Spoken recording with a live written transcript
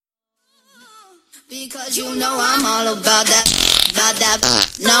Because you know I'm all about that,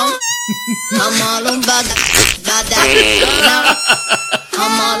 no. I'm all about that, no.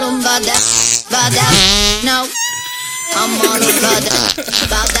 I'm all about that, no. I'm all about that.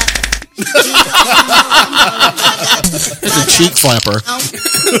 It's a cheek flapper. I'm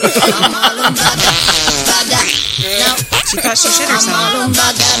all about that, no. She thought she shit herself. I'm all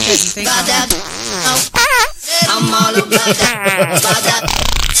about that, no. I'm all about that.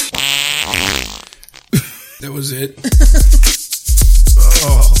 That was it.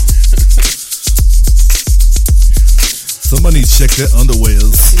 Oh. Somebody check that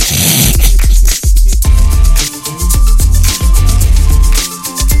underwears.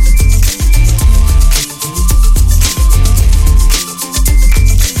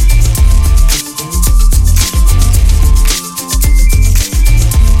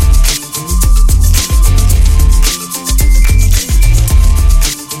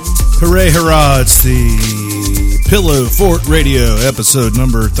 Hooray, hurrah, it's the Pillow Fort Radio, episode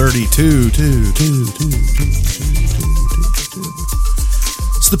number 32.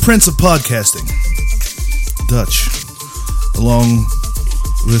 It's the Prince of Podcasting, Dutch, along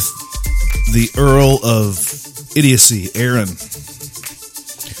with the Earl of Idiocy, Aaron,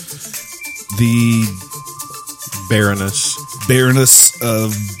 the Baroness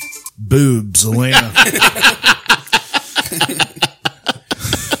of Boobs, Elena,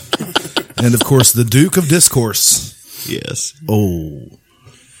 and of course the Duke of Discourse. Yes. Oh,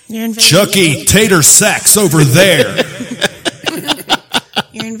 You're invading Chucky Tater Sacks over there.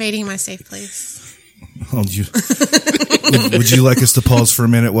 You're invading my safe place. Oh, would you like us to pause for a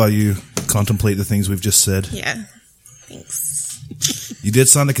minute while you contemplate the things we've just said? Yeah. Thanks. You did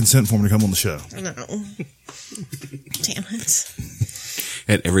sign a consent form to come on the show. No. Damn it.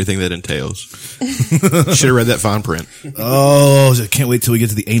 And everything that entails. Should have read that fine print. Oh, I can't wait till we get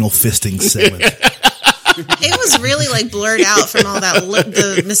to the anal fisting segment. It was really like blurred out from all that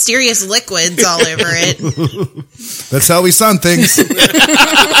the mysterious liquids all over it. That's how we sign things.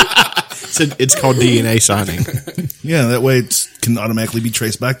 It's called DNA signing. Yeah, that way it can automatically be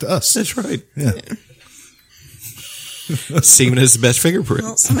traced back to us. That's right. Yeah. Semen is the best fingerprint.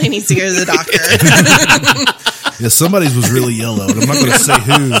 Well, somebody needs to go to the doctor. Yeah, somebody's was really yellow, and I'm not going to say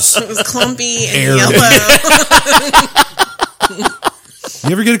whose. It was clumpy and Air. yellow.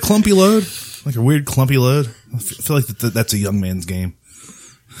 You ever get a clumpy load? Like a weird clumpy load? I feel like that's a young man's game.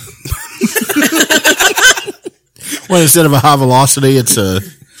 Well, instead of a high velocity, it's a...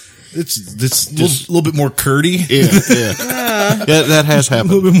 It's a little bit more curdy. Yeah. Yeah, that has A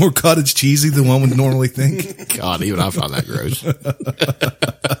happened. little bit more cottage cheesy than one would normally think. God, even I find that gross.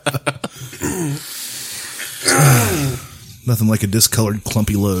 Nothing like a discolored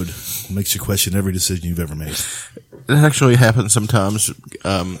clumpy load. Makes you question every decision you've ever made. It actually happens sometimes.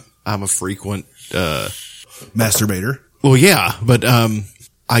 I'm a frequent... Masturbator. Well, yeah, but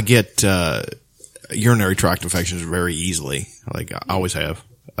I get urinary tract infections very easily. Like, I always have.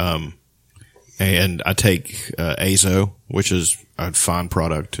 And I take Azo, which is a fine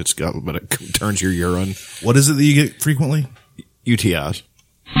product. But it turns your urine. What is it that you get frequently? UTIs.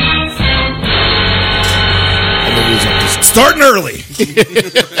 Starting early.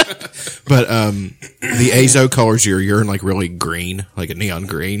 But the Azo colors your urine like really green, like a neon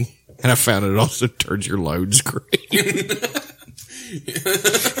green. And I found it also turns your loads green.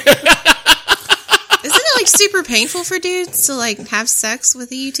 Isn't it like super painful for dudes to like have sex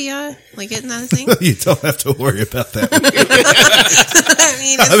with a UTI? Like, isn't that a thing? You don't have to worry about that. I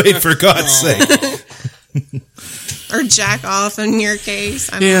I mean, for God's sake. or jack off in your case.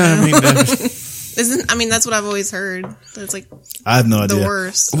 I mean, that's what I've always heard. That's like I have no the idea.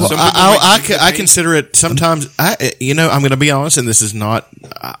 worst. Well, I consider it sometimes. I'm going to be honest, and this is not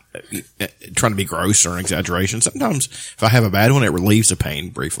trying to be gross or an exaggeration. Sometimes, if I have a bad one, it relieves the pain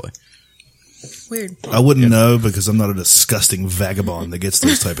briefly. Weird. I wouldn't know because I'm not a disgusting vagabond that gets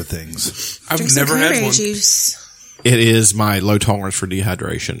those type of things. I've Drink never some had cranberry one. juice. It is my low tolerance for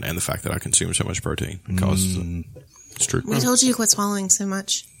dehydration and the fact that I consume so much protein. It's true. We told you to quit swallowing so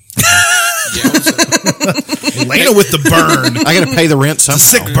much. Lena with the burn. I got to pay the rent somehow.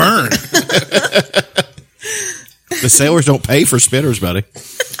 Sick burn. The sailors don't pay for spitters, buddy.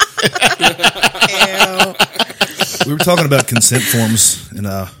 Ew. We were talking about consent forms, and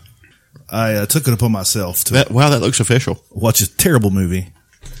I took it upon myself to Wow, that looks official. watch a terrible movie.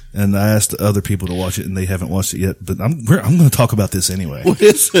 And I asked other people to watch it, and they haven't watched it yet. But I'm going to talk about this anyway. What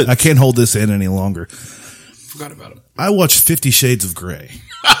is it? I can't hold this in any longer. Forgot about it. I watched 50 Shades of Grey,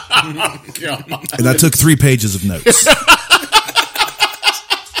 God. and I took 3 pages of notes.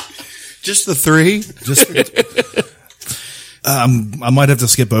 Just the 3? Just I might have to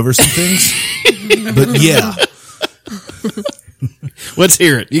skip over some things, but yeah. Let's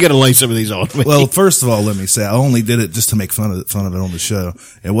hear it. You got to lay some of these on me. Well, first of all, let me say I only did it just to make fun of it on the show.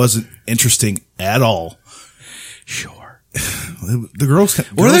 It wasn't interesting at all. Sure. The girls.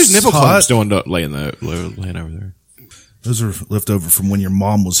 What are those nipple hot. clamps doing laying over there? Those are left over from when your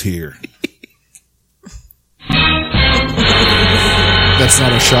mom was here. That's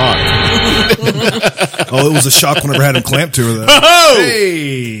not a shock. Oh, it was a shock whenever I had him clamped to her, though. Oh!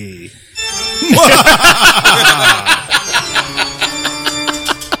 Hey!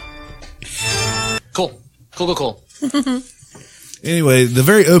 Cool. Anyway, the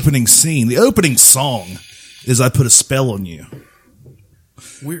very opening scene, the opening song is I Put a Spell on You.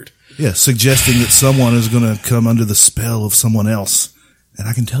 Weird. Yeah, suggesting that someone is going to come under the spell of someone else. And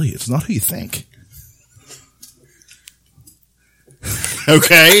I can tell you, it's not who you think.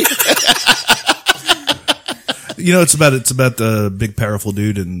 Okay. You know, it's about the big powerful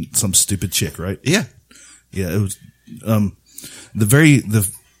dude and some stupid chick, right? Yeah. Yeah, it was the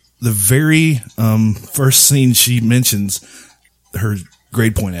very first scene she mentions her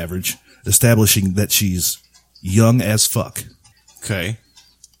grade point average, establishing that she's young as fuck. Okay.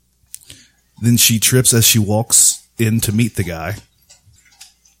 Then she trips as she walks in to meet the guy,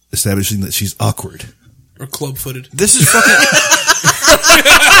 establishing that she's awkward. Or club-footed. This is fucking.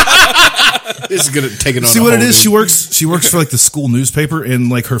 This is gonna take it on. See a what it whole is? new- She works for like the school newspaper, and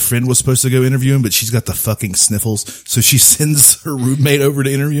like her friend was supposed to go interview him, but she's got the fucking sniffles, so she sends her roommate over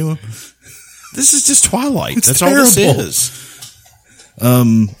to interview him. This is just Twilight. It's That's all this terrible. is.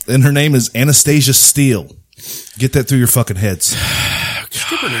 And her name is Anastasia Steele. Get that through your fucking heads.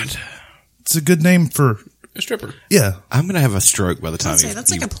 God. It's a good name for A stripper. yeah. I'm gonna have a stroke by the time. I'd say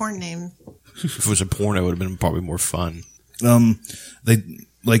that's like a porn name. If it was a porno, it would have been probably more fun. They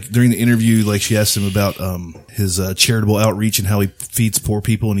like during the interview, like she asked him about his charitable outreach and how he feeds poor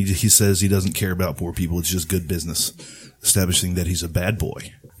people, and he says he doesn't care about poor people. It's just good business, establishing that he's a bad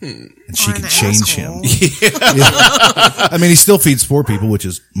boy, and she Or can an change asshole. him. Yeah. I mean, he still feeds poor people, which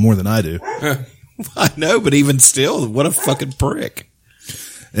is more than I do. I know, but even still, what a fucking prick.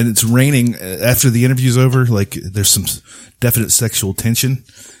 And it's raining after the interview's over. Like there's some definite sexual tension,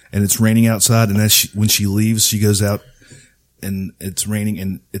 and it's raining outside. And when she leaves, she goes out, and it's raining,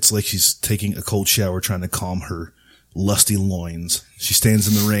 and it's like she's taking a cold shower, trying to calm her lusty loins. She stands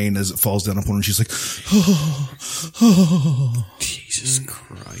in the rain as it falls down upon her, and she's like, "Oh, Jesus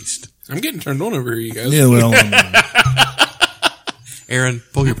Christ. I'm getting turned on over here, you guys. yeah." Well, Aaron,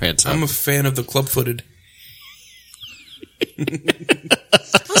 pull your pants up. I'm a fan of the club-footed.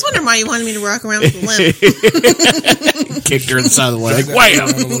 I was wondering why you wanted me to rock around with a limp. Kicked her in the side of the leg. That Wham! down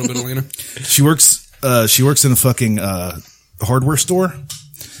a little bit, Elena. she works in a fucking hardware store,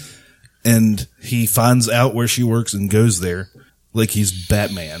 and he finds out where she works and goes there like he's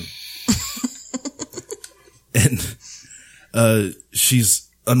Batman. And she's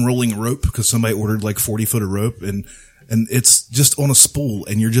unrolling rope because somebody ordered like 40 foot of rope, and it's just on a spool,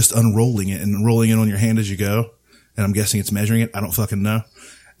 and you're just unrolling it and rolling it on your hand as you go. And I'm guessing it's measuring it. I don't fucking know.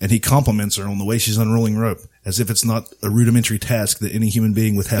 And he compliments her on the way she's unrolling rope, as if it's not a rudimentary task that any human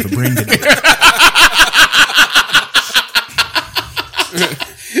being with half a brain can do.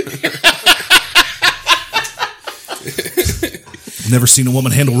 Never seen a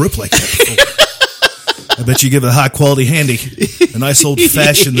woman handle rope like that before. I bet you give it a high quality handy, a nice old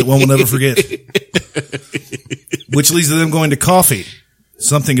fashioned that one will never forget. Which leads to them going to coffee.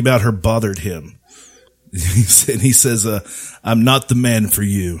 Something about her bothered him. And he says, I'm not the man for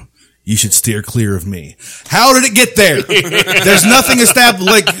you. You should steer clear of me. How did it get there? There's nothing established.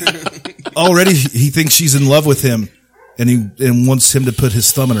 Like, already he thinks she's in love with him, and wants him to put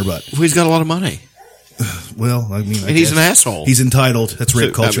his thumb in her butt. Well, he's got a lot of money. Well, I mean, And he's an asshole. He's entitled. That's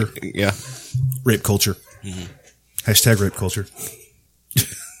rape culture. I mean, yeah. Rape culture. Hashtag rape culture.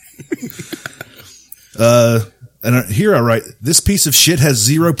 And here I write, this piece of shit has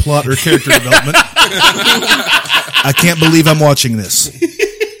zero plot or character development. I can't believe I'm watching this.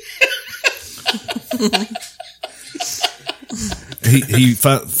 He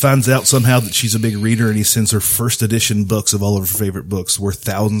finds out somehow that she's a big reader, and he sends her first edition books of all of her favorite books worth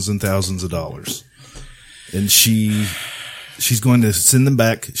thousands and thousands of dollars. And she's going to send them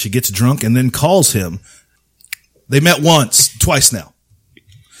back. She gets drunk and then calls him. They met twice now.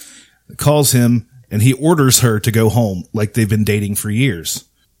 Calls him, and he orders her to go home like they've been dating for years.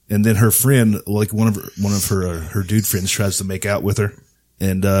 And then her friend, like one of her dude friends, tries to make out with her.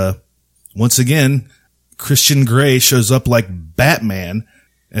 And once again, Christian Grey shows up like Batman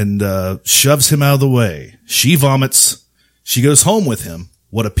and shoves him out of the way. She vomits. She goes home with him.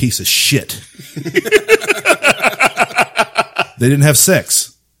 What a piece of shit. They didn't have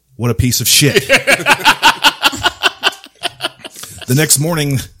sex. What a piece of shit. The next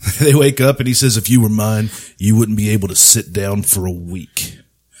morning, they wake up and he says, if you were mine, you wouldn't be able to sit down for a week.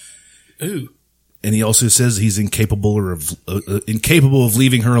 Ooh. And he also says he's incapable of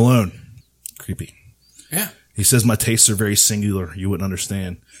leaving her alone. Creepy. Yeah. He says, my tastes are very singular. You wouldn't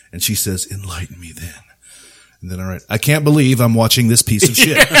understand. And she says, enlighten me then. And then I write, I can't believe I'm watching this piece of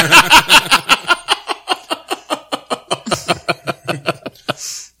shit.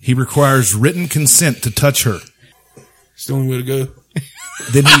 He requires written consent to touch her. It's the only way to go.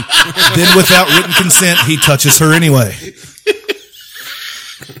 Then without written consent, he touches her anyway.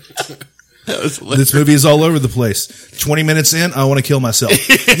 This movie is all over the place. 20 minutes in, I want to kill myself.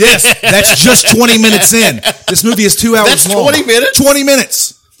 Yes, that's just 20 minutes in. This movie is 2 hours That's long. 20 minutes? 20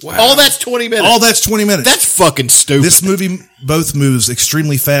 minutes. Wow. All that's 20 minutes. All that's 20 minutes. That's fucking stupid. This movie both moves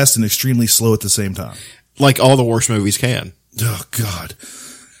extremely fast and extremely slow at the same time. Like all the worst movies can. Oh, God.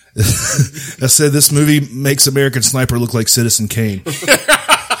 I said this movie makes American Sniper look like Citizen Kane.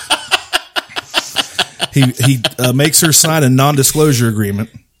 He makes her sign a non-disclosure agreement,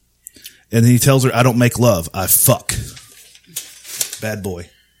 and then he tells her, I don't make love, I fuck. Bad boy.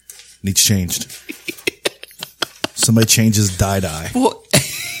 Needs changed. Somebody changes die. Well,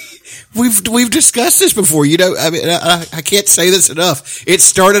 we've discussed this before. You know, I mean, I can't say this enough. It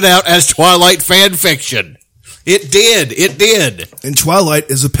started out as Twilight fan fiction. It did. And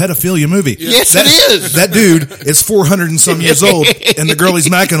Twilight is a pedophilia movie. Yes, it is. That dude is 400 and some years old, and the girl he's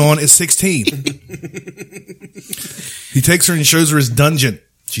macking on is 16. He takes her and shows her his dungeon.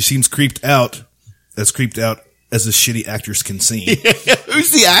 She seems creeped out, as a shitty actress can seem. Who's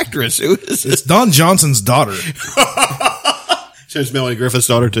the actress? Who is it? It's Don Johnson's daughter. Shows Melanie Griffith's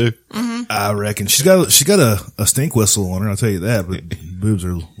daughter too. Mm-hmm. I reckon she's got a stink whistle on her. I'll tell you that. But boobs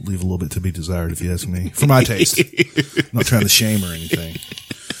are leave a little bit to be desired, if you ask me. For my taste, I'm not trying to shame her or anything.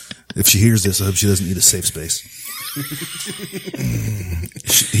 If she hears this, I hope she doesn't need a safe space.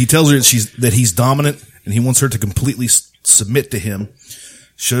 He tells her that he's dominant and he wants her to completely submit to him.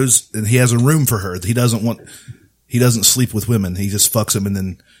 And he has a room for her. He doesn't sleep with women. He just fucks them and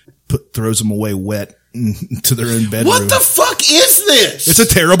then throws them away wet to their own bedroom. What the fuck is this? It's a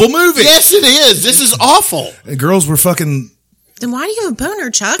terrible movie. Yes, it is. This is awful. And girls were fucking. Then why do you have a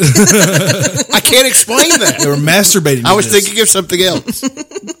boner, Chuck? I can't explain that. They were masturbating. I was thinking of something else.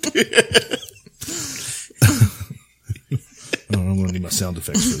 I'm going to need my sound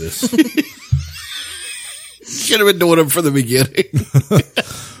effects for this. Should have been doing them from the beginning.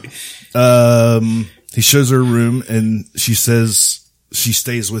 He shows her a room and she says she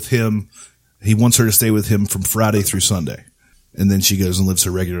stays with him. He wants her to stay with him from Friday through Sunday. And then she goes and lives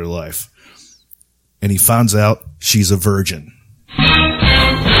her regular life. And he finds out she's a virgin.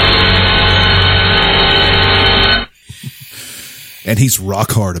 And he's rock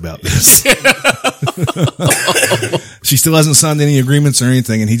hard about this. She still hasn't signed any agreements or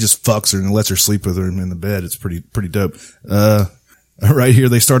anything, and he just fucks her and lets her sleep with her in the bed. It's pretty dope. Right here,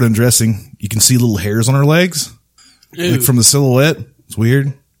 they start undressing. You can see little hairs on her legs, like from the silhouette. It's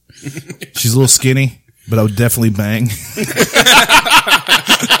weird. She's a little skinny, but I would definitely bang.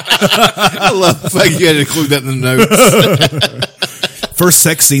 I love the fact you had to include that in the notes. First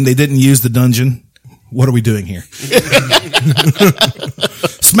sex scene, they didn't use the dungeon. What are we doing here?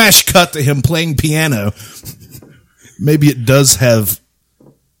 Smash cut to him playing piano. Maybe he does have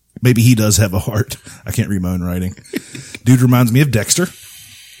a heart. I can't read my own writing. Dude reminds me of Dexter.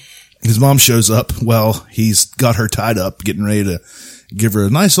 His mom shows up while he's got her tied up, getting ready to give her a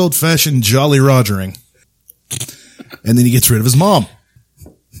nice old-fashioned Jolly Rogering. And then he gets rid of his mom.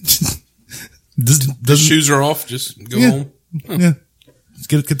 The shoes are off. Just go home. Yeah.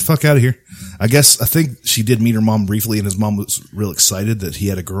 Get the fuck out of here. I think she did meet her mom briefly, and his mom was real excited that he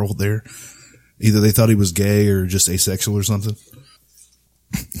had a girl there. Either they thought he was gay or just asexual or something.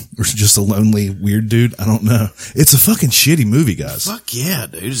 Or just a lonely, weird dude. I don't know. It's a fucking shitty movie, guys. Fuck yeah,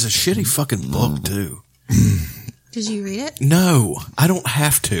 dude. It's a shitty fucking book, too. Did you read it? No, I don't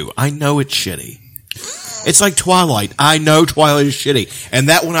have to. I know it's shitty. It's like Twilight. I know Twilight is shitty. And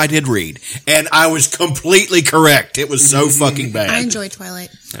that one I did read. And I was completely correct. It was so fucking bad. I enjoy Twilight.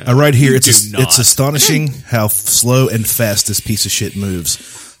 Right here, it's not. astonishing how slow and fast this piece of shit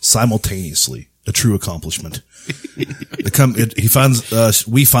moves simultaneously. A true accomplishment. We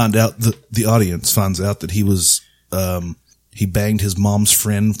find out, the audience finds out that he banged his mom's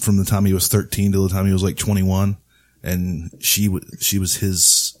friend from the time he was 13 till the time he was like 21. And she was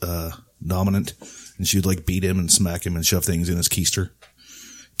his, dominant. And she would like beat him and smack him and shove things in his keister.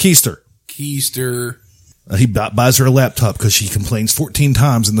 He buys her a laptop because she complains 14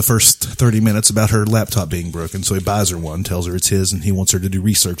 times in the first 30 minutes about her laptop being broken. So he buys her one, tells her it's his, and he wants her to do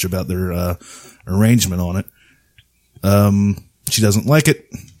research about their arrangement on it. She doesn't like it.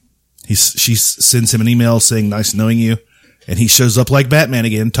 She sends him an email saying, "Nice knowing you." And he shows up like Batman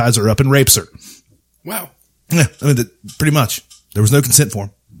again, ties her up, and rapes her. Wow. Yeah, I mean, pretty much. There was no consent for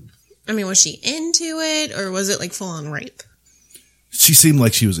him. I mean, was she into it, or was it like full on rape? She seemed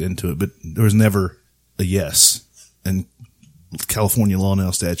like she was into it, but there was never a yes. And California law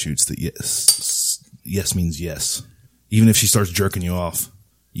now statutes that yes means yes. Even if she starts jerking you off,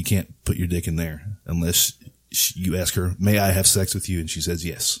 you can't put your dick in there unless you ask her, "May I have sex with you?" And she says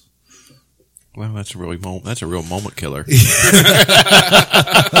yes. Well, that's a real moment killer.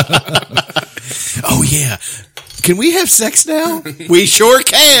 Oh yeah, can we have sex now? We sure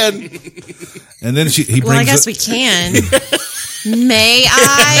can. And then he brings. Well, I guess we can. May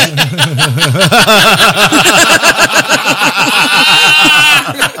I?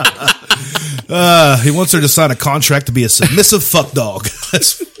 He wants her to sign a contract to be a submissive fuck dog.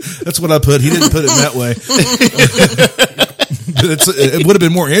 That's what I put. He didn't put it in that way. It would have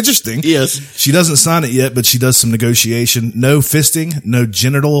been more interesting. Yes. She doesn't sign it yet, but she does some negotiation. No fisting, no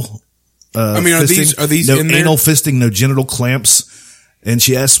genital fisting, are these no in there? anal fisting, no genital clamps. And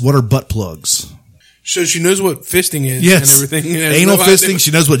she asks, "What are butt plugs?" So she knows what fisting is Yes. and everything. Has Anal no fisting. idea.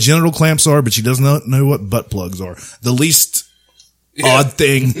 She knows what genital clamps are, but she does not know what butt plugs are. The least odd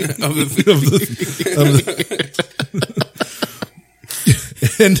thing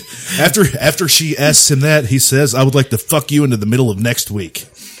And after she asks him that, he says, "I would like to fuck you into the middle of next week."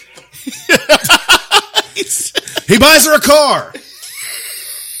 He buys her a car.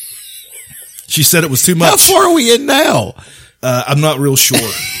 She said it was too much. How far are we in now? I'm not real sure.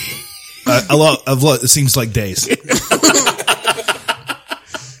 It seems like days.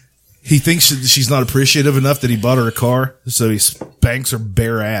 He thinks she's not appreciative enough that he bought her a car, so he spanks her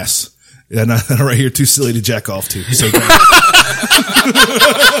bare ass. And I'm right here, too silly to jack off to. So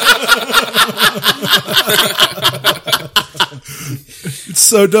it's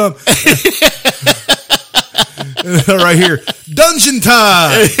so dumb. Right here, dungeon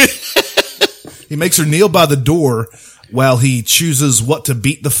time. He makes her kneel by the door while he chooses what to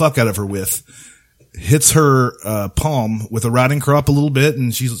beat the fuck out of her with. Hits her palm with a riding crop a little bit,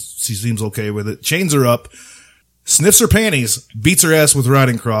 and she seems okay with it. Chains her up, sniffs her panties, beats her ass with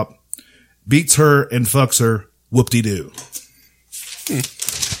riding crop, beats her and fucks her. Whoop-de-doo.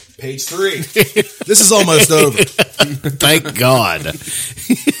 Page 3. This is almost over. Thank God.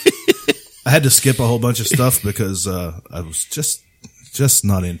 I had to skip a whole bunch of stuff because I was just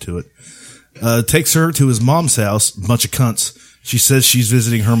not into it. Takes her to his mom's house, bunch of cunts. She says she's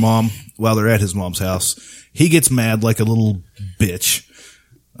visiting her mom while they're at his mom's house. He gets mad like a little bitch.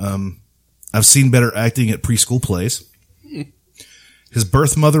 I've seen better acting at preschool plays. His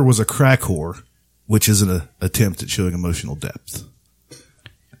birth mother was a crack whore, which is an attempt at showing emotional depth.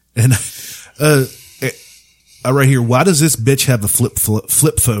 And right here, why does this bitch have a flip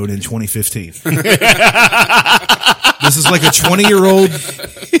phone in 2015? This is like a 20-year-old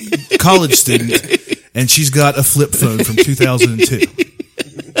college student, and she's got a flip phone from 2002.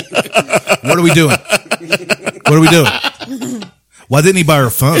 What are we doing? What are we doing? Why didn't he buy her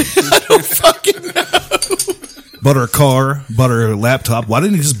a phone? I don't fucking know. Bought her a car, bought her a laptop. Why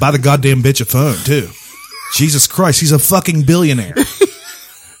didn't he just buy the goddamn bitch a phone, too? Jesus Christ, he's a fucking billionaire.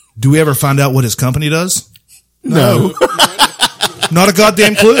 Do we ever find out what his company does? No. Not a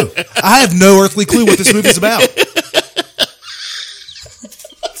goddamn clue. I have no earthly clue what this movie's about.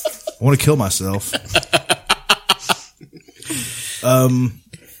 I want to kill myself.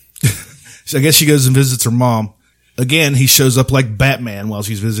 I guess she goes and visits her mom. Again, he shows up like Batman while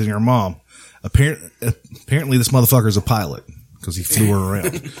she's visiting her mom. Apparently this motherfucker's a pilot because he flew her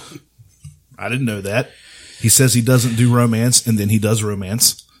around. I didn't know that. He says he doesn't do romance, and then he does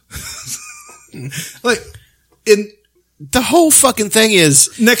romance. The whole fucking thing is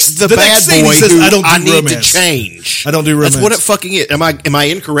the bad next scene boy he says, who I need romance. to change. I don't do romance. That's what it fucking is. Am I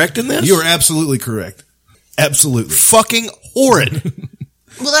incorrect in this? You are absolutely correct. Absolutely. Fucking horrid.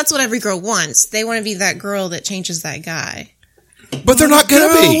 Well, that's what every girl wants. They want to be that girl that changes that guy. But they're not going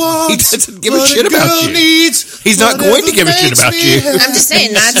to be. He doesn't give a shit about you. He's not going to give a shit about you. I'm just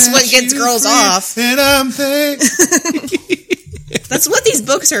saying, that's what gets girls off. And I'm thinking. That's what these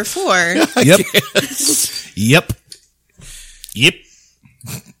books are for. Yep.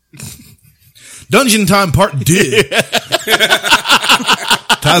 Dungeon Time Part 2.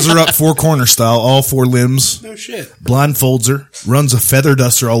 Ties her up four corner style, all four limbs. No shit. Blindfolds her, runs a feather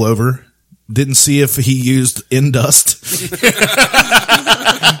duster all over. Didn't see if he used Indust.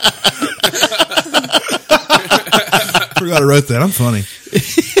 forgot I wrote that. I'm funny.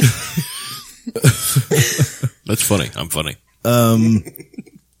 That's funny. I'm funny.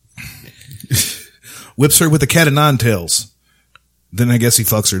 Whips her with a cat of nine tails. Then I guess he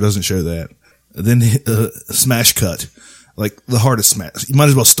fucks her. Doesn't show that. Then smash cut. Like the hardest smash. You might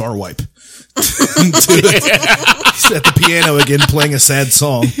as well star wipe. He's at the piano again playing a sad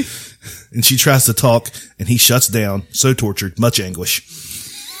song. And she tries to talk and he shuts down. So tortured. Much anguish.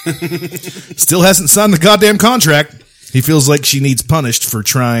 Still hasn't signed the goddamn contract. He feels like she needs punished for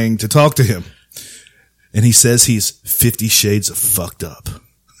trying to talk to him. And he says he's 50 shades of fucked up.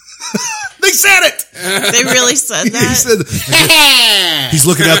 They said it! They really said that? He said, he's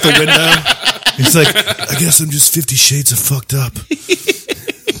looking out the window. He's like, I guess I'm just 50 shades of fucked up.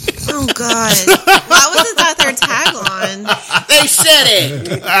 Oh, God. Why wasn't that their tagline? They said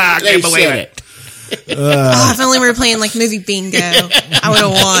it. I can't believe it. If only we were playing like movie bingo, I would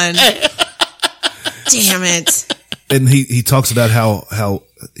have won. Damn it. And he talks about how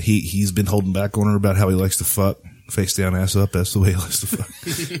he's been holding back on her about how he likes to fuck. Face down, ass up. That's the way he likes to fuck.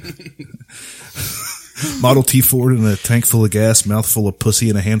 Model T Ford in a tank full of gas, mouth full of pussy,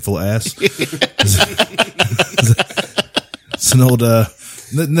 and a handful of ass. It's an old,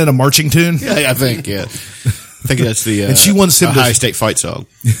 isn't that a marching tune? Yeah, I think, yeah. I think that's the and she wants him Ohio State fight song.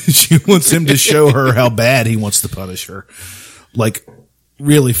 She wants him to show her how bad he wants to punish her. Like,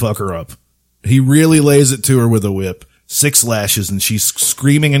 really fuck her up. He really lays it to her with a whip. 6 lashes, and she's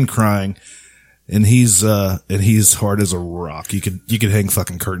screaming and crying. And he's hard as a rock. You could hang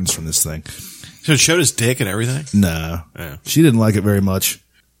fucking curtains from this thing. So it showed his dick and everything? No. Yeah. She didn't like it very much.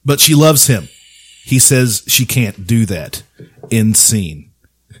 But she loves him. He says she can't do that. End scene.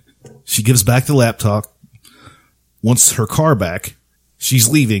 She gives back the laptop, wants her car back. She's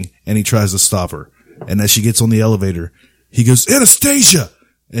leaving, and he tries to stop her. And as she gets on the elevator, he goes, Anastasia!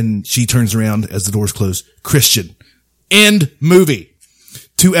 And she turns around as the doors close. Christian. End movie.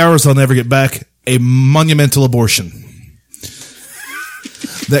 2 hours I'll never get back. A monumental abortion.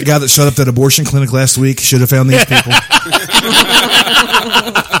 That guy that shut up that abortion clinic last week should have found these people.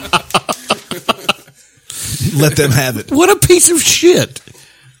 Let them have it. What a piece of shit.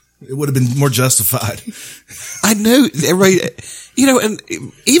 It would have been more justified. I know everybody, and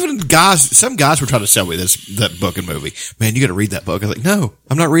even guys, some guys were trying to sell me that book and movie. Man, you got to read that book. I was like, no,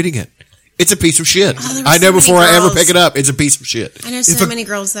 I'm not reading it. It's a piece of shit. I know before I ever pick it up, it's a piece of shit. I know so many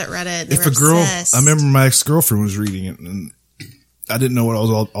girls that read it. If a girl, I remember my ex-girlfriend was reading it, and I didn't know what it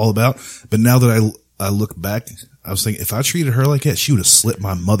was all about. But now that I look back, I was thinking, if I treated her like that, she would have slit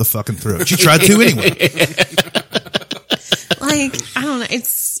my motherfucking throat. She tried to anyway. Like, I don't know.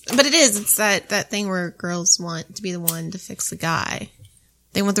 It's that thing where girls want to be the one to fix the guy.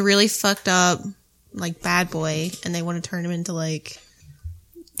 They want the really fucked up, like, bad boy, and they want to turn him into, like,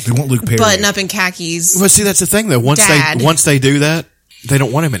 they want Luke Perry. Button up in khakis. Well, see, that's the thing though. Once they do that, they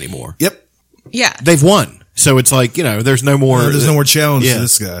don't want him anymore. Yep. Yeah. They've won. So it's like, there's no more. There's no more challenge to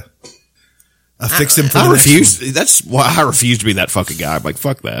this guy. I fixed him for the next one. That's why I refuse to be that fucking guy. I'm like,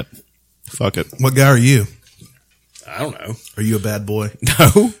 fuck that. Fuck it. What guy are you? I don't know. Are you a bad boy?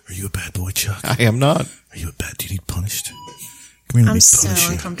 No. Are you a bad boy, Chuck? I am not. Are you a bad? Do you need punished? Come here, I'm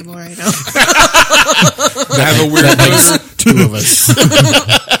so uncomfortable right now. I have a weird makes 2 of us.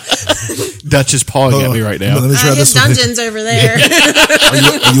 Dutch is pawing at me right now. Let me try his dungeon's over there.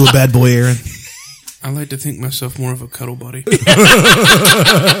 Are you a bad boy, Aaron? I like to think myself more of a cuddle buddy.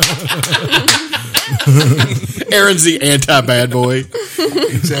 Aaron's the anti-bad boy.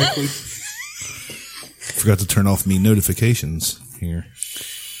 Exactly. Forgot to turn off me notifications here.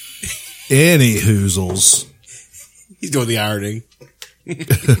 Any hoozles. He's doing the ironing.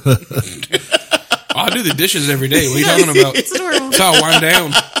 I do the dishes every day. What are you talking about? It's adorable. So I'll wind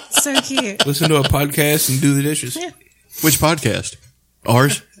down, So cute. listen to a podcast, and do the dishes. Yeah. Which podcast?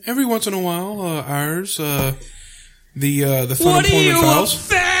 Ours? Every once in a while, ours, the Fun Employment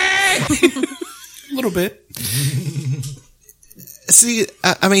Files. A little bit. See,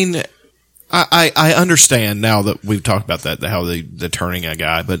 I mean, I understand now that we've talked about that, how the turning a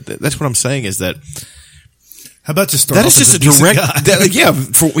guy, but that's what I'm saying is that. How about just start that off is just as a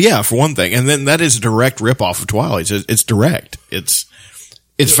direct, for one thing, and then that is a direct ripoff of Twilight. It's direct. It's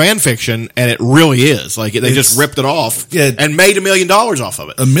fan fiction, and it really is. Like they just ripped it off and made $1 million off of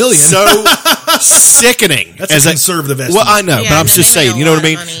it. $1 million, so sickening. That's a conservative estimate. Well, I know, but I'm just saying. You know what I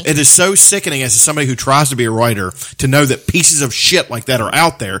mean? Money. It is so sickening as somebody who tries to be a writer to know that pieces of shit like that are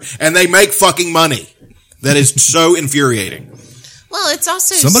out there, and they make fucking money. That is so infuriating. Well, it's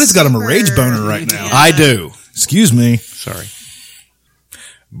also somebody's got him a rage boner right now. Yeah. I do. Excuse me. Sorry.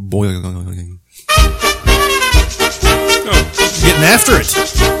 Boing. Getting after it.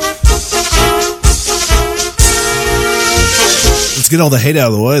 get all the hate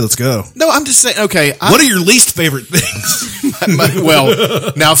out of the way. Let's go. No, I'm just saying. Okay, What are your least favorite things?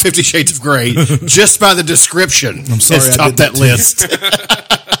 well, now 50 Shades of Grey, just by the description, sorry has I topped did that list.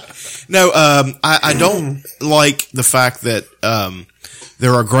 No, I don't like the fact that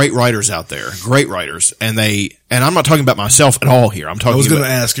there are great writers out there, great writers, and I'm not talking about myself at all here. I'm talking. I was going to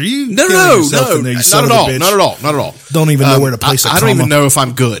about, ask, are you? no, killing yourself in there, you son not of at a all, bitch? not at all. Don't even know where to place a I don't comma. even know if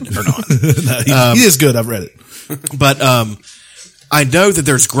I'm good or not. No, he is good. I've read it. But I know that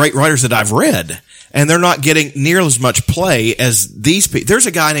there's great writers that I've read, and they're not getting near as much play as these people. There's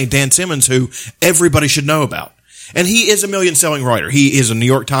a guy named Dan Simmons who everybody should know about. And he is a million-selling writer. He is a New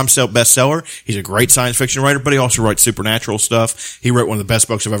York Times bestseller. He's a great science fiction writer, but he also writes supernatural stuff. He wrote one of the best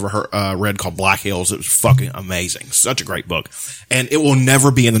books I've ever read called Black Hills. It was fucking amazing. Such a great book. And it will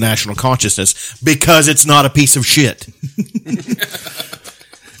never be in the national consciousness because it's not a piece of shit.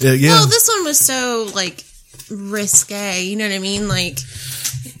 Yeah. Well, this one was so, like, risque. You know what I mean? Like,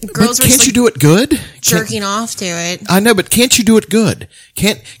 girls were Can't just, you like, do it good? jerking off to it. I know, but can't you do it good?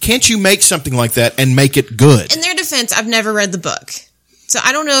 Can't you make something like that and make it good? In their defense, I've never read the book. So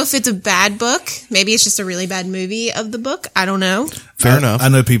I don't know if it's a bad book. Maybe it's just a really bad movie of the book. I don't know. Fair enough. I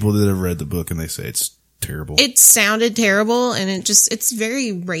know people that have read the book and they say it's terrible. It sounded terrible, and it's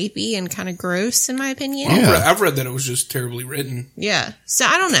very rapey and kind of gross, in my opinion. Yeah. I've read that it was just terribly written. Yeah. So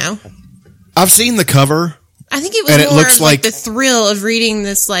I don't know. I've seen the cover. I think it was And it more looks of, like, like- the thrill of reading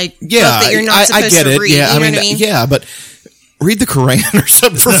this, like, Yeah, book that you're not supposed I get to it. read. Yeah, You know what I mean? yeah, but read the Quran or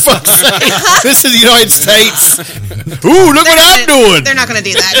something for fuck's sake. This is the United States. Ooh, look what I'm doing. They're not going to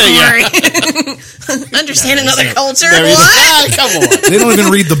do that. Don't worry. Understand another culture? There you go. What? Ah, come on. They don't even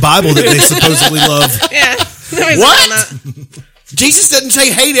read the Bible that they supposedly love. Yeah. Nobody's What? doing that. Jesus doesn't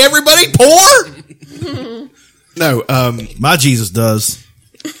say hate everybody poor. No, My Jesus does.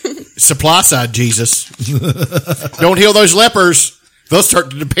 supply side Jesus. Don't heal those lepers. They'll start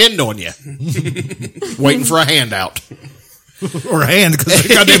to depend on you. Waiting for a handout. Or a hand, because they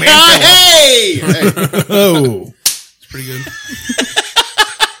goddamn hand. Hey! Oh. It's pretty good.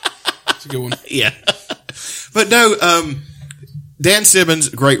 It's a good one. Yeah. But no, Dan Simmons,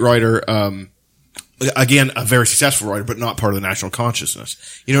 great writer. Again, a very successful writer, but not part of the national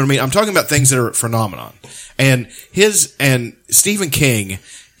consciousness. You know what I mean? I'm talking about things that are a phenomenon. And Stephen King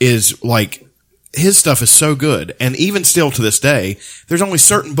is like, his stuff is so good. And even still to this day, there's only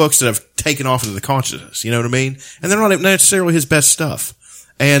certain books that have taken off into the consciousness. You know what I mean? And they're not necessarily his best stuff.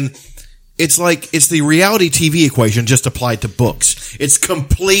 And it's like, it's the reality TV equation just applied to books. It's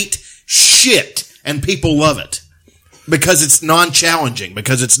complete shit. And people love it. Because it's non-challenging.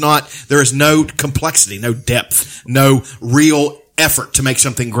 Because it's not, there is no complexity, no depth, no real effort to make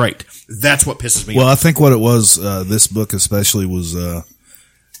something great. That's what pisses me off. Well, I think what it was, this book especially was,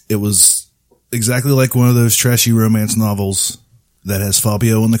 it was exactly like one of those trashy romance novels that has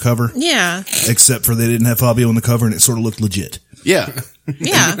Fabio on the cover. Yeah. Except for they didn't have Fabio on the cover and it sort of looked legit. Yeah.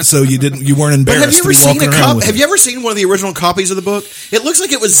 Yeah. So you weren't But embarrassed to be walking around with have it. you ever seen one of the original copies of the book? It looks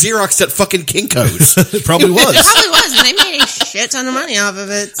like it was Xeroxed at fucking Kinko's. It probably was. It probably was, and they made a shit ton of money off of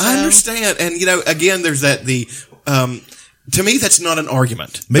it. So. I understand. And, you know, again, there's that, to me, that's not an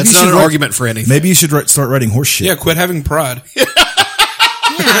argument. Maybe That's you not should an write- argument for anything. Maybe you should start writing horse shit. Yeah, quit having pride.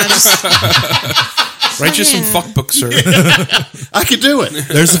 Yeah, just, Write you some fuck books, sir. I could do it.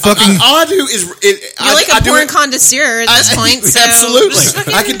 There's the fucking. All I do is, you're like a porn connoisseur at this point. So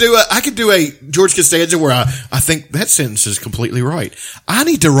Absolutely. I could do a George Costanza where I think that sentence is completely right. I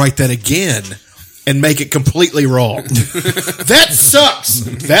need to write that again and make it completely wrong. That sucks.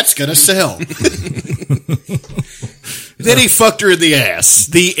 That's gonna sell. Then he fucked her in the ass.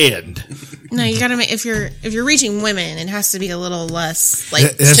 The end. No, you gotta make, if you're reaching women, it has to be a little less, like,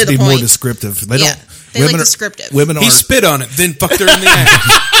 It has to to the be point. more descriptive. They Yeah. don't. They like women are- descriptive. Women He are. spit on it, then fucked her in the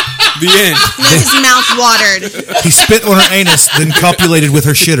ass. The end. No, his mouth watered. He spit on her anus, then copulated with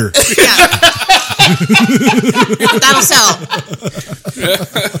her shitter. Yeah. That'll sell.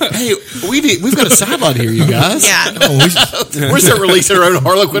 Hey, we've got a sideline here, you guys. Yeah. Oh, We're still releasing our own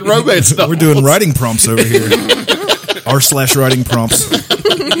Harlequin romance stuff. we're doing writing prompts over here. R/writing prompts.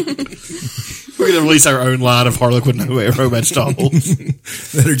 We're going to release our own line of Harlequin romance novels.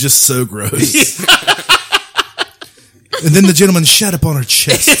 That are just so gross. And then the gentleman shat upon her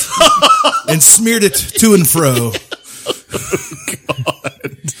chest and smeared it to and fro.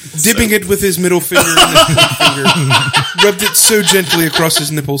 Dipping it with his middle finger and his pointer finger. Rubbed it so gently across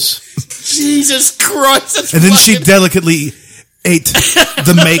his nipples. Jesus Christ. That's And then she fucking- delicately ate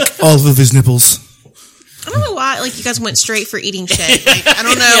the make off of his nipples. I don't know why, like, you guys went straight for eating shit. Like, I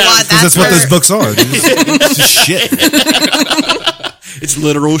don't know why Because that's what where- those books are. It's just shit. It's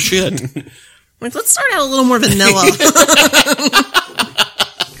literal shit. Like, let's start out a little more vanilla.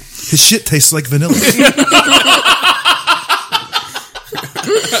 His shit tastes like vanilla.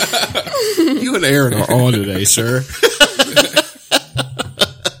 You and Aaron are on today, sir.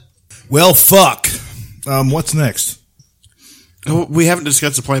 Well, fuck. What's next? Oh, we haven't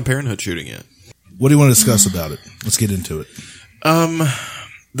discussed the Planned Parenthood shooting yet. What do you want to discuss about it? Let's get into it.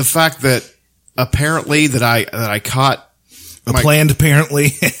 The fact that apparently that I caught Planned apparently.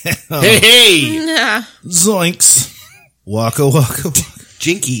 hey Nah. Zoinks. Waka waka.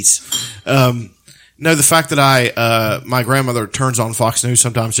 jinkies. No, the fact that my grandmother turns on Fox News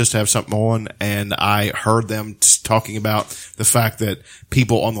sometimes just to have something on, and I heard them talking about the fact that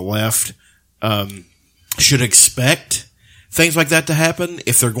people on the left, should expect things like that to happen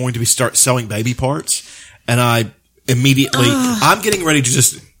if they're going to start selling baby parts. And I immediately, I'm getting ready to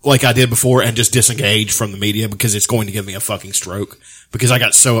just, like I did before, and just disengage from the media because it's going to give me a fucking stroke because I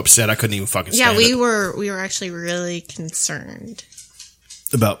got so upset I couldn't even fucking stand Yeah, it. we were actually really concerned.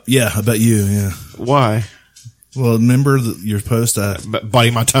 About you, yeah. Why? Well, remember your post?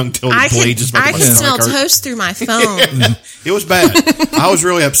 Biting my tongue till it bleeds. I could smell toast through my phone. It was bad. I was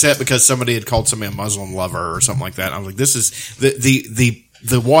really upset because somebody had called somebody a Muslim lover or something like that. I was like, this is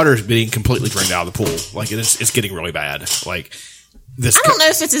the water is being completely drained out of the pool. Like it's getting really bad. Like this. I don't know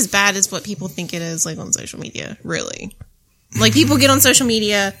if it's as bad as what people think it is, like on social media. Really, like people get on social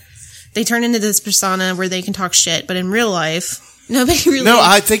media, they turn into this persona where they can talk shit, but in real life, nobody really. No,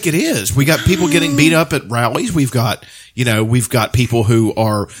 I think it is. We got people getting beat up at rallies. We've got people who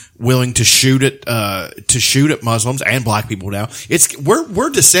are willing to shoot at Muslims and black people now. We're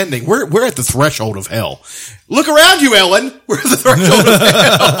descending. We're at the threshold of hell. Look around you, Ellen. We're at the threshold of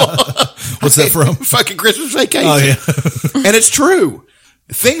hell. What's that from? Fucking Christmas Vacation. Oh yeah. And it's true.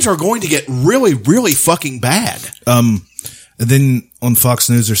 Things are going to get really, really fucking bad. And then on Fox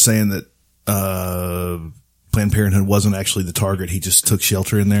News, they're saying that Planned Parenthood wasn't actually the target. He just took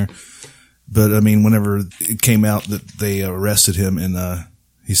shelter in there. But I mean, whenever it came out that they arrested him, and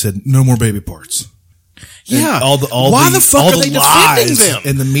he said no more baby parts. Yeah. And Why the fuck are they defending them?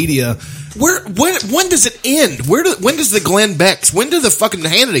 in the media? When does it end? When does the Glenn Becks? When do the fucking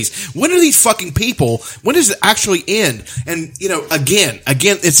Hannitys? When do these fucking people? When does it actually end? And again,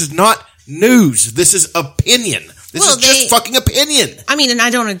 this is not news. This is opinion. This is just fucking opinion. I mean, and I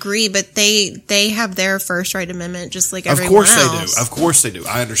don't agree, but they have their first right amendment just like everyone else. Of course they do. Of course they do.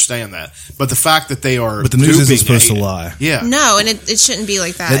 I understand that. But the fact that they are, but the news isn't supposed to lie. Yeah. No, and it shouldn't be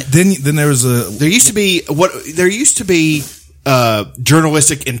like that. Then there was there used to be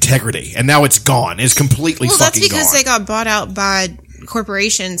journalistic integrity, and now it's gone. It's completely fucking gone. Well, that's because they got bought out by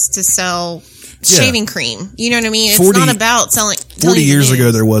corporations to sell shaving cream. You know what I mean? It's not about selling. 40 years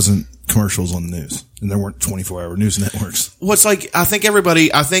ago, there wasn't commercials on the news, and there weren't 24-hour news networks. Well, it's like, I think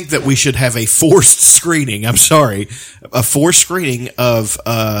that we should have a forced screening. I'm sorry. A forced screening of,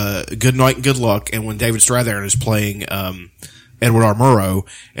 Good Night and Good Luck. And when David Strathairn is playing, Edward R. Murrow,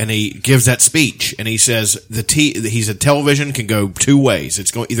 and he gives that speech, and he says he said television can go two ways.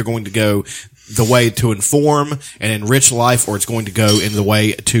 It's either going to go the way to inform and enrich life, or it's going to go in the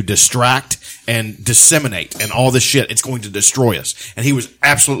way to distract and disseminate and all this shit. It's going to destroy us. And he was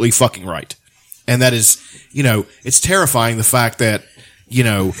absolutely fucking right. And that is, it's terrifying, the fact that,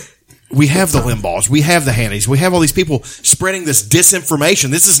 we have the Limbaughs, we have the Hannitys, we have all these people spreading this disinformation.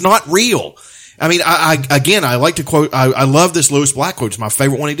 This is not real. I mean, I like to quote, I love this Lewis Black quote. It's my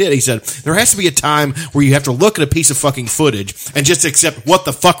favorite one he did. He said, there has to be a time where you have to look at a piece of fucking footage and just accept what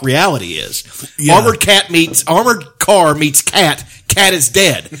the fuck reality is. Yeah. Armored car meets cat. Cat is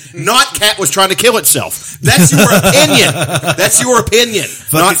dead. Not cat was trying to kill itself. That's your opinion. That's your opinion,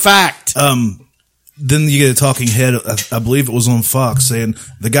 not fact. Then you get a talking head, I believe it was on Fox, saying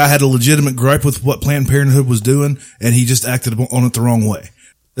the guy had a legitimate gripe with what Planned Parenthood was doing, and he just acted on it the wrong way.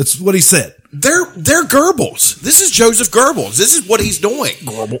 That's what he said. They're Goebbels. This is Joseph Goebbels. This is what he's doing.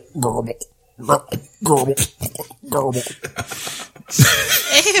 Goebbels. Ew.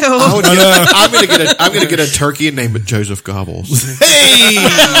 I'm gonna get a turkey and name it Joseph Goebbels. Hey!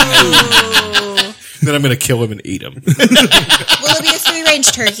 Then I'm gonna kill him and eat him. Will it be a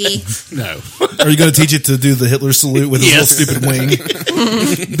free-range turkey? No. Are you gonna teach it to do the Hitler salute with his little stupid wing?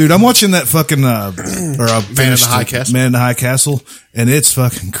 Dude, I'm watching that fucking Man in the High Castle. Man in the High Castle, and it's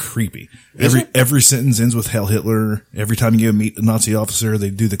fucking creepy. Every sentence ends with Heil Hitler. Every time you meet a Nazi officer, they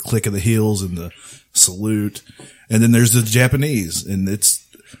do the click of the heels and the salute. And then there's the Japanese, and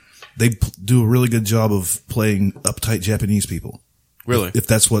they do a really good job of playing uptight Japanese people. Really? If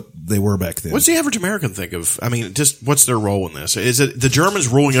that's what they were back then. What's the average American think of? I mean, just what's their role in this? Is it the Germans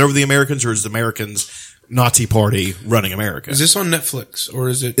ruling over the Americans, or is the Americans Nazi party running America? Is this on Netflix, or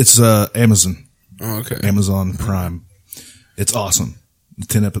is it? It's Amazon. Oh, okay. Amazon Prime. It's awesome.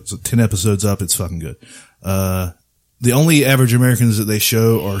 10 episodes up. It's fucking good. The only average Americans that they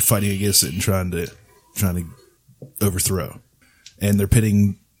show are fighting against it and trying to overthrow. And they're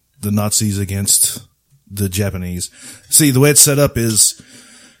pitting the Nazis against the Japanese. See, the way it's set up is,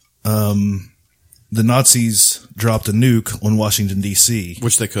 the Nazis dropped a nuke on Washington, D.C.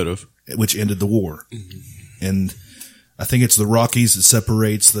 Which they could have. Which ended the war. And I think it's the Rockies that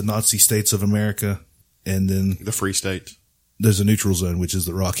separates the Nazi states of America. And then The Free States. there's a neutral zone, which is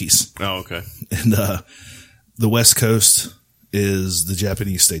the Rockies. Oh, okay. And, the West Coast is the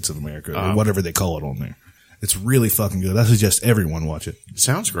Japanese states of America, or whatever they call it on there. It's really fucking good. I suggest everyone watch it.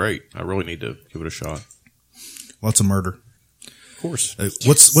 Sounds great. I really need to give it a shot. Lots of murder. Of course.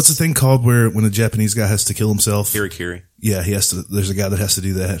 What's the thing called where when a Japanese guy has to kill himself? Kiri. Yeah, he has to. There's a guy that has to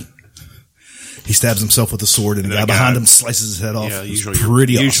do that. He stabs himself with a sword, and the guy that behind guy- him slices his head off. Yeah, It's usually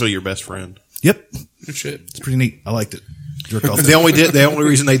pretty awesome. usually your best friend. Yep, Good shit. it's pretty neat. I liked it. Jerk off. The only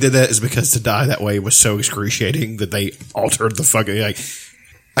reason they did that is because to die that way was so excruciating that they altered the fucking, like,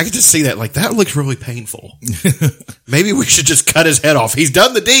 I could just see that, like, that looks really painful. Maybe we should just cut his head off. He's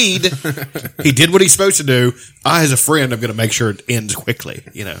done the deed. He did what he's supposed to do. I, as a friend, I'm going to make sure it ends quickly,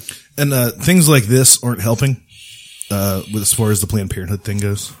 you know. And things like this aren't helping with as far as the Planned Parenthood thing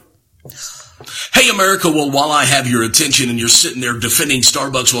goes. Hey, America, well, while I have your attention and you're sitting there defending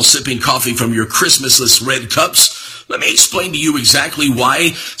Starbucks while sipping coffee from your Christmasless red cups, let me explain to you exactly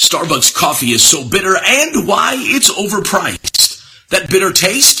why Starbucks coffee is so bitter and why it's overpriced. That bitter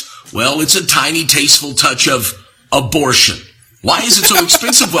taste? Well, it's a tiny, tasteful touch of abortion. Why is it so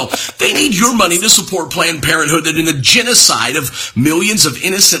expensive? Well, they need your money to support Planned Parenthood and the genocide of millions of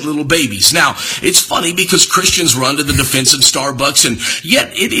innocent little babies. Now, it's funny because Christians run to the defense of Starbucks, and yet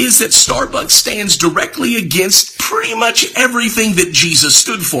it is that Starbucks stands directly against pretty much everything that Jesus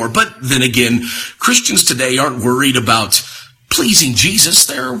stood for. But then again, Christians today aren't worried about pleasing Jesus.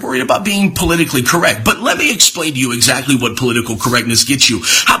 They're worried about being politically correct. But let me explain to you exactly what political correctness gets you.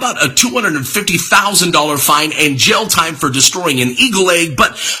 How about a $250,000 fine and jail time for destroying an eagle egg,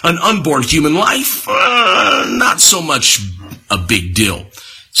 but an unborn human life? Not so much a big deal.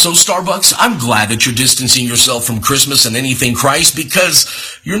 So Starbucks, I'm glad that you're distancing yourself from Christmas and anything Christ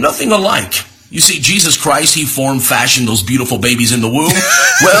because you're nothing alike. You see, Jesus Christ, he fashioned those beautiful babies in the womb.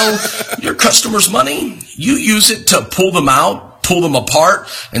 Well, your customers' money, you use it to pull them out, pull them apart,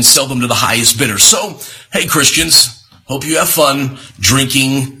 and sell them to the highest bidder. So, hey, Christians, hope you have fun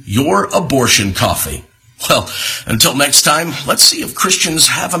drinking your abortion coffee. Well, until next time, let's see if Christians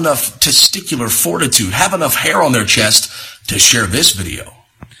have enough testicular fortitude, have enough hair on their chest to share this video.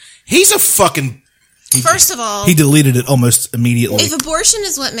 He's a fucking... First of all, He deleted it almost immediately. if abortion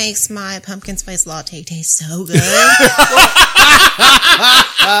is what makes my pumpkin spice latte taste so good,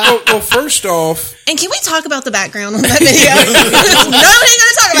 Well, first off, and can we talk about the background on that video? Nobody's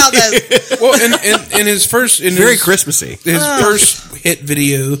going to talk about this. well, in his first, Very Christmassy. his first hit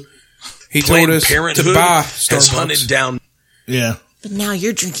video, he told Planned us Parenthood to buy has hunted Starbucks. down Yeah. But now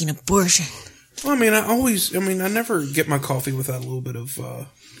you're drinking abortion. Well, I never get my coffee without a little bit of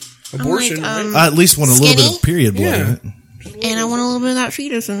abortion. like, right? I at least want a little bit Skinny? of period blood in it. And I want a little bit of that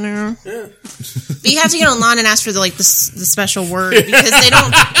fetus in there. Yeah. But you have to get online and ask for the special word because they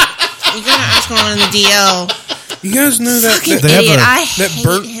don't. You gotta ask them on the DL. You guys know that Fucking They have idiot! a- I that hate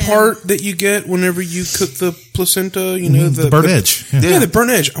burnt him. part that you get whenever you cook the placenta, you know, The burnt edge. Yeah. Yeah, the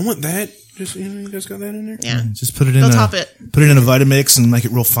burnt edge. I want that. Just, you guys got that in there? Yeah, Just put it in They'll top it. Put it in a Vitamix and make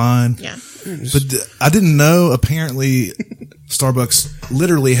it real fine. yeah. But I didn't know, apparently, Starbucks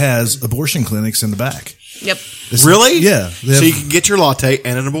literally has abortion clinics in the back. Yep. Really? Yeah. They So have you can get your latte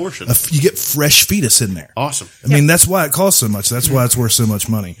and an abortion. you get fresh fetus in there. Awesome. I mean, that's why it costs so much. That's why it's worth so much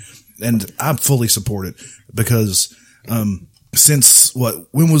money. And I fully support it because, since when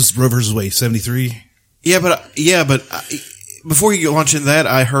was Roe versus Wade? 73? Yeah, but before you launch into that,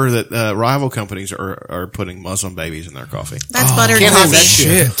 I heard that rival companies are putting Muslim babies in their coffee. That's buttered Can't coffee. have that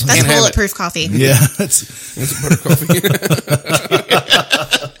shit. That's Can't have it. bulletproof coffee. Yeah. That's, That's butter coffee.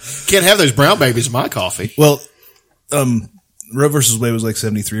 Can't have those brown babies in my coffee. well, Roe versus Wade was like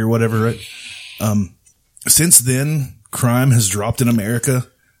 73 or whatever, right? Since then, crime has dropped in America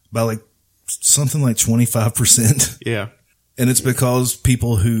by like something like 25%. Yeah. And it's because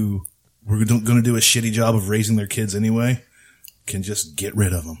people who were going to do a shitty job of raising their kids anyway can just get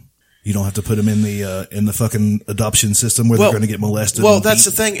rid of them. You don't have to put them in the fucking adoption system where they're going to get molested. Well, and that's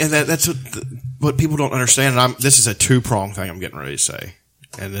beat. the thing, and that's what people don't understand. And this is a 2-prong thing I'm getting ready to say,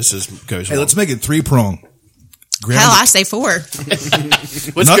 and goes. Hey, let's make it 3-prong. Hell, I say 4.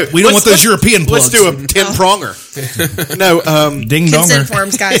 We don't want those European plugs. Let's do a 10-pronger. No, Ding Consent donger.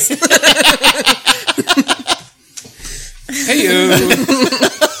 forms, guys.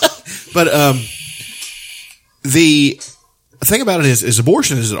 But the thing about it is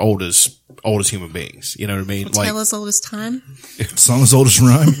abortion is as old as human beings. You know what I mean? Tale as old as time. Song as old as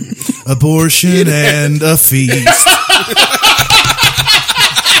rhyme. Abortion and a feast.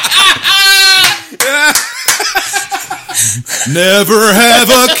 Never have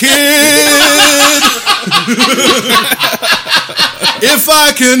a kid if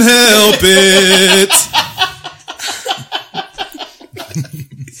I can help it.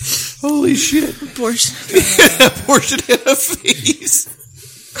 holy shit. Abortion. Abortion and a feast.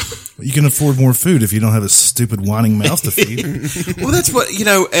 You can afford more food if you don't have a stupid whining mouth to feed. Well, that's what,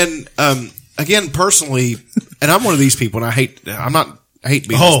 and again, personally, and I'm one of these people, and I hate being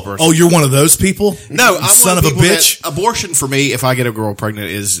this person. Oh, you're one of those people? No, I'm son one of a people bitch. that abortion for me, if I get a girl pregnant,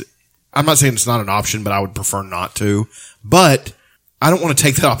 is, I'm not saying it's not an option, but I would prefer not to. But I don't want to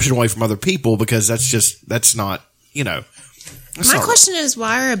take that option away from other people because that's not. My question is,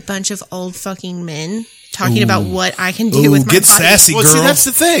 why are a bunch of old fucking men talking about what I can do with my get body? sassy, Well, girl. see, that's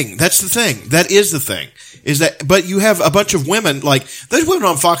the thing. That is the thing. Is that, but you have a bunch of women, like, those women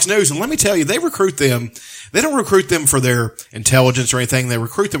on Fox News, and let me tell you, they recruit them. They don't recruit them for their intelligence or anything. They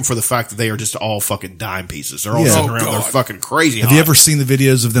recruit them for the fact that they are just all fucking dime pieces. They're all sitting around. They're fucking crazy. Have you ever seen the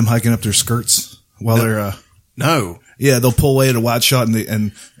videos of them hiking up their skirts while they're, No. yeah, they'll pull away at a wide shot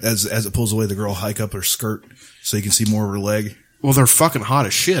and as it pulls away, the girl will hike up her skirt so you can see more of her leg. Well, they're fucking hot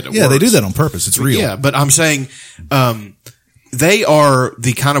as shit. Yeah, they do that on purpose. It's real. Yeah, but I'm saying, they are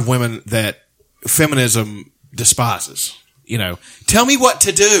the kind of women that feminism despises. Tell me what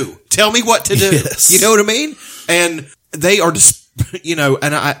to do. Tell me what to do. Yes. You know what I mean? And they are just, and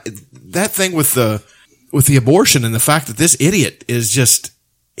that thing with the abortion and the fact that this idiot is just,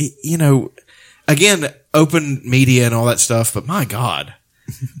 again, open media and all that stuff, but my God.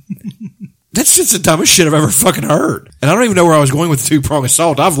 That's just the dumbest shit I've ever fucking heard. And I don't even know where I was going with the two-prong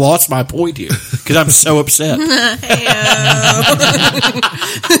assault. I've lost my point here because I'm so upset.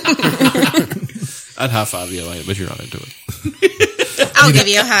 I'd high-five you, Elaine, but you're not into it. I'll give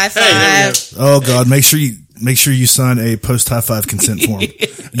you a high five. Oh God, make sure you sign a post high five consent form.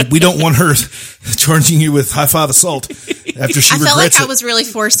 We don't want her charging you with high five assault after she I felt like regrets I it. was really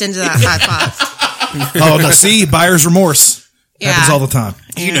forced into that high five. Oh no, see, buyer's remorse happens Yeah. all the time.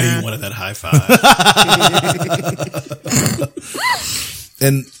 You know you wanted that high-five.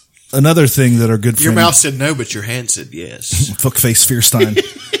 And another thing that our good Your friend mouth said no, but your hand said yes. Fuckface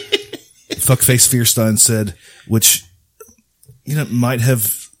Fierstein said, which might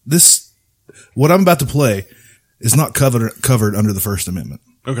have this. What I'm about to play is not covered under the First Amendment.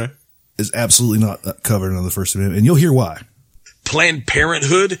 Okay. Is absolutely not covered under the First Amendment, and you'll hear why. Planned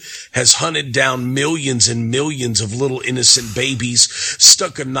Parenthood has hunted down millions and millions of little innocent babies,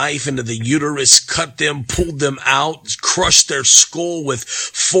 stuck a knife into the uterus, cut them, pulled them out, crushed their skull with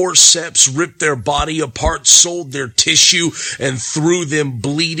forceps, ripped their body apart, sold their tissue, and threw them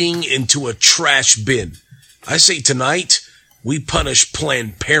bleeding into a trash bin. I say tonight, we punish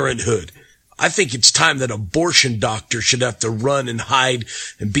Planned Parenthood. I think it's time that abortion doctors should have to run and hide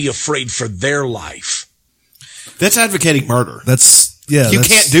and be afraid for their life. That's advocating murder. You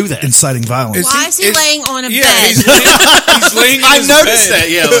can't do that. Inciting violence. Why is he laying on a bed? He's laying in I his noticed bed, that,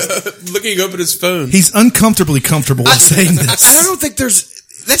 yeah. looking up at his phone. He's uncomfortably comfortable while saying this. I don't think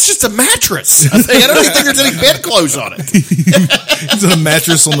that's just a mattress. I don't even think there's any bedclothes on it. He's on a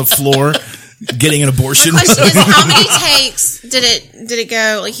mattress on the floor, getting an abortion. The question is, how many takes did it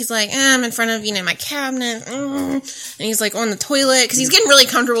go? Like, he's like, I'm in front of, my cabinet, and he's like on the toilet, because he's getting really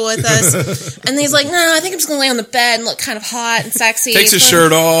comfortable with us. And he's like, no, I think I'm just going to lay on the bed and look kind of hot and sexy. Takes his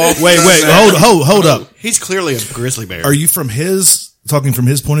shirt off. Wait, hold up. He's clearly a grizzly bear. Are you talking from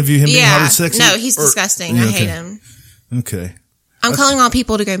his point of view, him being hot Yeah. and sexy? No, he's disgusting. I hate him. Okay. I'm calling on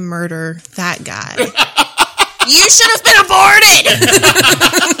people to go murder that guy. You should have been aborted!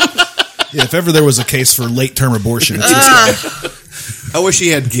 Yeah, if ever there was a case for late-term abortion, it's this guy. I wish he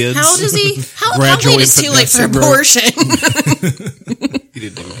had kids. How old is he? How Gradual late is too infant late for death syndrome. abortion? He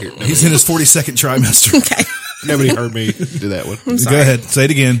didn't even hear me. He's in his 42nd trimester. Okay. Nobody heard me do that one. Go ahead. Say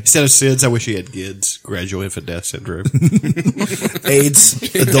it again. Instead of SIDS, I wish he had GIDS, gradual infant death syndrome.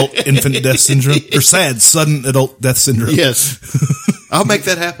 AIDS, adult infant death syndrome. Or SAD, sudden adult death syndrome. Yes. I'll make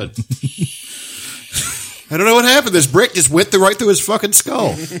that happen. I don't know what happened. This brick just went right through his fucking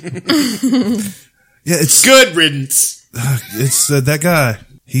skull. Yeah, it's Good riddance. It's that guy.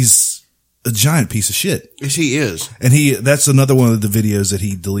 He's a giant piece of shit. Yes, he is. And that's another one of the videos that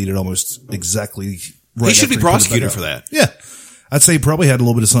he deleted almost exactly right He should after be put it back prosecuted out. for that. Yeah. I'd say he probably had a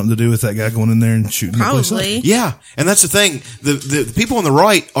little bit of something to do with that guy going in there and shooting the place up. Probably. Yeah, and that's the thing. The people on the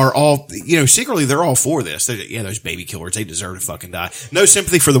right are all, secretly they're all for this. Those baby killers, they deserve to fucking die. No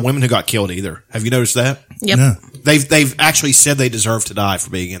sympathy for the women who got killed either. Have you noticed that? Yep. No. They've actually said they deserve to die for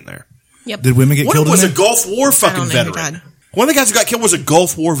being in there. Yep. Did women get One killed in was there? a Gulf War fucking I don't know who veteran. died. One of the guys who got killed was a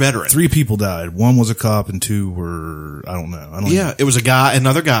Gulf War veteran. 3 people died. 1 was a cop and 2 were, I don't know. Yeah, it was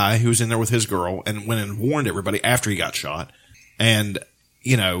another guy who was in there with his girl and went and warned everybody after he got shot. And,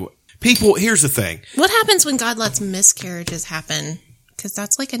 people, here's the thing. What happens when God lets miscarriages happen? Because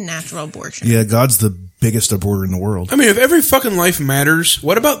that's like a natural abortion. Yeah, God's the biggest aborter in the world. I mean, if every fucking life matters,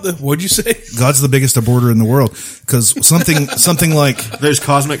 what about what'd you say? God's the biggest aborter in the world. Because something like, There's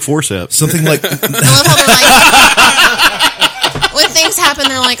cosmic forceps. something like, I love how they're like, when things happen,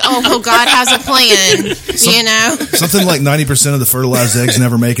 they're like, oh, well, God has a plan, something like 90% of the fertilized eggs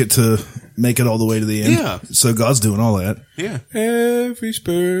never make it all the way to the end. Yeah. So God's doing all that. Yeah. Every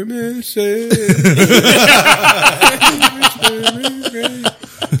sperm is saved.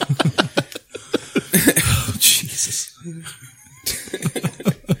 Oh, Jesus.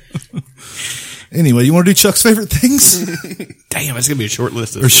 Anyway, you want to do Chuck's favorite things? Damn, it's going to be a short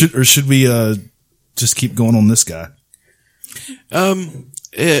list. Or should we just keep going on this guy?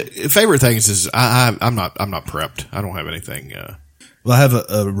 Favorite things is I'm not prepped. I don't have anything. Well, I have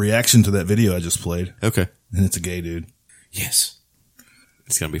a reaction to that video I just played, Okay. and it's a gay dude. Yes.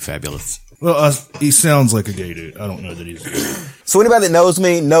 It's going to be fabulous. Well, he sounds like a gay dude. I don't know that he's gay. So anybody that knows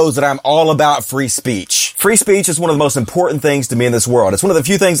me knows that I'm all about free speech. Free speech is one of the most important things to me in this world. It's one of the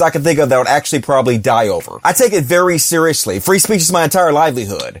few things I can think of that would actually probably die over. I take it very seriously. Free speech is my entire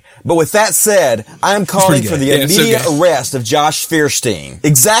livelihood. But with that said, I am calling for the immediate arrest of Josh Fierstein.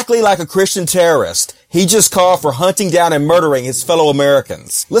 Exactly like a Christian terrorist, he just called for hunting down and murdering his fellow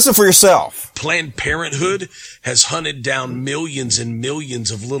Americans. Listen for yourself. Planned Parenthood has hunted down millions and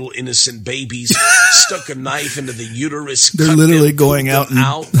millions of little innocent babies, stuck a knife into the uterus. They're literally going out and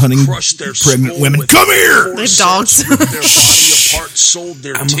hunting crushed their pregnant skull women. with Come here! They're dogs. ripped their body apart, sold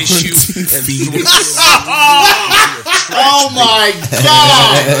their tissue, and threw it Oh my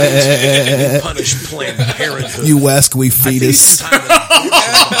God! punish Planned Parenthood. You wascally fetus.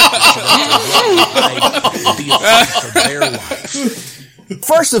 The effect for their life.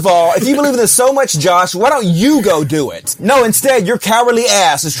 First of all, if you believe in this so much, Josh, why don't you go do it? No, instead, your cowardly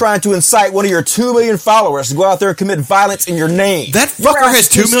ass is trying to incite one of your 2 million followers to go out there and commit violence in your name. That Your fucker ass has is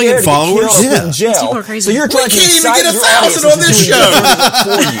too 2 million scared to get followers? killed or put in Yeah. jail. People are crazy. So you're trying to can't even incite get your 1,000 audience on this into doing it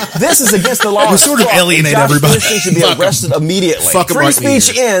for you. This is against the law. We sort of alienate Josh everybody. Fierstein should be Fuck 'em. arrested immediately. Fuck 'em Free right in the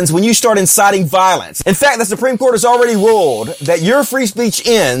speech ear. ends when you start inciting violence. In fact, the Supreme Court has already ruled that your free speech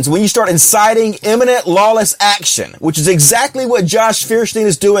ends when you start inciting imminent lawless action, which is exactly what Josh Fierstein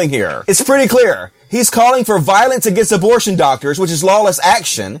is doing here. It's pretty clear. He's calling for violence against abortion doctors, which is lawless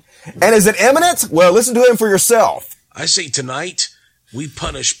action. And is it imminent? Well, listen to him for yourself. I say tonight, we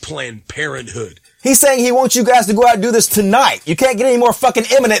punish Planned Parenthood. He's saying he wants you guys to go out and do this tonight. You can't get any more fucking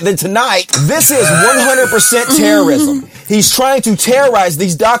imminent than tonight. This is 100% terrorism. He's trying to terrorize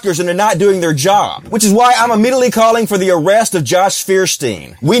these doctors and they're not doing their job. Which is why I'm immediately calling for the arrest of Josh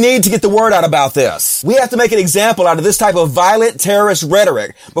Fierstein. We need to get the word out about this. We have to make an example out of this type of violent terrorist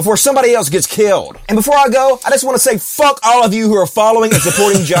rhetoric before somebody else gets killed. And before I go, I just want to say fuck all of you who are following and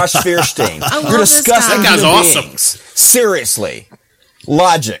supporting Josh Fierstein. I love You're this disgusting guy. That guy's human awesome. beings. Seriously.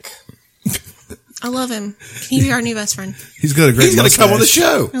 Logic. I love him. He'd be our new best friend. He's got a great He's going to come on the mustache.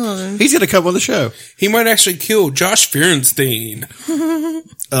 show. I love him. He's going to come on the show. He might actually kill Josh Fierstein.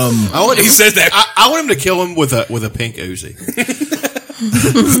 I want He said that. I want him to kill him with a pink Uzi.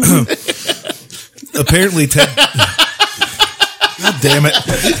 Apparently, Ted. God damn it.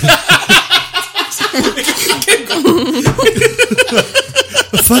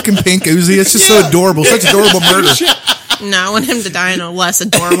 A fucking pink Uzi. It's just so adorable. Such adorable murder. No, I want him to die in a less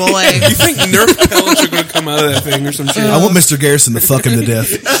adorable way. You think Nerf pellets are going to come out of that thing or some shit? I want Mr. Garrison to fuck him to death.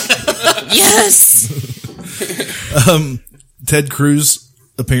 Yes! Ted Cruz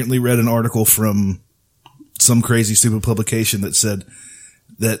apparently read an article from some crazy stupid publication that said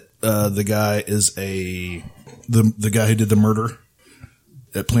that the guy is the guy who did the murder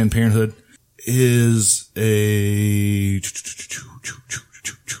at Planned Parenthood is a.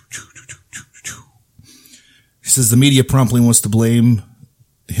 He says the media promptly wants to blame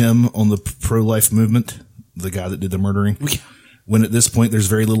him on the pro-life movement, the guy that did the murdering, when at this point there's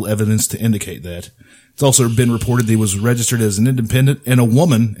very little evidence to indicate that. It's also been reported that he was registered as an independent and a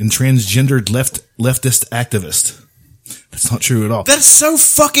woman and transgendered leftist activist. That's not true at all. That's so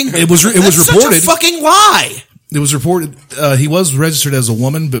fucking. It was that's reported. Such a fucking lie. It was reported he was registered as a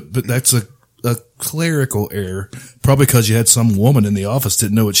woman, but that's a a clerical error, probably because you had some woman in the office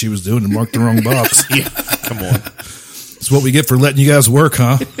didn't know what she was doing and marked the wrong box. Yeah, come on. That's what we get for letting you guys work,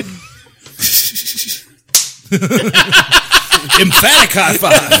 huh? Emphatic high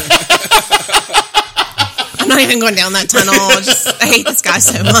five. I'm not even going down that tunnel. I hate this guy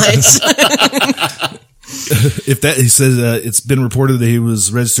so much. If that, he says, it's been reported that he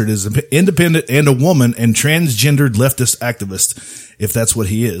was registered as independent and a woman and transgendered leftist activist. If that's what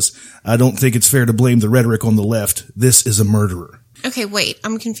he is, I don't think it's fair to blame the rhetoric on the left. This is a murderer. Okay, wait,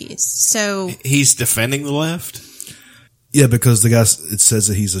 I'm confused. So He's defending the left? Yeah, because it says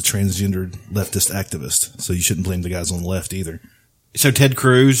that he's a transgendered leftist activist. So you shouldn't blame the guys on the left either. So Ted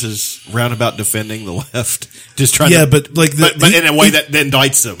Cruz is roundabout defending the left, just trying. Yeah, to, but like, but in a way that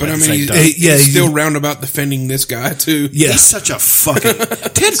indicts them. But at I the mean, same time. he's still roundabout defending this guy too. Yeah, He's such a fucking.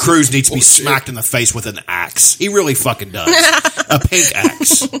 Ted Cruz needs to be smacked in the face with an axe. He really fucking does. A pink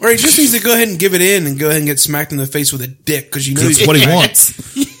axe. Or he just needs to go ahead and give it in and go ahead and get smacked in the face with a dick because you know that's he's what he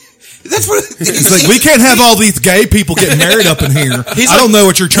wants. That's what It's like, we can't have all these gay people getting married up in here. I don't know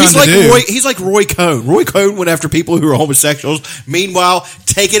what you're trying to do. He's like Roy Cohn. Roy Cohn went after people who are homosexuals. Meanwhile,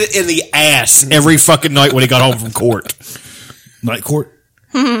 taking it in the ass every fucking night when he got home from court. Night court?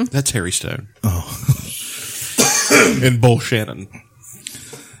 That's Harry Stone. Oh. And Bull Shannon.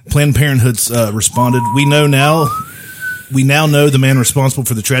 Planned Parenthood's responded, we now know the man responsible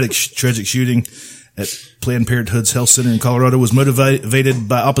for the tragic shooting at Planned Parenthood's health center in Colorado was motivated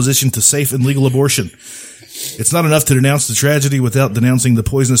by opposition to safe and legal abortion. It's not enough to denounce the tragedy without denouncing the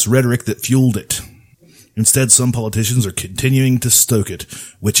poisonous rhetoric that fueled it. Instead, some politicians are continuing to stoke it,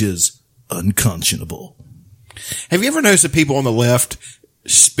 which is unconscionable. Have you ever noticed that people on the left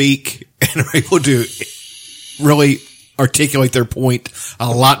speak and are able to really articulate their point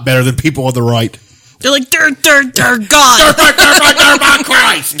a lot better than people on the right? they're like, God.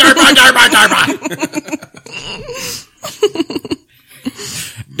 Christ.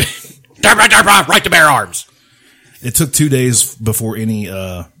 Right to bear arms. It took 2 days before any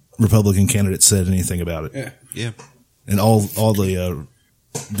Republican candidate said anything about it. Yeah. And all the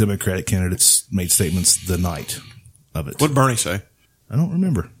Democratic candidates made statements the night of it. What'd Bernie say? I don't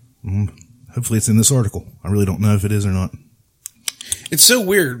remember. Hopefully it's in this article. I really don't know if it is or not. It's so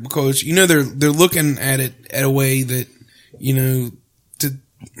weird because, you know, they're looking at it at a way that, you know, to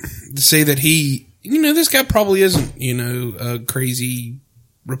say that he, you know, this guy probably isn't, you know, a crazy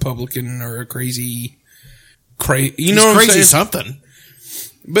Republican or a crazy, you know, what I'm saying? Something.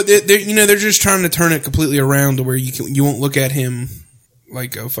 But they're just trying to turn it completely around to where you won't look at him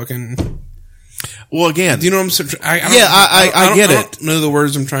like a fucking. Well, again, do you know what I'm saying? I get it. I don't know the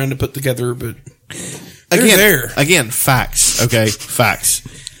words I'm trying to put together, but Again, facts. Okay, facts.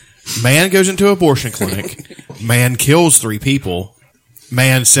 Man goes into an abortion clinic. Man kills 3 people.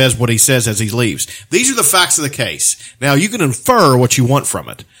 Man says what he says as he leaves. These are the facts of the case. Now, you can infer what you want from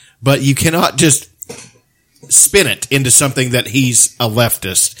it, but you cannot just spin it into something that he's a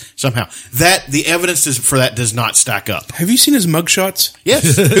leftist somehow. The evidence for that does not stack up. Have you seen his mugshots?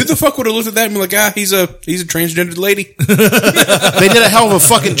 Yes. Who the fuck would have looked at that and be like, he's a transgendered lady? They did a hell of a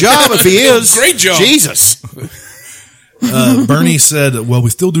fucking job if he is. Great job. Jesus. Bernie said, well, we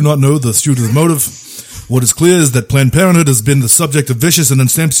still do not know the shooter's motive. What is clear is that Planned Parenthood has been the subject of vicious and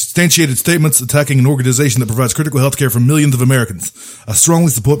unsubstantiated statements attacking an organization that provides critical health care for millions of Americans. I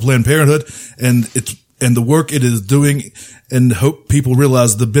strongly support Planned Parenthood and the work it is doing, and hope people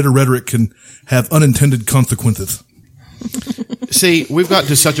realize the bitter rhetoric can have unintended consequences. See, we've gotten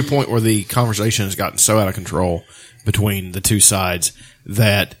to such a point where the conversation has gotten so out of control between the two sides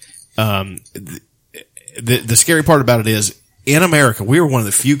that the scary part about it is, in America, we are one of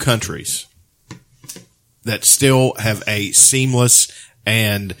the few countries that still have a seamless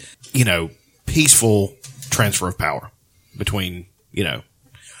and, you know, peaceful transfer of power between, you know,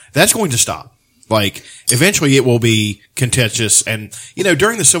 that's going to stop. Like, eventually it will be contentious. And, you know,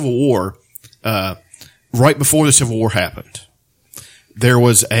 during the Civil War, right before the Civil War happened, there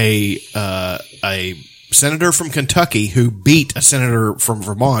was a senator from Kentucky who beat a senator from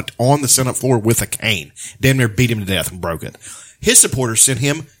Vermont on the Senate floor with a cane. Damn near beat him to death and broke it. His supporters sent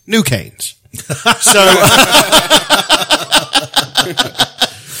him new canes.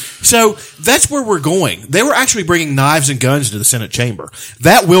 So that's where we're going. They were actually bringing knives and guns into the Senate chamber.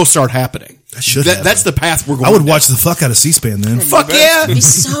 That will start happening. That's the path we're going. I would watch the fuck out of C-SPAN then. Fuck yeah. It'd be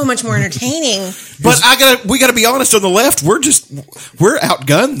so much more entertaining. But we gotta be honest, on the left, we're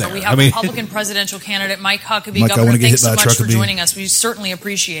outgunned there. We have Republican presidential candidate Mike Huckabee. Mike, Governor, thanks so much for joining us. We certainly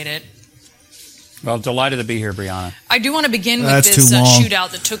appreciate it. Well, delighted to be here, Brianna. I do want to begin with this shootout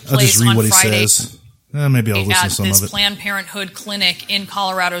that took place on Friday. Maybe I'll listen at to some this of it. Planned Parenthood clinic in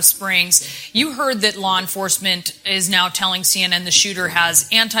Colorado Springs. You heard that law enforcement is now telling CNN the shooter has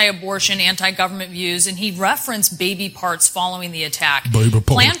anti-abortion, anti-government views, and he referenced baby parts following the attack.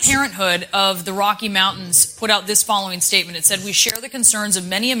 Planned Parenthood of the Rocky Mountains put out this following statement. It said, "We share the concerns of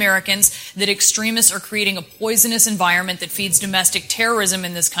many Americans that extremists are creating a poisonous environment that feeds domestic terrorism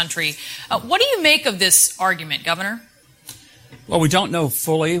in this country." What do you make of this argument, Governor? Well, we don't know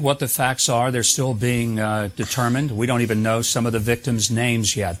fully what the facts are. They're still being determined. We don't even know some of the victims'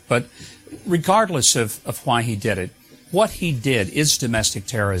 names yet. But regardless of why he did it, what he did is domestic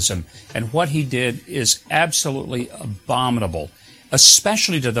terrorism. And what he did is absolutely abominable,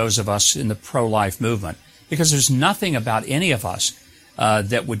 especially to those of us in the pro-life movement, because there's nothing about any of us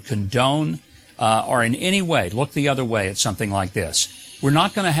that would condone or in any way look the other way at something like this. We're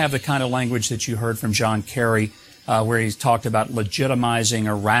not going to have the kind of language that you heard from John Kerry, where he talked about legitimizing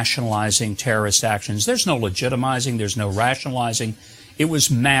or rationalizing terrorist actions. There's no legitimizing. There's no rationalizing. It was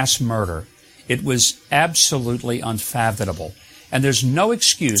mass murder. It was absolutely unfathomable. And there's no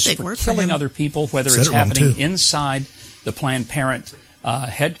excuse for killing other people, whether it's happening inside the Planned Parenthood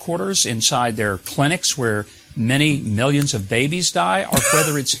headquarters, inside their clinics where many millions of babies die, or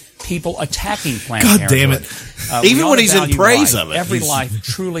whether it's people attacking Planned Parenthood. God damn it. Even when he's in praise of it. Every life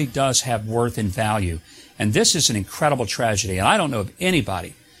truly does have worth and value. And this is an incredible tragedy. And I don't know of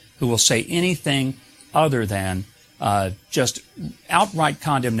anybody who will say anything other than just outright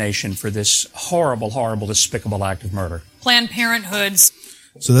condemnation for this horrible, horrible, despicable act of murder. Planned Parenthood's.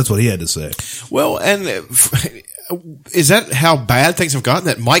 So that's what he had to say. Well, and is that how bad things have gotten?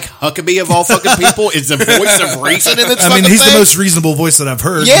 That Mike Huckabee of all fucking people is the voice of reason in this I mean, he's the most reasonable voice that I've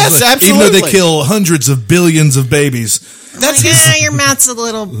heard. Yes, absolutely. Even though they kill hundreds of billions of babies. That's like, your math's a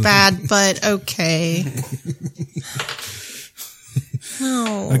little bad, but okay.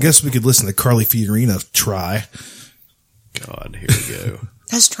 No. I guess we could listen to Carly Fiorina try. God, here we go.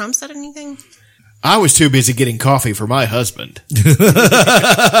 Has Trump said anything? I was too busy getting coffee for my husband. Did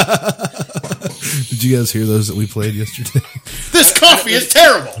you guys hear those that we played yesterday? This coffee is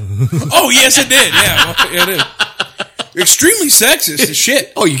terrible. Oh, yes, it did. Yeah, it did. Extremely sexist as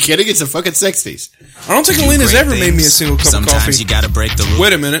shit. Oh, you kidding? It's the fucking 60s. I don't think Alina's ever made me a single cup of coffee. Sometimes you gotta break the rules.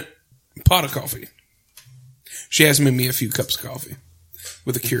 Wait a minute. Pot of coffee. She has made me a few cups of coffee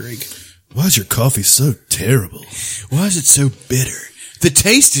with a Keurig. Why is your coffee so terrible? Why is it so bitter? The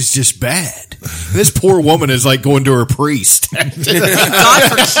taste is just bad. This poor woman is like going to her priest. Thank God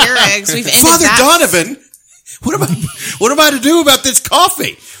for Keurigs. We've ended Father that. Donovan, what am I to do about this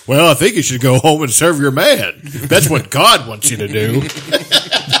coffee? Well, I think you should go home and serve your man. That's what God wants you to do.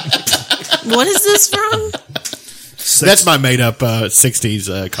 What is this from? That's my made-up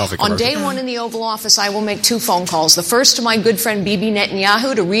 60s coffee commercial. On day one in the Oval Office, I will make 2 phone calls. The first to my good friend Bibi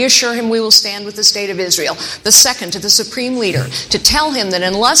Netanyahu to reassure him we will stand with the state of Israel. The second to the Supreme Leader to tell him that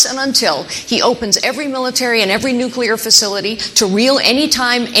unless and until he opens every military and every nuclear facility to real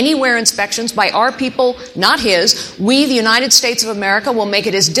anytime, anywhere inspections by our people, not his, we, the United States of America, will make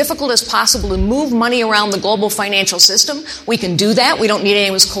it as difficult as possible to move money around the global financial system. We can do that. We don't need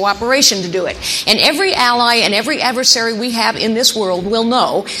anyone's cooperation to do it. And every ally and every adversary we have in this world will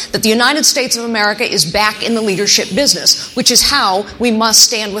know that the United States of America is back in the leadership business, which is how we must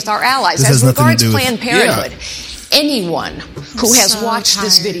stand with our allies. As regards Planned Parenthood, anyone who has watched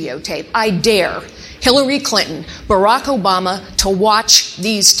this videotape, I dare Hillary Clinton, Barack Obama to watch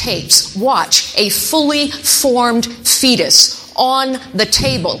these tapes. Watch a fully formed fetus on the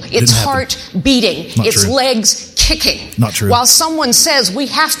table, its heart beating, its legs kicking. Not true. While someone says we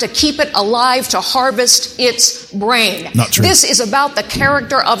have to keep it alive to harvest its brain. Not true. This is about the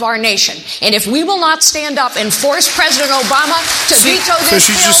character of our nation. And if we will not stand up and force President Obama to veto this So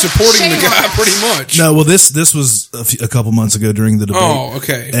she's just supporting the guy pretty much. No, well, this was a couple months ago during the debate. Oh,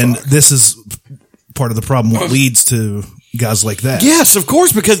 okay. And this is part of the problem. What leads to guys like that? Yes, of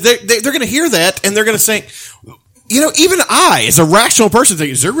course, because they're going to hear that and they're going to say, you know, even I, as a rational person,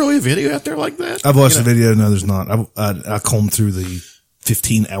 think, is there really a video out there like that? I've watched the video. No, there's not. I combed through the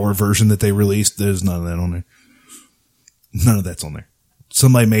 15-hour version that they released. There's none of that on there. None of that's on there.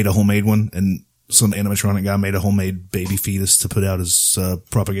 Somebody made a homemade one, and some animatronic guy made a homemade baby fetus to put out as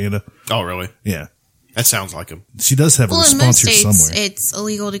propaganda. Oh, really? Yeah. That sounds like him. She does have a response here somewhere. It's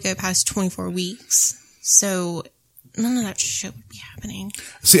illegal to go past 24 weeks. So none of that shit would be happening.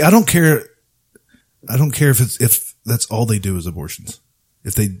 See, I don't care if that's all they do is abortions.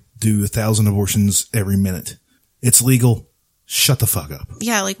 If they do 1,000 abortions every minute, it's legal. Shut the fuck up.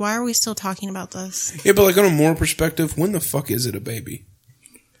 Yeah, like, why are we still talking about this? Yeah, but like on a moral perspective, when the fuck is it a baby?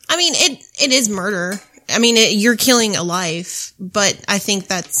 I mean, it is murder. I mean, you're killing a life, but I think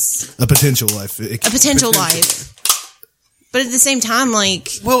that's A potential life. a potential life. But at the same time, like,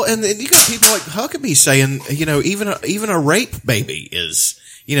 well, and then you got people like Huckabee saying, even a rape baby is,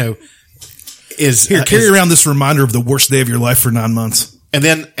 is Here, carry around this reminder of the worst day of your life for 9 months. and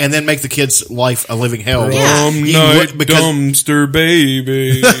then make the kid's life a living hell. Yeah. Night dumpster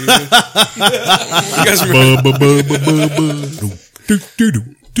baby. You guys remember?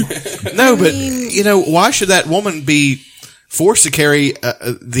 No, but why should that woman be forced to carry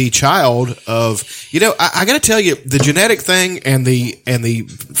the child of? I got to tell you, the genetic thing and the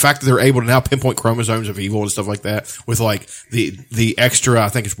fact that they're able to now pinpoint chromosomes of evil and stuff like that with like the extra, I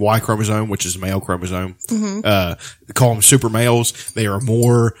think it's Y chromosome, which is male chromosome. They call them super males. They are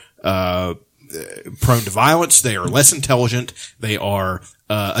more prone to violence. They are less intelligent. They are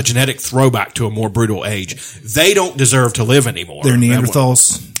a genetic throwback to a more brutal age. They don't deserve to live anymore. They're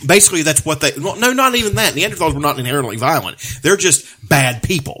Neanderthals. Basically, that's what no, not even that. Neanderthals were not inherently violent. They're just bad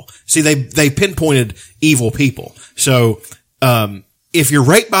people. See, they pinpointed evil people. So, if you're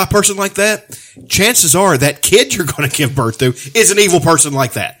raped by a person like that, chances are that kid you're going to give birth to is an evil person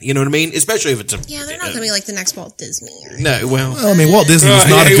like that. You know what I mean? Especially if it's yeah, they're not going to be like the next Walt Disney. No, well, I mean, Walt Disney was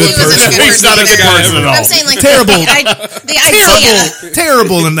not a good person. He's not a good person at all. I'm saying like Terrible. the idea.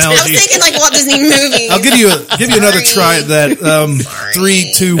 Terrible I was analogy. thinking like Walt Disney movie. I'll give you another try at that.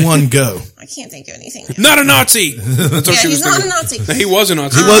 3, 2, 1, go. I can't think of anything. Not a Nazi. That's what Yeah, she was he's not thinking. a Nazi. No, he was a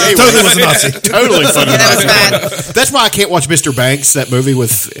Nazi. Totally was a Nazi. Totally fucking That was bad. That's why I can't watch Mr. Banks, that movie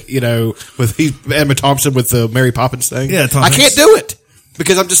with Emma Thompson with the Mary Poppins thing. Yeah, Tom I Hanks. can't do it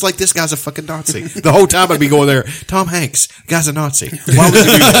because I'm just like, this guy's a fucking Nazi. The whole time I'd be going there, Tom Hanks, guy's a Nazi. Why would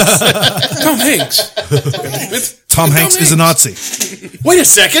you do this? Tom Hanks. Tom Hanks is a Nazi. Wait a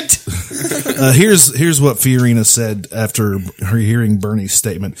second. Here's what Fiorina said after her hearing Bernie's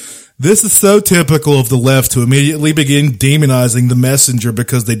statement. This is so typical of the left to immediately begin demonizing the messenger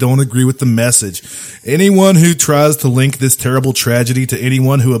because they don't agree with the message. Anyone who tries to link this terrible tragedy to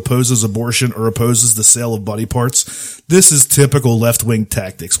anyone who opposes abortion or opposes the sale of body parts, this is typical left-wing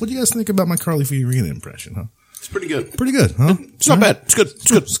tactics. What do you guys think about my Carly Fiorina impression, huh? It's pretty good. Pretty good, huh? It's not bad. It's good. It's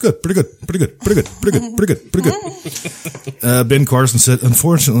good. It's good. Pretty good. Pretty good. Pretty good. Pretty good. Pretty good. Pretty good. Ben Carson said,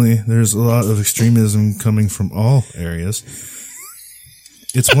 unfortunately, there's a lot of extremism coming from all areas.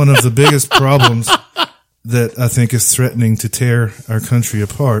 It's one of the biggest problems that I think is threatening to tear our country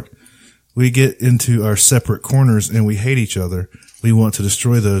apart. We get into our separate corners and we hate each other. We want to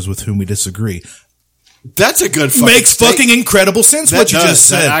destroy those with whom we disagree. That's a good fucking Makes fucking incredible sense what you just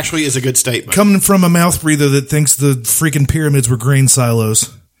said. That actually is a good statement. Coming from a mouth breather that thinks the freaking pyramids were grain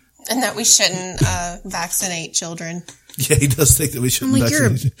silos. And that we shouldn't vaccinate children. Yeah, he does think that we I'm shouldn't like,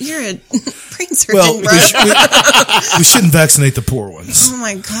 vaccinate. you're a brain surgeon, Well, bro. we shouldn't vaccinate the poor ones. Oh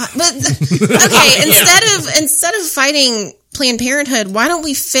my god! But okay, instead of fighting Planned Parenthood, why don't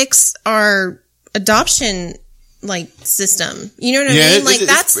we fix our adoption system? You know what I mean?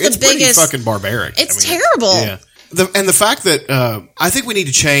 That's the it's pretty biggest. fucking barbaric. It's terrible. Yeah. The fact that I think we need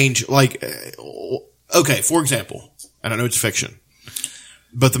to change. Okay, for example, and I know it's fiction,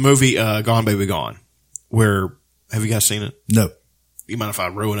 but the movie Gone Baby Gone. Have you guys seen it? No. You mind if I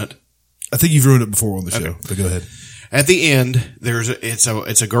ruin it? I think you've ruined it before on the show, but go ahead. At the end,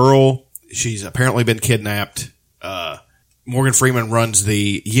 it's a girl. She's apparently been kidnapped. Morgan Freeman runs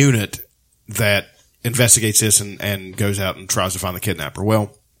the unit that investigates this and goes out and tries to find the kidnapper.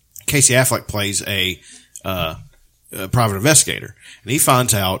 Well, Casey Affleck plays a private investigator, and he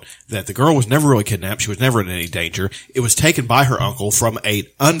finds out that the girl was never really kidnapped. She was never in any danger. It was taken by her uncle from an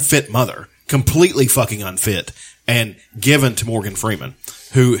unfit mother, completely fucking unfit, and given to Morgan Freeman,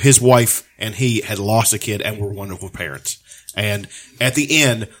 who his wife and he had lost a kid and were wonderful parents. And at the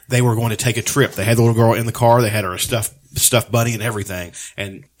end, they were going to take a trip. They had the little girl in the car. They had her a stuffed bunny and everything.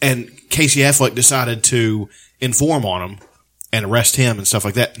 And Casey Affleck decided to inform on him and arrest him and stuff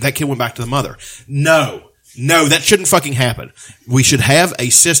like that. That kid went back to the mother. No, that shouldn't fucking happen. We should have a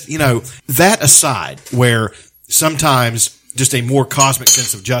system, that aside, where sometimes just a more cosmic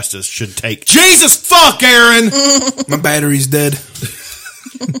sense of justice should take. Jesus fuck, Aaron! My battery's dead.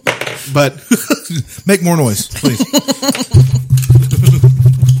 But make more noise, please.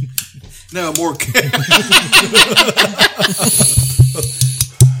 No, more.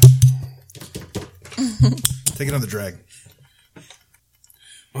 Take another drag.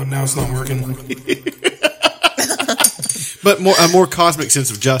 Well, now it's not working. But a more cosmic sense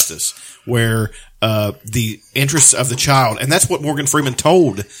of justice, where the interests of the child, and that's what Morgan Freeman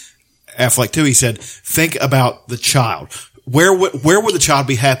told Affleck too. He said, "Think about the child. where would the child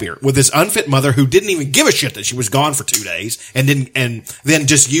be happier? With this unfit mother who didn't even give a shit that she was gone for 2 days and then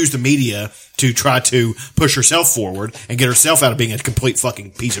just used the media to try to push herself forward and get herself out of being a complete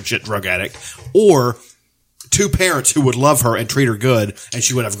fucking piece of shit drug addict, or two parents who would love her and treat her good, and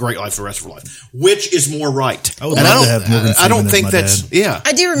she would have a great life for the rest of her life. Which is I would love to have Morgan Freeman I don't think that's dad. Yeah.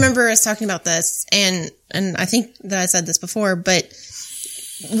 I do remember us talking about this, and I think that I said this before, but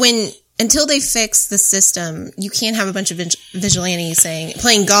until they fix the system, you can't have a bunch of vigilantes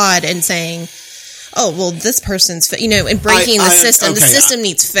playing God and saying, "Oh, well, this person's and breaking the system. The system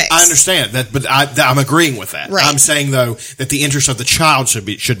needs fixed." I understand that, but I'm agreeing with that. Right. I'm saying though that the interest of the child should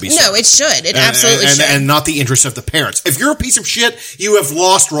be served. No, it should. It absolutely should, and not the interest of the parents. If you're a piece of shit, you have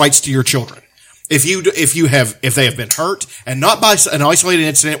lost rights to your children. If they have been hurt, and not by an isolated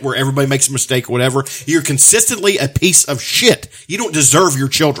incident where everybody makes a mistake or whatever, you're consistently a piece of shit. You don't deserve your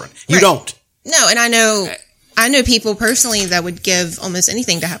children. You don't. No, and I know people personally that would give almost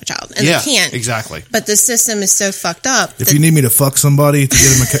anything to have a child, and they can't. Exactly. But the system is so fucked up. If you need me to fuck somebody to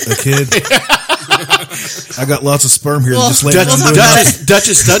get him a kid, I got lots of sperm here. Just lay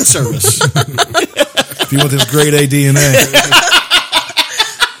Dutch's Stud Service. If you want this grade A DNA.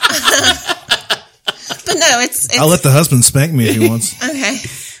 But no, it's I'll let the husband spank me if he wants. Okay.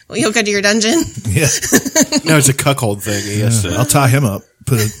 Well, you'll go to your dungeon. Yeah. No, it's a cuckold thing. Yes. I'll tie him up.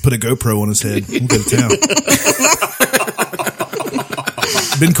 Put a GoPro on his head. We'll go to town.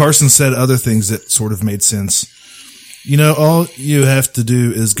 Ben Carson said other things that sort of made sense. All you have to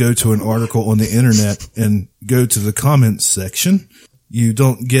do is go to an article on the internet and go to the comments section. You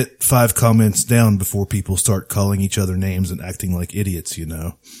don't get 5 comments down before people start calling each other names and acting like idiots,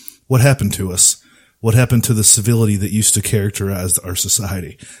 What happened to us? What happened to the civility that used to characterize our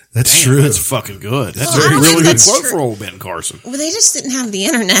society? That's true. That's fucking good. That's a really good quote for old Ben Carson. Well, they just didn't have the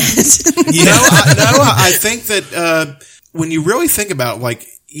internet. I think that when you really think about,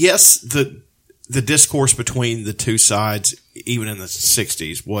 yes, the discourse between the two sides, even in the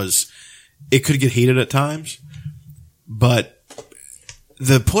 60s, it could get heated at times, but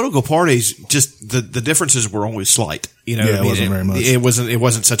the political parties, just the differences were always slight. It wasn't very much. It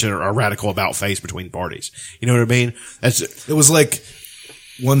wasn't such a radical about face between parties. You know what I mean? It was like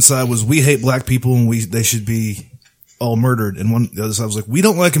one side was, we hate black people and they should be all murdered, and the other side was like, we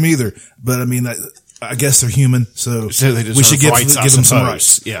don't like them either, but I mean, I guess they're human, so we should give them some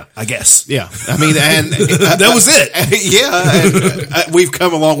rights. Yeah, I guess. Yeah, I mean, and that was it. Yeah, and we've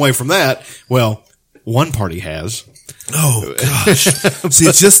come a long way from that. Well, one party has. Oh gosh! See,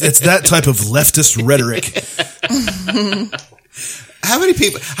 it's that type of leftist rhetoric. How many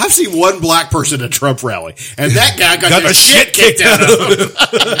people? I've seen one black person at a Trump rally, and that guy got the shit kicked out of him.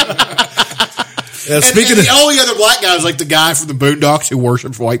 Speaking of the only other black guy was like the guy from the Boondocks who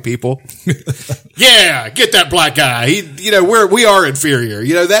worships white people. Yeah, get that black guy. We are inferior.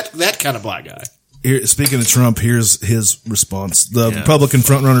 That kind of black guy. Here, speaking of Trump, here's his response. The Republican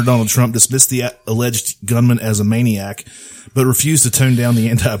frontrunner Donald Trump dismissed the alleged gunman as a maniac, but refused to tone down the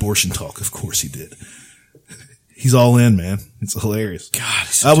anti-abortion talk. Of course he did. He's all in, man. It's hilarious. God,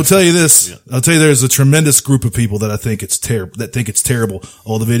 I will tell you this. I'll tell you there's a tremendous group of people that think it's terrible.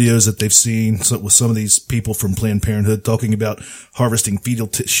 All the videos that they've seen with some of these people from Planned Parenthood talking about harvesting fetal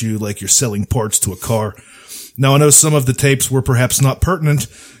tissue like you're selling parts to a car. Now, I know some of the tapes were perhaps not pertinent.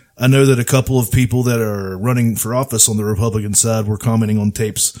 I know that a couple of people that are running for office on the Republican side were commenting on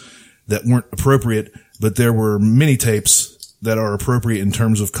tapes that weren't appropriate, but there were many tapes that are appropriate in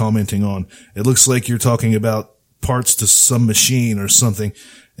terms of commenting on. It looks like you're talking about parts to some machine or something,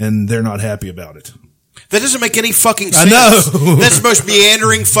 and they're not happy about it. That doesn't make any fucking sense. I know. That's the most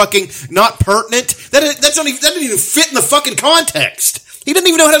meandering fucking, not pertinent. That doesn't even fit in the fucking context. He doesn't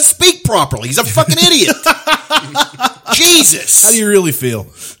even know how to speak properly. He's a fucking idiot. Jesus. How do you really feel?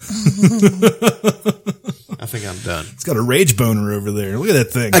 I think I'm done. It's got a rage boner over there. Look at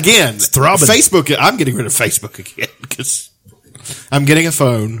that thing. Again, it's throbbing. Facebook, I'm getting rid of Facebook again because I'm getting a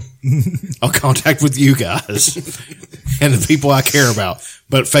phone. I'll contact with you guys and the people I care about.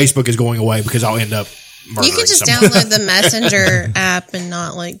 But Facebook is going away because I'll end up murdering You can just someone. download the Messenger app and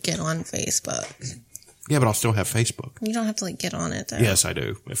not get on Facebook. Yeah, but I'll still have Facebook. You don't have to get on it though. Yes, I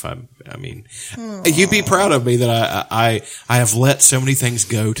do. You'd be proud of me that I have let so many things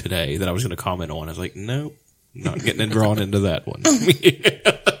go today that I was going to comment on. I was like, nope, not getting drawn into that one.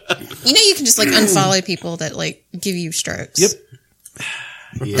 You can just unfollow people that give you strokes. Yep.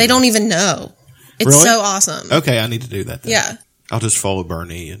 Yeah. They don't even know. It's really? So awesome. Okay, I need to do that then. Yeah. I'll just follow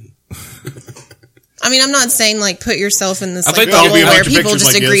Bernie and. I'm not saying put yourself in this I'd like bubble to give you where people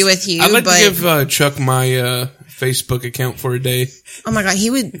just agree with you. I'd like but to give Chuck my Facebook account for a day. Oh my God, he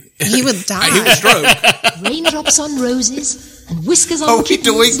would die. He would stroke. Raindrops on roses and whiskers on Oh, we kittens.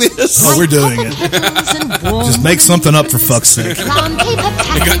 doing this? Oh, we're doing it. Just make something up for fuck's sake. Brown paper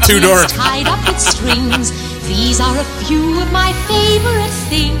got too dark. tied up with strings. These are a few of my favorite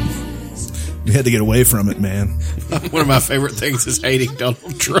things. You had to get away from it, man. One of my favorite things is hating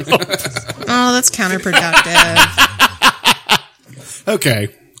Donald Trump. Oh, that's counterproductive. Okay,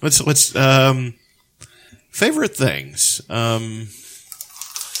 let's favorite things.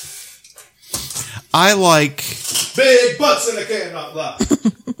 I like Big butts in a cannot lie.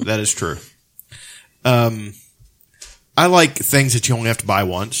 that is true. I like things that you only have to buy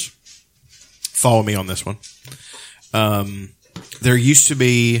once. Follow me on this one. There used to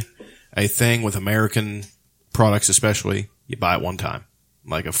be a thing with American products, especially you buy it one time,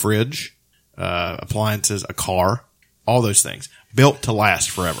 like a fridge, appliances, a car, all those things built to last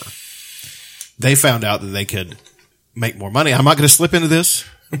forever. They found out that they could make more money. I'm not going to slip into this.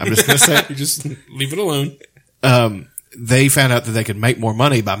 I'm just going to say You just leave it alone. they found out that they could make more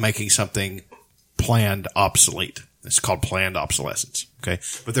money by making something planned obsolete. It's called planned obsolescence. Okay.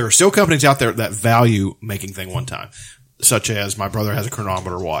 But there are still companies out there that value making thing one time, such as my brother has a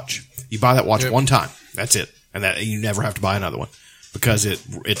chronometer watch. You buy that watch one time. That's it. And that you never have to buy another one because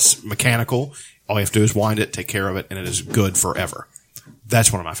it's mechanical. All you have to do is wind it, take care of it, and it is good forever.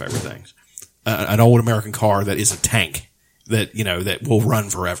 That's one of my favorite things. An old American car that is a tank that, that will run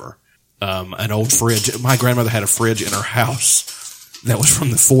forever. An old fridge. My grandmother had a fridge in her house that was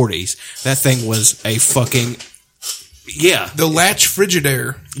from the 40s. That thing was a fucking, The Latch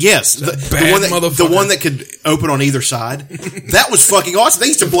Frigidaire. yes. The one that could open on either side. That was fucking awesome. They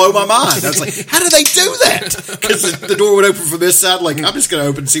used to blow my mind. I was like, how do they do that? Because the door would open from this side. Like, I'm just going to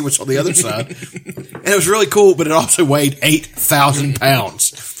open and see what's on the other side. And it was really cool, but it also weighed 8,000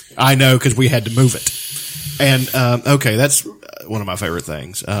 pounds. I know, because we had to move it. And, okay, that's one of my favorite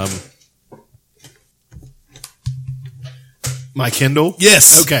things. My Kindle?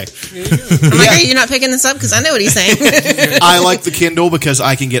 Yes. Okay. I'm like, are you not picking this up? Because I know what he's saying. I like the Kindle because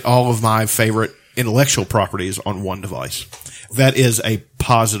I can get all of my favorite intellectual properties on one device. That is a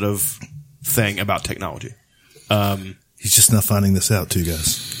positive thing about technology. He's just not finding this out, too,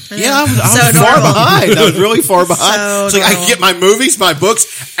 guys. Yeah, I was So far adorable. behind. I was really far behind. So It's like I can adorable. get my movies, my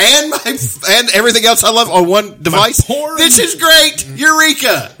books, and everything else I love on one device. porn. This is great.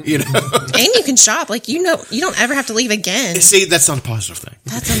 Eureka. And you can shop. Like, you don't ever have to leave again. See, that's not a positive thing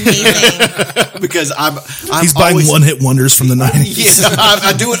That's amazing. because I'm He's buying always, one-hit wonders from the 90s. Yeah,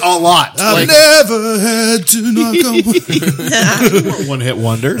 I do it a lot. I've never had to knock on. One hit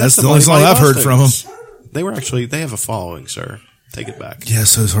wonder. That's the only song I've heard from him. They have a following, sir. Take it back. Yeah,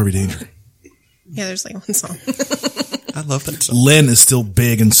 so is Harvey Danger. Yeah, there's like one song. I love that song. Len is still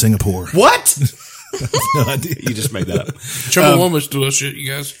big in Singapore. What? No idea. You just made that up. Chumbawamba's still a shit, you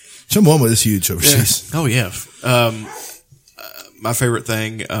guys. Chumbawamba is huge overseas. Oh yeah. My favorite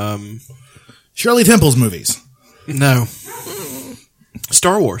thing. Shirley Temple's movies. No.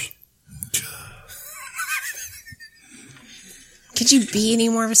 Star Wars. Could you be any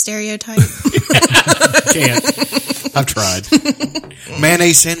more of a stereotype? Can't. I've tried.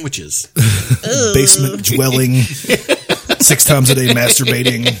 Mayonnaise sandwiches. Basement dwelling. 6 times a day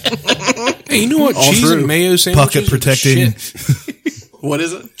masturbating. Hey, you know what? All Cheese through. and mayo sandwiches. Pocket protecting. Shit. What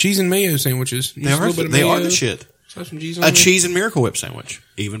is it? Cheese and mayo sandwiches. They are the shit. Throw some cheese on A it. cheese and Miracle Whip sandwich.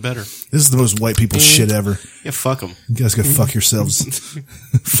 Even better. This is the most white people shit ever. Yeah, fuck them. You guys go fuck yourselves.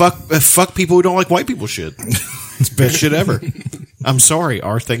 Fuck people who don't like white people shit. It's the best shit ever. I'm sorry.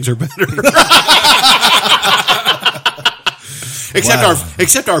 Our things are better.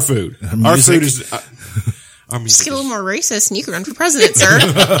 Except our food. Our food is... our music Just get a little is, more racist and you can run for president, sir.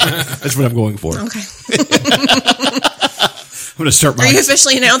 that's what I'm going for. Okay. I'm going to start my... Are you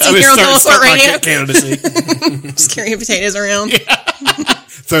officially announcing I'm here on gonna the start Report my Radio? candidacy. Just carrying potatoes around,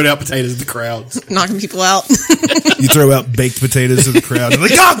 Throwing out potatoes in the crowds. knocking people out. You throw out baked potatoes to the crowd. And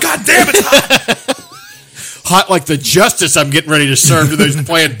like, oh, God damn it. Hot like the justice I'm getting ready to serve to those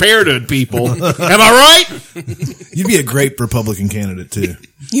Planned Parenthood people. Am I right? You'd be a great Republican candidate, too.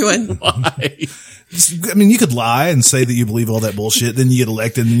 You would. Why? I mean, you could lie and say that you believe all that bullshit, then you get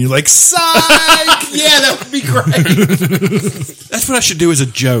elected, and you're like, psych! Yeah, that would be great. That's what I should do as a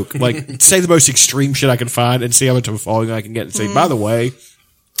joke. Like, say the most extreme shit I can find and see how much of a following I can get and say, by the way,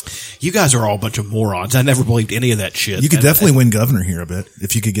 you guys are all a bunch of morons. I never believed any of that shit. You could definitely win governor here, I bet,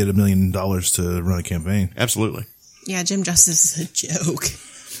 if you could get $1 million to run a campaign. Absolutely. Yeah, Jim Justice is a joke.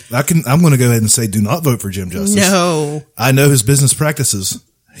 I'm going to go ahead and say, do not vote for Jim Justice. No. I know his business practices.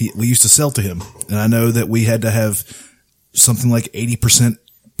 We used to sell to him, and I know that we had to have something like 80%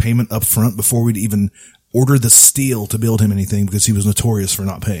 payment up front before we'd even order the steel to build him anything because he was notorious for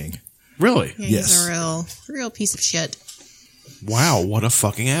not paying. Really? Yeah, Yes. he's a real piece of shit. Wow, what a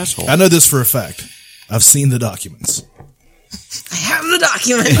fucking asshole. I know this for a fact. I've seen the documents. I have the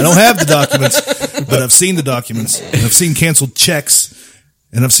documents. I don't have the documents, but I've seen the documents. And I've seen canceled checks,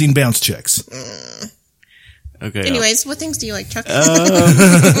 and I've seen bounce checks. Okay. Anyways, what things do you like, Chuck?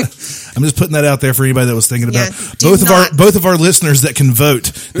 I'm just putting that out there for anybody that was thinking about do both of our listeners that can vote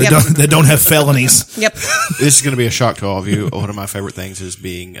that don't have felonies. Yep. This is going to be a shock to all of you. One of my favorite things is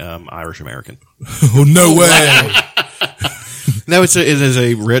being Irish American. Oh, no way. No, it is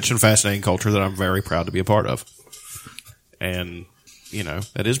a rich and fascinating culture that I'm very proud to be a part of. And,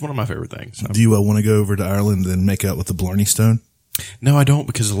 that is one of my favorite things. So. Do you want to go over to Ireland and make out with the Blarney Stone? No, I don't,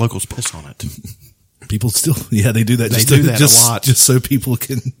 because the locals piss on it. People still, they do that. They do that a lot. Just so people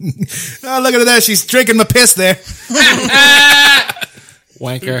can, oh, look at that. She's drinking my piss there.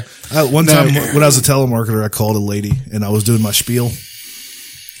 Wanker. One time when I was a telemarketer, I called a lady and I was doing my spiel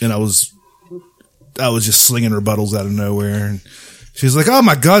and I was just slinging rebuttals out of nowhere. And she's like, oh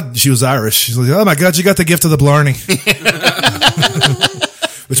my God, she was Irish. She's like, oh my God, you got the gift of the Blarney.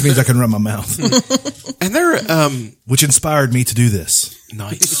 Which means I can run my mouth. And they're, which inspired me to do this.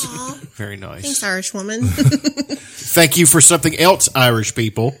 Nice. Very nice. Thanks, Irish woman. Thank you for something else, Irish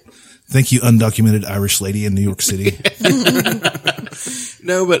people. Thank you, undocumented Irish lady in New York City.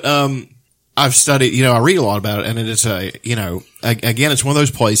 No, but, I've studied, I read a lot about it, and it's again, it's one of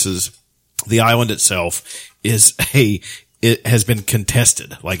those places, the island itself it has been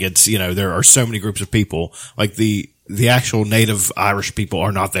contested. Like it's, there are so many groups of people, like the actual native Irish people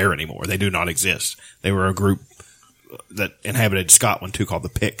are not there anymore. They do not exist. They were a group that inhabited Scotland too, called the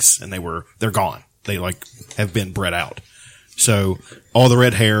Picts, and they're gone. They have been bred out. So all the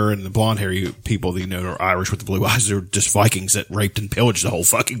red hair and the blonde hair people that are Irish with the blue eyes, they're just Vikings that raped and pillaged the whole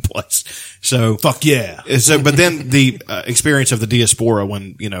fucking place. So fuck yeah. So, but then the experience of the diaspora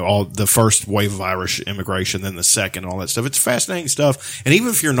when, all the first wave of Irish immigration, then the second, all that stuff, it's fascinating stuff. And even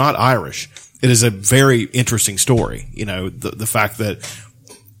if you're not Irish, it is a very interesting story. The fact that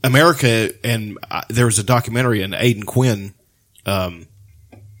America, and there was a documentary and Aidan Quinn,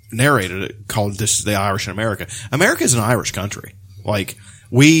 narrated it called "This is the Irish in America." America is an Irish country. Like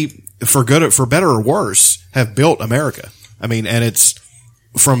we, for better or worse, have built America. I mean, and it's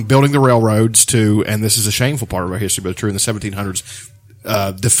from building the railroads to, and this is a shameful part of our history, but true in the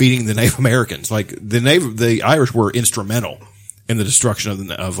 1700s, defeating the Native Americans. Like the Irish were instrumental in the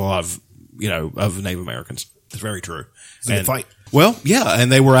destruction of a lot of, of Native Americans. It's very true. It's a good fight. Well, yeah, and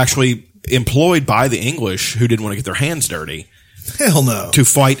they were actually employed by the English who didn't want to get their hands dirty. Hell no. To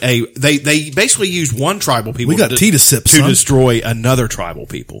fight they basically used one tribal people to destroy another tribal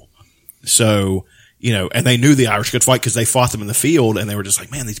people. So, and they knew the Irish could fight because they fought them in the field and they were just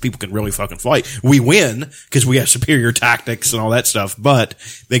like, man, these people can really fucking fight. We win because we have superior tactics and all that stuff, but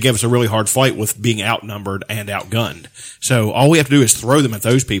they gave us a really hard fight with being outnumbered and outgunned. So all we have to do is throw them at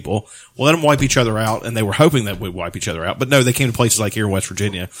those people. We'll let them wipe each other out, and they were hoping that we'd wipe each other out. But no, they came to places like here in West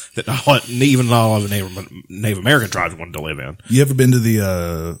Virginia that even not all of the Native American tribes wanted to live in. You ever been to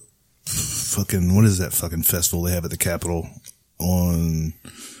the what is that fucking festival they have at the Capitol on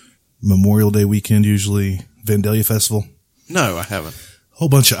Memorial Day weekend usually? Vandalia Festival? No, I haven't. Whole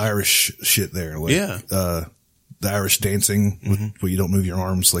bunch of Irish shit there. Yeah. The Irish dancing where you don't move your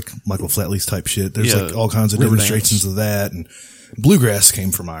arms, like Michael Flatley's type shit. There's all kinds of River demonstrations of that, and bluegrass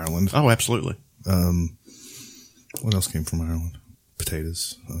came from Ireland. Oh, absolutely. What else came from Ireland?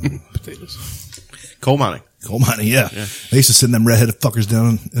 Potatoes. Potatoes. Coal mining. Coal mining, yeah. They used to send them redheaded fuckers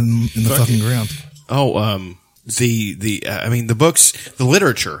down in the fucking ground. Oh, the books, the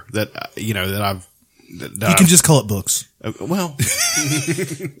literature that, you can just call it books. Well,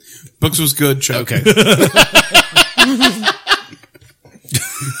 books was good, Chuck. Okay.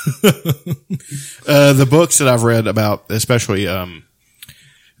 The books that I've read about, especially,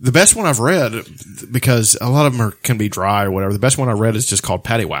 the best one I've read, because a lot of them can be dry or whatever. The best one I read is just called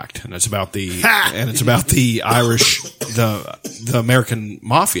Paddywhacked, and it's about the Irish, the American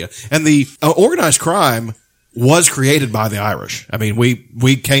mafia, and the organized crime was created by the Irish. I mean,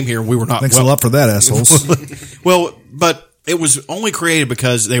 we came here and we were not. Thanks a lot for that, assholes. Well, but it was only created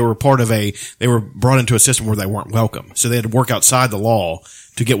because they were they were brought into a system where they weren't welcome. So they had to work outside the law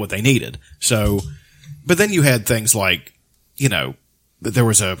to get what they needed. So, but then you had things like, there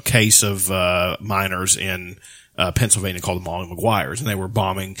was a case of miners in Pennsylvania called the Molly Maguires, and they were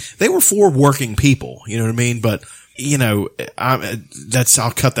bombing. They were for working people, you know what I mean? But I'll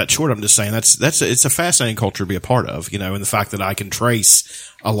cut that short. I'm just saying it's a fascinating culture to be a part of, and the fact that I can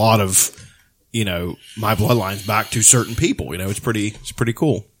trace a lot of, my bloodlines back to certain people, it's pretty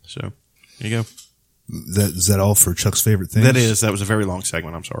cool. So there you go. Is that all for Chuck's favorite things? That is. That was a very long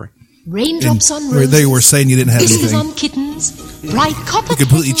segment. I'm sorry. Raindrops on Right roses. there you were saying you didn't have Kisses anything. on kittens. Bright copper You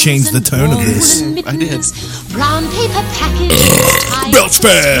completely kettles changed the and tone of this. woolen I did. mittens. Brown paper packets. tied Belch up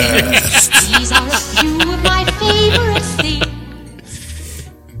with fast. strings. These are a few of my favorite things.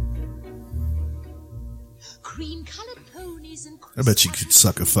 Cream-colored ponies and I bet you could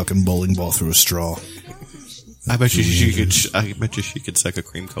suck a fucking bowling ball through a straw. I bet you she could. I bet you she could suck a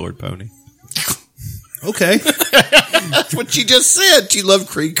cream-colored pony. Okay. That's what she just said. She loved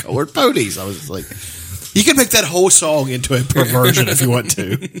cream-colored ponies. I was like, you can make that whole song into a perversion if you want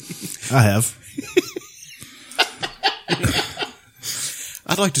to. I have.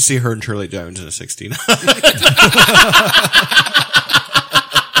 I'd like to see her and Shirley Jones in a 69.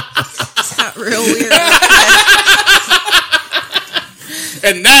 Got real weird.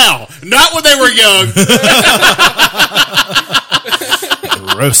 And now, not when they were young.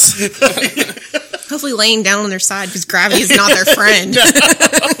 Gross. Hopefully laying down on their side because gravity is not their friend.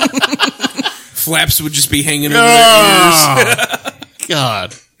 Flaps would just be hanging over their ears.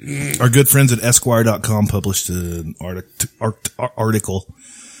 God. Our good friends at Esquire.com published an article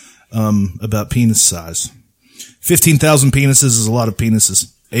about penis size. 15,000 penises is a lot of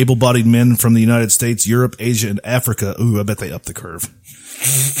penises. Able-bodied men from the United States, Europe, Asia, and Africa. Ooh, I bet they upped the curve.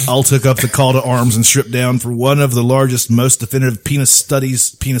 All took up the call to arms and stripped down for one of the largest, most definitive penis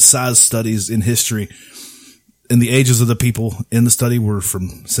size studies in history. And the ages of the people in the study were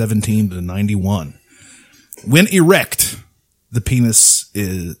from 17 to 91. When erect, the penis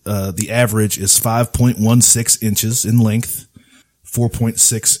is, the average is 5.16 inches in length,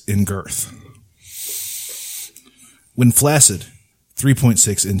 4.6 in girth. When flaccid,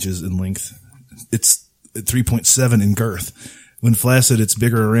 3.6 inches in length. It's 3.7 in girth. When flaccid, it's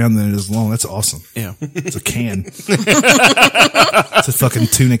bigger around than it is long. That's awesome. Yeah. It's a can. It's a fucking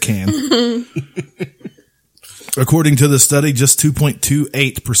tuna can. According to the study, just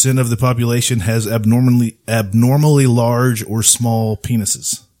 2.28% of the population has abnormally large or small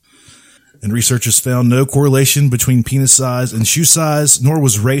penises. And researchers found no correlation between penis size and shoe size, nor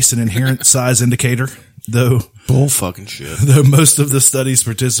was race an inherent size indicator, though Bull fucking shit. though most of the study's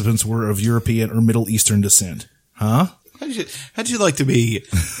participants were of European or Middle Eastern descent. Huh? How'd you like to be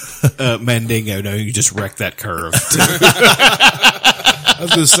Mandingo? No, you just wrecked that curve. I was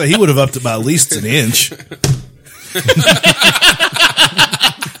going to say, he would have upped it by at least an inch.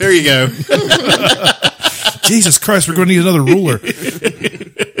 There you go. Jesus Christ, we're going to need another ruler.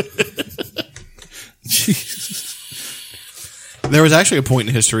 Jesus. There was actually a point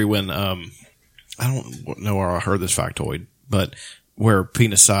in history when, I don't know where I heard this factoid, but where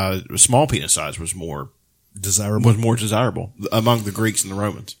small penis size was more desirable among the Greeks and the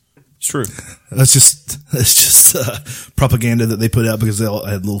Romans. It's true. That's just propaganda that they put out because they all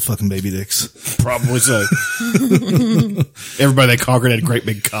had little fucking baby dicks. Probably so. Everybody they conquered had great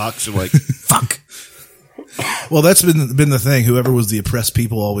big cocks and like, fuck. Well, that's been the thing. Whoever was the oppressed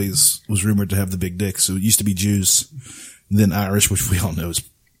people always was rumored to have the big dicks. So it used to be Jews, then Irish, which we all know is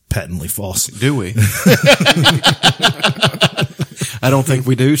patently false. Do we? I don't think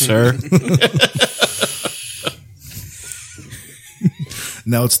we do, sir.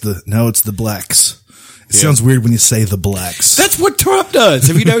 Now it's the blacks. It sounds weird when you say the blacks. That's what Trump does.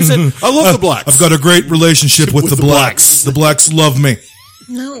 Have you noticed it? I love the blacks. I've got a great relationship with the blacks. The blacks love me.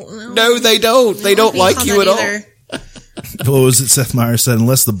 No, they don't. They don't like you at all. What was it Seth Meyers said?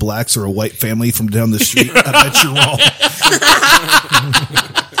 Unless the blacks are a white family from down the street, I bet you're wrong.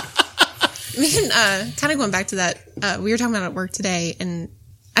 Kind of going back to that, we were talking about it at work today, and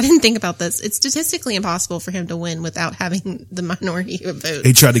I didn't think about this. It's statistically impossible for him to win without having the minority vote.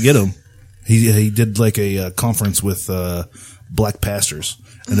 He tried to get him. He did like a conference with black pastors,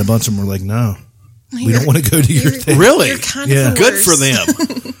 and a bunch of them were like, "No, we don't want to go to your thing." Really? You're kind of good for them.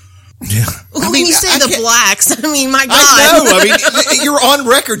 Yeah. Well, when you say the blacks, I mean, my God. I know. I mean, you're on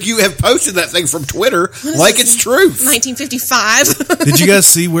record. You have posted that thing from Twitter like it's truth. 1955. Did you guys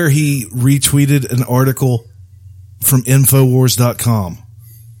see where he retweeted an article from Infowars.com?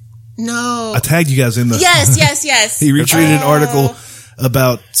 No. I tagged you guys in the. Yes. He retweeted an article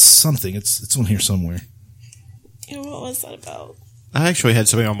about something. It's on here somewhere. What was that about? I actually had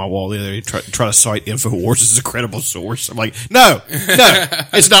something on my wall the other day try to cite InfoWars as a credible source. I'm like, no,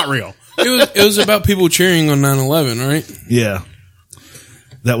 it's not real. It was about people cheering on 9/11, right? Yeah.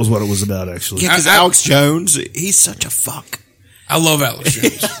 That was what it was about, actually. Yeah, because Alex Jones, he's such a fuck. I love Alex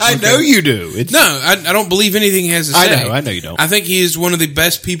Jones. I know you do. I don't believe anything he has to say. I know you don't. I think he is one of the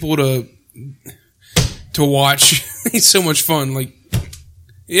best people to watch. He's so much fun. Like,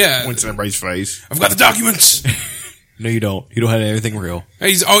 yeah. Points in everybody's face. I've got the documents. No, you don't. You don't have anything real.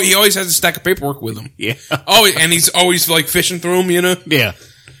 He always has a stack of paperwork with him. Yeah. And he's always like fishing through them, you know? Yeah.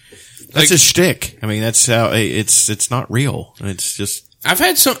 That's his shtick. I mean, that's how it's not real. It's just. I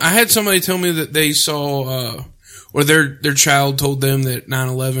had somebody tell me that they saw, or their child told them that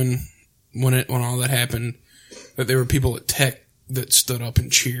 9/11, when all that happened, that there were people at Tech that stood up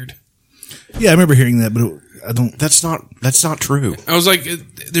and cheered. Yeah, I remember hearing that, but I don't. That's not true. I was like,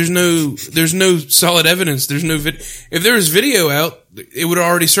 there's no solid evidence. There's no if there was video out, it would have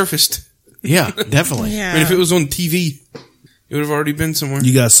already surfaced. Yeah, definitely. Yeah. I mean, if it was on TV, it would have already been somewhere.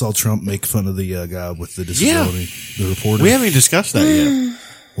 You guys saw Trump make fun of the guy with the disability, the reporter. We haven't even discussed that yet.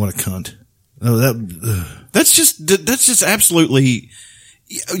 What a cunt! Oh, That's just absolutely.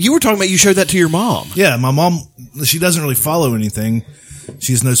 You were talking about you showed that to your mom. Yeah, my mom. She doesn't really follow anything.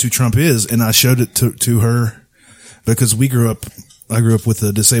 She just knows who Trump is, and I showed it to her because I grew up with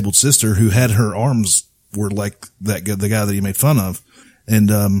a disabled sister who had her arms were like the guy that he made fun of, and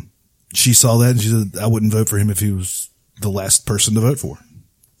she saw that and she said, "I wouldn't vote for him if he was the last person to vote for."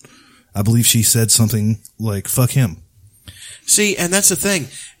 I believe she said something like "fuck him." See, and that's the thing.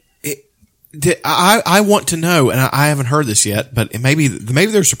 I want to know, and I haven't heard this yet, but maybe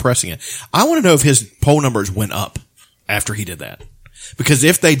they're suppressing it. I want to know if his poll numbers went up after he did that. Because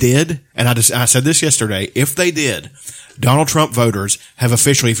if they did, and I said this yesterday, if they did, Donald Trump voters have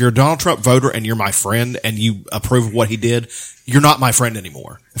officially, if you're a Donald Trump voter and you're my friend and you approve of what he did, you're not my friend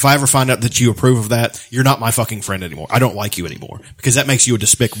anymore. If I ever find out that you approve of that, you're not my fucking friend anymore. I don't like you anymore. Because that makes you a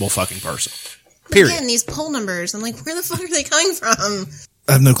despicable fucking person. Period. Again, these poll numbers, I'm like, where the fuck are they coming from?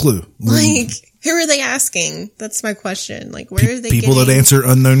 I have no clue. Like, who are they asking? That's my question. Like, where are they people getting? that answer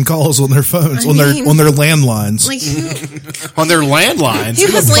unknown calls on their phones, on their landlines. Like, who, on their landlines? who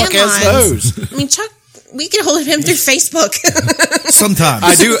Who has the fuck has landlines? those? I mean, Chuck, we get a hold of him through Facebook. Sometimes.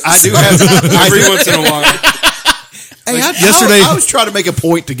 I do have every once in a while. Hey, yesterday, I was trying to make a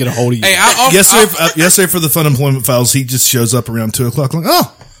point to get a hold of you. Hey, yesterday for the Fun Employment Files, he just shows up around 2:00. Like,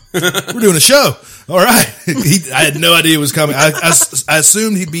 oh, we're doing a show. All right. I had no idea it was coming. I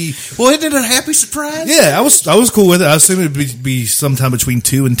assumed he'd be. Well, isn't it a happy surprise? Yeah, I was cool with it. I assumed it'd be sometime between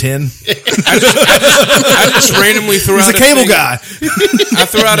 2 and 10. I just randomly threw out He's a cable guy. I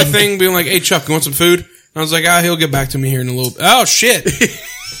threw out a thing being like, "Hey, Chuck, you want some food?" I was like, he'll get back to me here in a little bit. Oh, shit.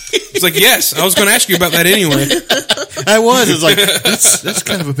 It's like, yes, I was going to ask you about that anyway. I was. It's like, that's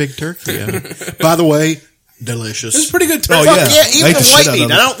kind of a big turkey. Yeah. By the way, delicious. It's pretty good turkey. Oh, yeah. Even the the shit white out meat.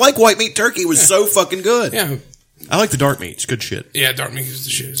 of it. I don't like white meat turkey. It was so fucking good. Yeah. I like the dark meat. It's good shit. Yeah, dark meat is the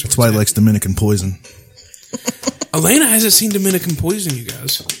shit. That's why he likes Dominican poison. Elena hasn't seen Dominican poison, you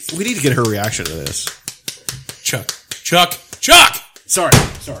guys. We need to get her reaction to this. Chuck! Sorry.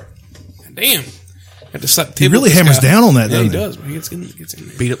 Damn. Had to slap the He table really with this hammers guy. Yeah, down on that, Yeah, he doesn't does. Man. He gets in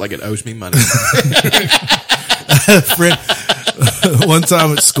there. Beat it like it owes me money. Friend, one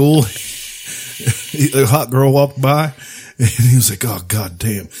time at school, a hot girl walked by, and he was like, "Oh, god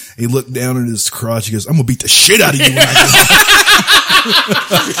damn!" He looked down at his crotch. He goes, "I'm gonna beat the shit out of you." When I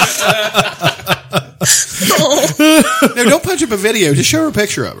get No, don't punch up a video. Just show her a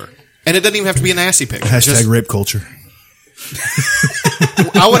picture of her. And it doesn't even have to be a nasty picture. Hashtag rape culture.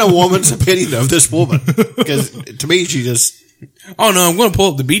 I want a woman's opinion of this woman. Because to me, she just... Oh, no, I'm going to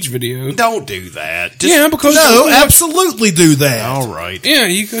pull up the beach video. Don't do that. Because... No, absolutely do that. All right. Yeah,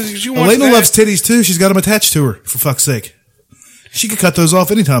 because you want Elena that. loves titties too. She's got them attached to her, for fuck's sake. She could cut those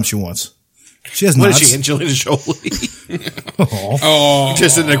off anytime she wants. She has What knots. is she, Angelina Jolie? Oh.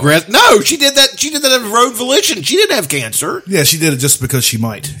 Just an aggressive... No, she did that of her own volition. She didn't have cancer. Yeah, she did it just because she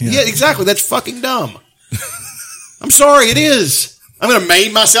might. Yeah, exactly. That's fucking dumb. I'm sorry, it is. I'm going to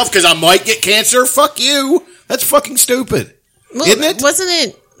maim myself because I might get cancer. Fuck you. That's fucking stupid. Well, isn't it? Wasn't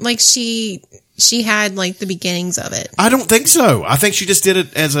it like she had like the beginnings of it? I don't think so. I think she just did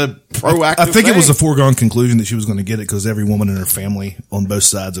it as a proactive I think it was a thing. foregone conclusion that she was going to get it because every woman in her family on both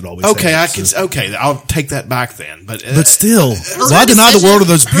sides had always Okay, had it, okay, I'll take that back then. But still, why deny the world of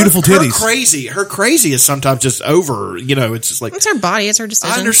those beautiful titties? Her crazy is sometimes just over. You know, it's just like It's her body. It's her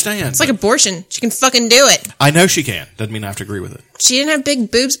decision. I understand. It's like abortion. She can fucking do it. I know she can. Doesn't mean I have to agree with it. She didn't have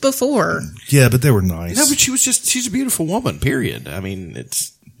big boobs before. Yeah, but they were nice. No, but she's a beautiful woman. Period. I mean,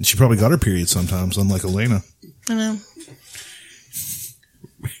 it's. She probably got her period sometimes, unlike Elena. I know.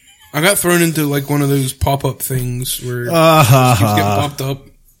 I got thrown into like one of those pop-up things where keeps getting popped up.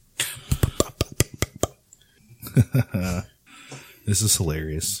 This is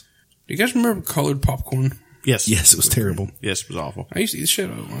hilarious. Do you guys remember colored popcorn? Yes. Yes, it was terrible. Yes, it was awful. I used to eat the shit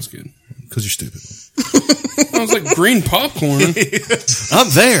out of it when I was good. Because you're stupid. I was like, green popcorn? I'm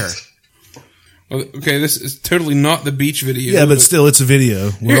there. Well, okay, this is totally not the beach video. Yeah, but still, it's a video.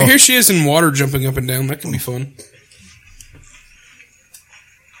 Here she is in water jumping up and down. That can be fun.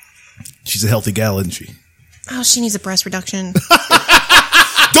 she's a healthy gal, isn't she? Oh, she needs a breast reduction.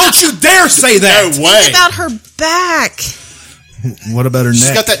 Don't you dare say that! No way. Think about her back. What about her She's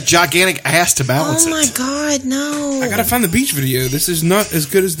neck? got that gigantic ass to balance Oh it. my God, no. I gotta find the beach video. This is not as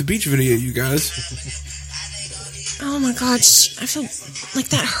good as the beach video, you guys. Oh my God, I feel like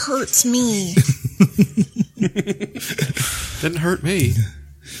that hurts me. Didn't hurt me.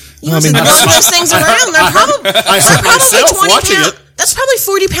 You must have rolled those things around. They're probably myself 20 watching pounds. it. That's probably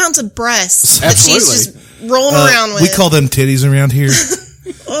 40 pounds of breasts that Absolutely. she's just rolling around with. We call them titties around here.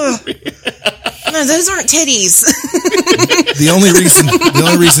 No, those aren't titties. The only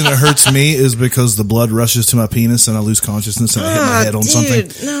reason it hurts me is because the blood rushes to my penis and I lose consciousness and I hit my head on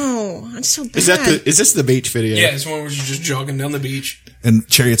something. No, I just feel bad. Is this the beach video? Yeah, it's one where you're just jogging down the beach. And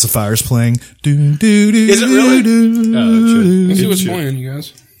Chariots of Fire's playing. Is it really? Let's see what's playing, you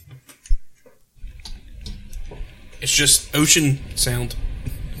guys. It's just ocean sound.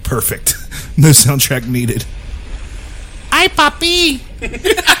 Perfect. No soundtrack needed. Hi, puppy.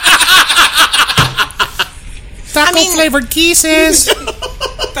 Taco flavored kisses.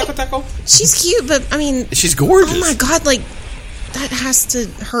 Taco. She's cute, but I mean, she's gorgeous. Oh my God, like that has to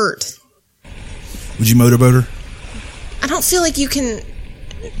hurt. Would you motorboat her? I don't feel like you can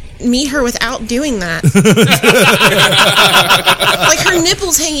meet her without doing that. Like her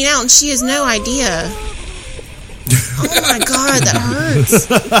nipples hanging out, and she has no idea. Oh my God, that hurts.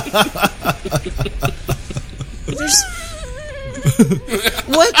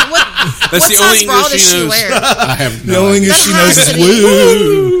 What That's the size only bra English does she she knows. wear? I have The only English she knows is to be-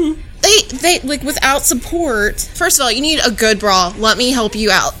 woo. They like without support. First of all, you need a good bra. Let me help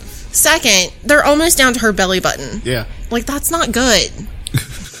you out. Second, they're almost down to her belly button. Yeah. Like that's not good.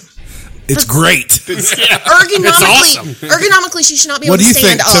 It's great. Ergonomically, awesome. Ergonomically, she should not be What able do to you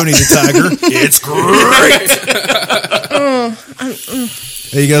stand think, up. Tony the Tiger? It's great.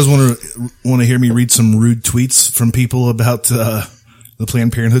 Hey, you guys want to hear me read some rude tweets from people about the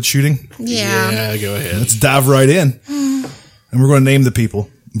Planned Parenthood shooting? Yeah. Yeah, go ahead. Let's dive right in. And we're going to name the people.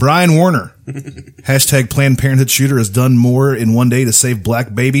 Brian Warner. Hashtag Planned Parenthood shooter has done more in one day to save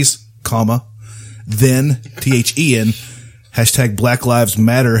black babies, comma, than THEN. Hashtag Black Lives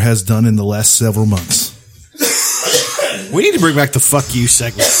Matter has done in the last several months. We need to bring back the fuck you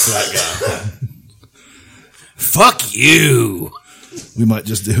segment for that guy. Fuck you. We might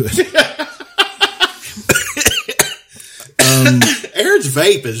just do it. Aaron's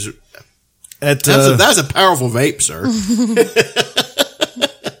vape is At that's a powerful vape, sir.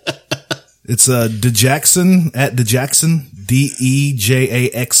 It's DeJackson at DeJackson,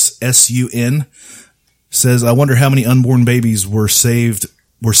 DEJAXSUN, says, I wonder how many unborn babies were saved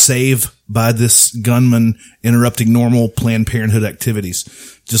by this gunman interrupting normal Planned Parenthood activities.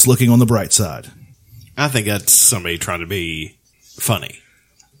 Just looking on the bright side. I think that's somebody trying to be funny.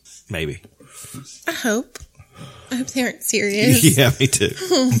 Maybe. I hope they aren't serious. Yeah, me too.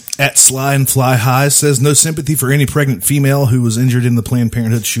 At Sly and Fly High says, no sympathy for any pregnant female who was injured in the Planned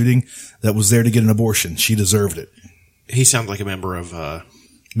Parenthood shooting that was there to get an abortion. She deserved it. He sounds like a member of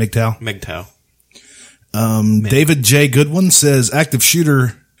MGTOW. MGTOW. David J. Goodwin says, active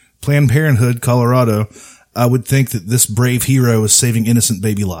shooter, Planned Parenthood, Colorado. I would think that this brave hero is saving innocent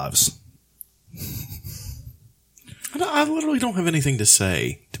baby lives. I literally don't have anything to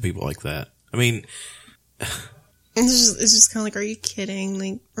say to people like that. I mean, It's just kind of like, are you kidding?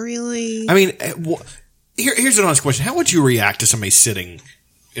 Like, really? here's an honest question. How would you react to somebody sitting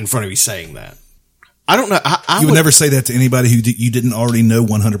in front of you saying that? I don't know. You would never say that to anybody who you didn't already know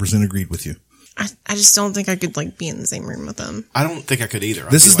 100% agreed with you. I just don't think I could like be in the same room with them. I don't think I could either.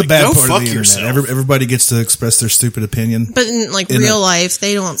 This is the bad go part of fuck the internet. yourself. Everybody gets to express their stupid opinion. But in like In real life,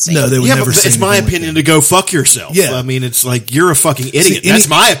 they don't say. No, they would Yeah, never but say it's my anything like opinion to go fuck yourself. Yeah. I mean, it's like you're a fucking idiot. See, That's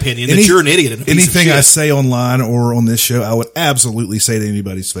my opinion that you're an idiot. And a piece of Anything shit. I say online or on this show, I would absolutely say to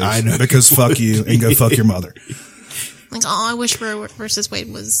anybody's face. I know. Because fuck you and go fuck your mother. Like, oh, I wish Roe versus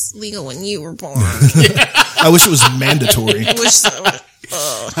Wade was legal when you were born. I wish it was mandatory. I wish.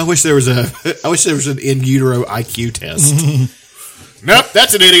 I wish there was an in utero IQ test. Nope,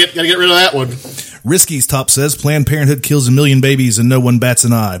 that's an idiot. Gotta get rid of that one. Risky's top says Planned Parenthood kills 1 million babies and no one bats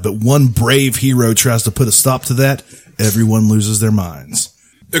an eye, but one brave hero tries to put a stop to that. Everyone loses their minds.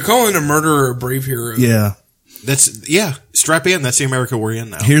 They're calling a murderer a brave hero. Yeah. Strap in. That's the America we're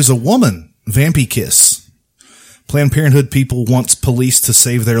in now. Here's a woman, Vampy Kiss. Planned Parenthood people wants police to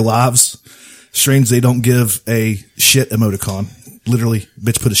save their lives. Strange they don't give a shit emoticon. Literally,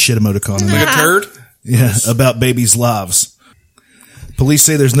 bitch put a shit emoticon in there. Like a turd? Yeah, about babies' lives. Police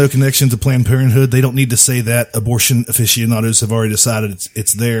say there's no connection to Planned Parenthood. They don't need to say that. Abortion aficionados have already decided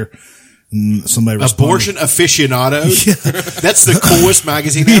it's there. Somebody responded. Abortion Aficionados. Yeah. That's the coolest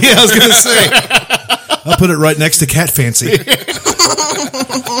magazine ever. Yeah, I was going to say. I'll put it right next to Cat Fancy. Cat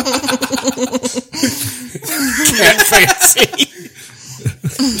Fancy.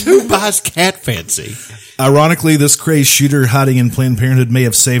 Who buys Cat Fancy? Ironically, this crazed shooter hiding in Planned Parenthood may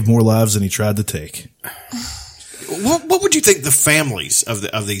have saved more lives than he tried to take. What would you think the families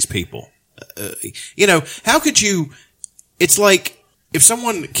of these people? How could you? It's like if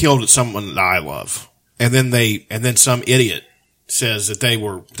someone killed someone that I love, and then some idiot says that they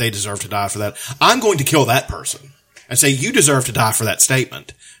deserve to die for that. I'm going to kill that person and say you deserve to die for that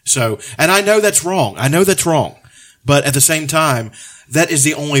statement. So, and I know that's wrong. But at the same time, that is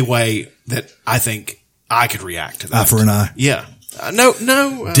the only way that I think I could react to that. Eye for an eye. Yeah.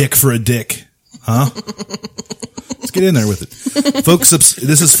 No. Dick for a dick. Huh? Let's get in there with it. Folks,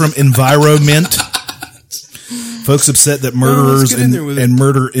 this is from Environment. Folks upset that murderers and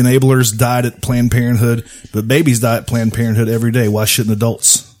murder enablers died at Planned Parenthood, but babies die at Planned Parenthood every day. Why shouldn't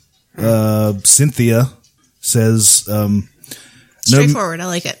adults? Cynthia says, straightforward. I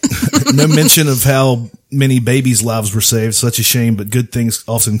like it. No mention of how many babies' lives were saved. Such a shame, but good things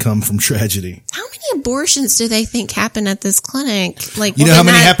often come from tragedy. How many abortions do they think happen at this clinic? Like, you know how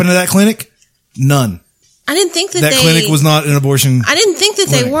many happened at that clinic? None. I didn't think that clinic was not an abortion. I didn't think that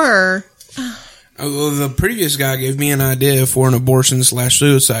clinic. They were. Well, the previous guy gave me an idea for an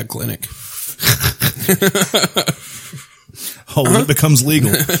abortion/suicide clinic. It becomes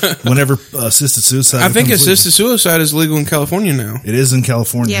legal whenever assisted suicide. I think assisted suicide is legal in California now. It is in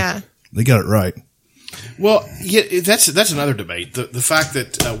California. Yeah, they got it right. Well, yeah, that's another debate. The fact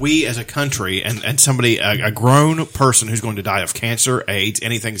that we as a country and somebody, a grown person who's going to die of cancer, AIDS,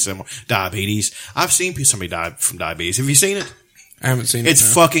 anything similar, diabetes. I've seen somebody die from diabetes. Have you seen it? I haven't seen it.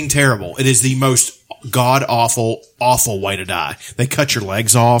 It's fucking terrible. It is the most god awful way to die. They cut your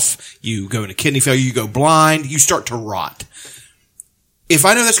legs off. You go into kidney failure. You go blind. You start to rot. If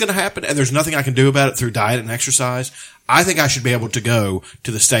I know that's going to happen and there's nothing I can do about it through diet and exercise, I think I should be able to go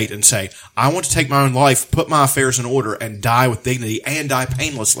to the state and say, I want to take my own life, put my affairs in order, and die with dignity and die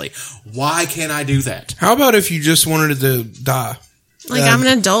painlessly. Why can't I do that? How about if you just wanted to die? Like, I'm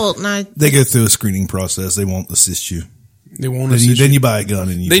an adult and they go through a screening process. They won't assist you. They won't assist you. Then you buy a gun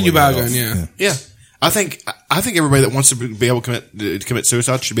and you buy a gun, yeah. Yeah. I think everybody that wants to be able to commit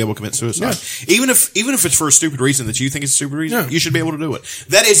suicide should be able to commit suicide. Yeah. Even if it's for a stupid reason that you think it's a stupid reason, you should be able to do it.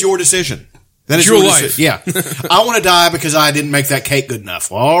 That is your decision. That is your life. Yeah. I want to die because I didn't make that cake good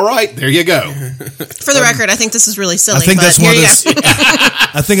enough. Well, all right, there you go. For the record, I think this is really silly. I think that's one of those.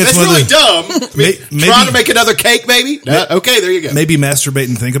 I think it's really dumb. Maybe trying to make another cake, maybe. Okay, there you go. Maybe masturbate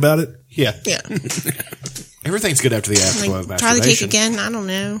and think about it. Yeah. Yeah. Everything's good after the afterglow of try the cake masturbation. again. I don't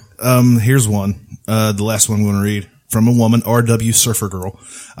know. Here's one. The last one I'm going to read from a woman, RW Surfer Girl.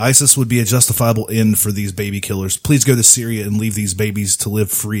 ISIS would be a justifiable end for these baby killers. Please go to Syria and leave these babies to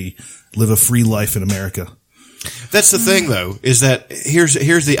live a free life in America. That's the thing, though, is that here's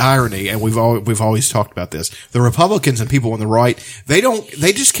the irony, and we've always talked about this. The Republicans and people on the right, they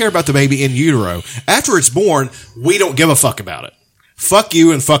just care about the baby in utero. After it's born, we don't give a fuck about it. Fuck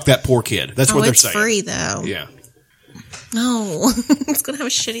you and fuck that poor kid. That's what they're saying. It's free, though. Yeah. No, it's gonna have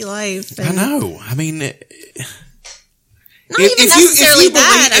a shitty life. I know. I mean,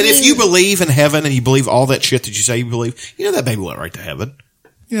 if you believe in heaven and you believe all that shit that you say you believe, you know that baby went right to heaven.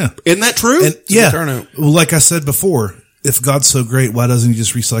 Yeah, isn't that true? And, yeah. Well, like I said before, if God's so great, why doesn't He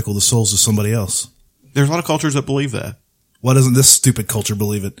just recycle the souls of somebody else? There's a lot of cultures that believe that. Why doesn't this stupid culture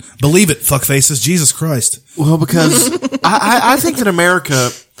believe it? Believe it, fuckfaces. Jesus Christ. Well, because I think that America,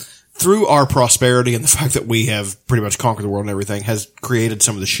 through our prosperity and the fact that we have pretty much conquered the world and everything, has created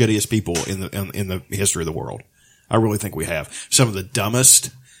some of the shittiest people in the history of the world. I really think we have some of the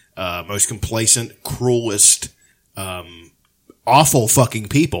dumbest, most complacent, cruelest, awful fucking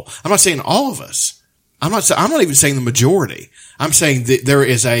people. I'm not saying all of us. I'm not even saying the majority. I'm saying that there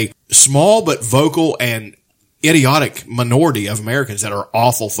is a small but vocal and idiotic minority of Americans that are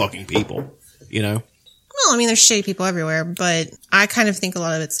awful fucking people, you know? Well, I mean, there's shitty people everywhere, but I kind of think a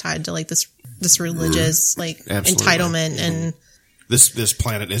lot of it's tied to like this religious, like Absolutely. entitlement and this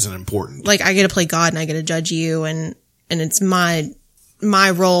planet isn't important. Like I get to play God and I get to judge you and it's my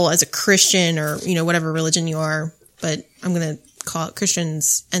role as a Christian or, you know, whatever religion you are, but I'm going to call it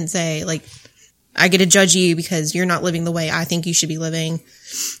Christians and say like, I get to judge you because you're not living the way I think you should be living.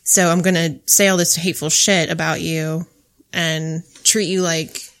 So I'm going to say all this hateful shit about you and treat you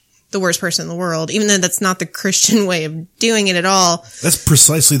like the worst person in the world, even though that's not the Christian way of doing it at all. That's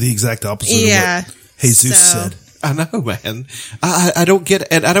precisely the exact opposite of what Jesus said. I know, man. I don't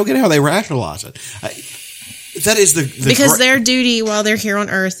get it. I don't get how they rationalize it. That is the because their duty while they're here on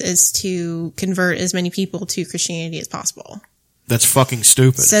Earth is to convert as many people to Christianity as possible. That's fucking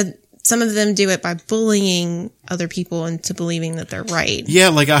stupid. So some of them do it by bullying other people into believing that they're right. Yeah,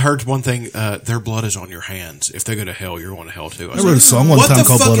 like I heard one thing, their blood is on your hands. If they go to hell, you're going to hell too. I wrote a song one time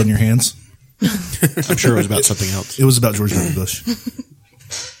called Blood on Your Hands. I'm sure it was about something else. It was about George W. Bush.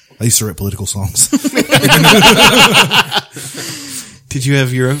 I used to write political songs. Did you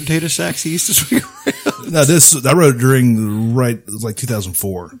have your own data sacks you used to swing around? No, I wrote it during, it was like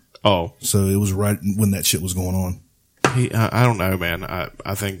 2004. Oh. So it was right when that shit was going on. I don't know, man.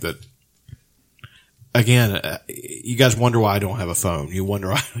 I think that, again, you guys wonder why I don't have a phone. You wonder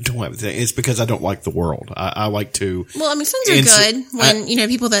why I don't have it. It's because I don't like the world. I like to. Well, I mean, phones are good when,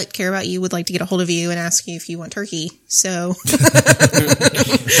 people that care about you would like to get a hold of you and ask you if you want turkey. So.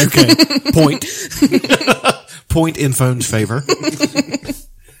 Okay. Point in phone's favor.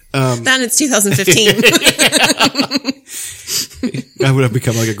 Then it's 2015. I would have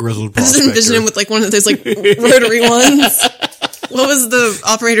become like a grizzled prospector. I just envision him with like one of those like rotary ones. What was the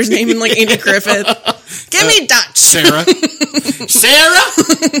operator's name in like Andy Griffith? Give me Dutch. Sarah.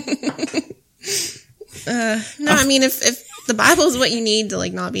 No, I mean if the Bible is what you need to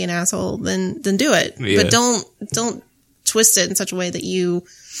like not be an asshole, then do it. Yeah. But don't twist it in such a way that you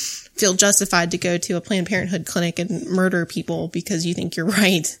feel justified to go to a Planned Parenthood clinic and murder people because you think you're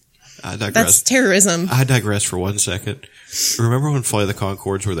right. I digress. That's terrorism. I digress for 1 second. Remember when Flight of the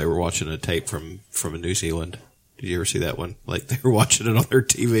Conchords where they were watching a tape from New Zealand? Did you ever see that one? Like they were watching it on their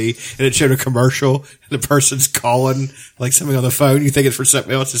TV and it showed a commercial and the person's calling like something on the phone. You think it's for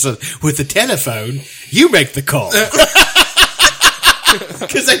something else. It says, with the telephone, you make the call.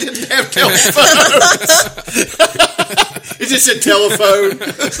 Because they didn't have telephones. It just said telephone.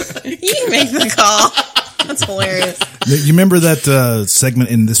 You make the call. That's hilarious. You remember that segment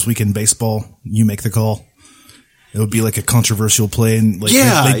in This Week in Baseball? You make the call. It would be like a controversial play, and like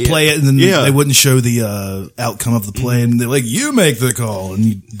they'd play it, and then they wouldn't show the outcome of the play, and they're like, "You make the call," and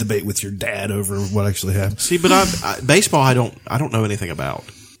you debate with your dad over what actually happened. See, but baseball, I don't know anything about.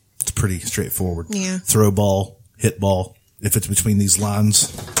 It's pretty straightforward. Yeah, throw ball, hit ball. If it's between these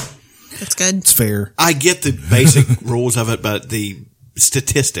lines, that's good. It's fair. I get the basic rules of it, but the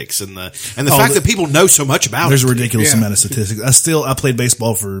statistics and the fact that people know so much about there's it. There's a ridiculous amount of statistics. I played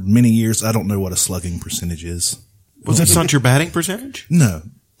baseball for many years. I don't know what a slugging percentage is. Was that not your batting percentage? No.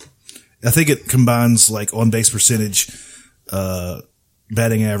 I think it combines like on base percentage,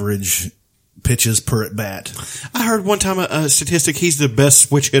 batting average, pitches per at bat. I heard one time a statistic, he's the best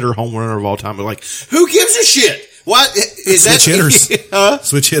switch hitter home runner of all time. But like, who gives a shit? What is switch hitters?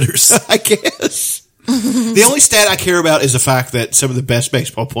 Switch hitters. I guess. The only stat I care about is the fact that some of the best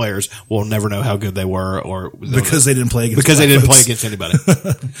baseball players will never know how good they were, or because they didn't play against play against anybody.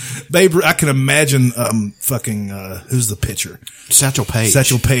 Babe, I can imagine who's the pitcher? Satchel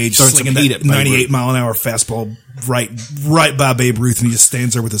Paige slinging that 98-mile-an-hour fastball right by Babe Ruth, and he just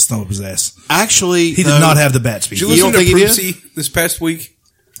stands there with his thumb up his ass. Actually, he did not have the bat speed. Did you listen to Proopsy this past week?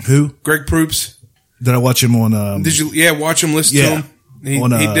 Who? Greg Proops. Did I watch him on? Did you? Yeah, watch him. Listen to him. He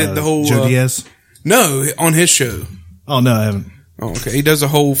did the whole Joe Diaz. No, on his show. Oh, no, I haven't. Oh, okay. He does a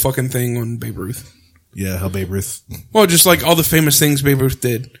whole fucking thing on Babe Ruth. Yeah, how Babe Ruth. Well, just like all the famous things Babe Ruth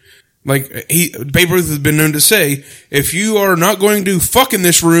did. Like, Babe Ruth has been known to say, if you are not going to fuck in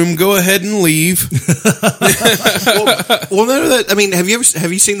this room, go ahead and leave. well, none of that. I mean, have you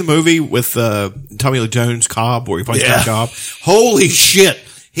seen the movie with Tommy Lee Jones, Cobb, where he plays Cobb? Holy shit.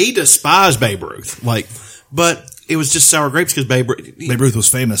 He despised Babe Ruth. But it was just sour grapes because Babe Ruth was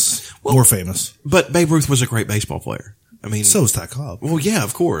famous. More famous. But Babe Ruth was a great baseball player. I mean, so was Ty Cobb. Well, yeah,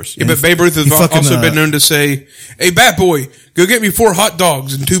 of course. Yeah, but Babe Ruth has also been known to say, "Hey, bat boy, go get me 4 hot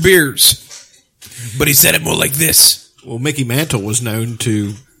dogs and 2 beers." But he said it more like this. Well, Mickey Mantle was known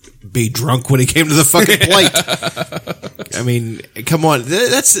to be drunk when he came to the fucking plate. I mean, come on,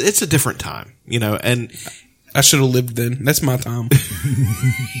 it's a different time, and I should have lived then. That's my time.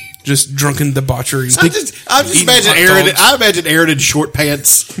 Just drunken debauchery. I just imagine Aaron. I imagine Aaron in short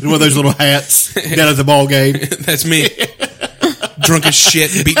pants and one of those little hats down at the ball game. That's me. Drunk as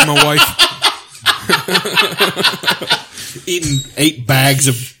shit and beating my wife. Eating 8 bags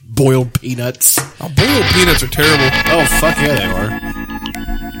of boiled peanuts. Oh, boiled peanuts are terrible. Oh, fuck yeah, they are.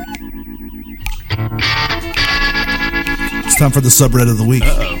 It's time for the subreddit of the week.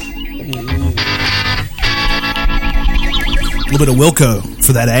 Uh-oh. A little bit of Wilco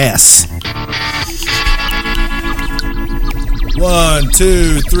for that ass. 1,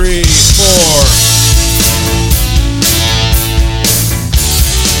 2, 3, 4.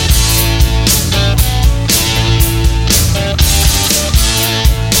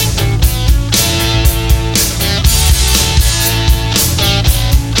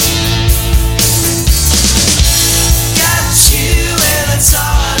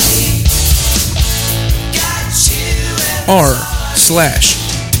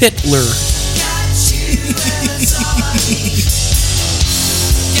 r/Titler.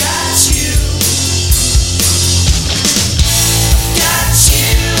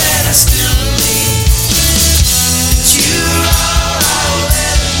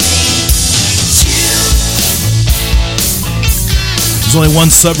 There's only one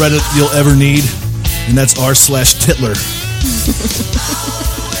subreddit you'll ever need, and that's r/Titler.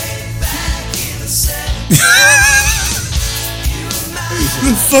 What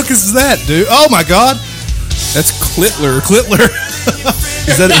the fuck is that, dude? Oh my god, That's Clitler. Clitler.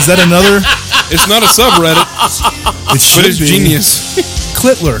 is that another? It's not a subreddit, It should but it's be. genius.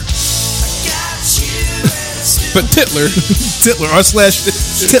 Clitler. But Titler. Titler.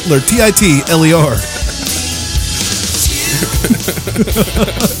 r/Titler. Titler.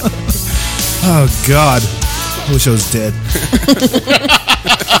 Oh god, I wish I was dead.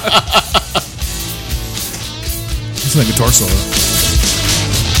 It's not a guitar solo.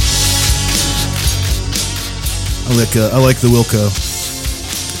 I like the Wilco.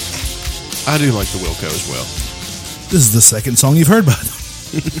 I do like the Wilco as well. This is the second song you've heard by them.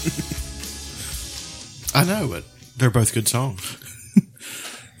 I know, but they're both good songs.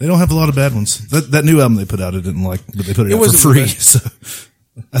 They don't have a lot of bad ones. That new album they put out, I didn't like, but they put it out for wasn't free. bad. So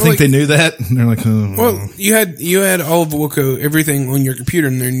I think they knew that, and they're like, oh. Well, you had all of Wilco, everything on your computer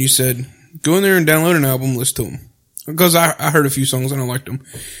in there, and you said, go in there and download an album, listen to them. Because I heard a few songs and I liked them.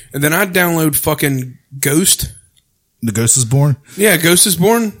 And then I download fucking Ghost. The Ghost is Born. Yeah, Ghost is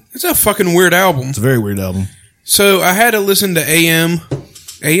Born. It's a fucking weird album. It's a very weird album. So I had to listen to AM.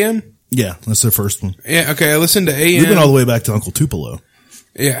 AM? Yeah, that's their first one. Yeah, okay, I listened to AM. We went all the way back to Uncle Tupelo.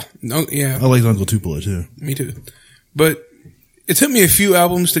 Yeah, no, yeah. I like Uncle Tupelo too. Me too. But it took me a few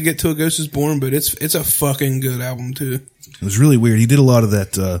albums to get to A Ghost is Born, but it's a fucking good album too. It was really weird. He did a lot of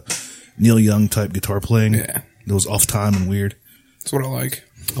that Neil Young type guitar playing. Yeah. That was off time and weird. That's what I like.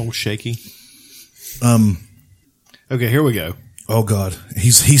 Oh, shaky. Okay, here we go. Oh god,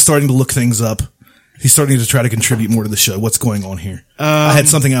 he's starting to look things up. He's starting to try to contribute more to the show. What's going on here? I had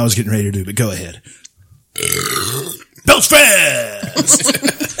something I was getting ready to do, but go ahead. Belch Fest!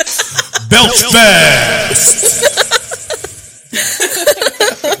 Belch Fest!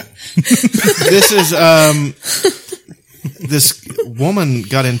 This is this woman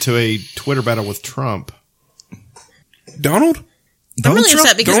got into a Twitter battle with Trump. Donald? I'm really Trump?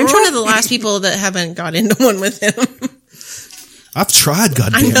 upset because I'm one of the last people that haven't got into one with him. I've tried,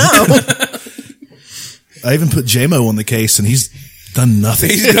 goddamn. I know. I even put JMO on the case, and he's done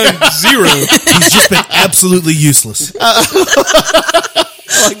nothing. He's done zero. He's just been absolutely useless. I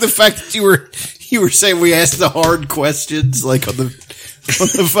like the fact that you were saying we asked the hard questions, like on the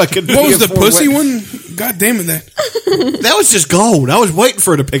fucking. What was the PS4 pussy one? God damn it! That was just gold. I was waiting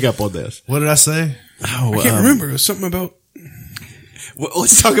for her to pick up on this. What did I say? Oh, I can't remember. It was something about. Well,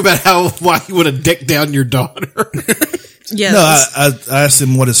 let's talk about why you would have dicked down your daughter. Yes. No, I asked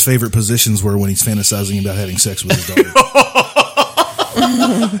him what his favorite positions were when he's fantasizing about having sex with his daughter.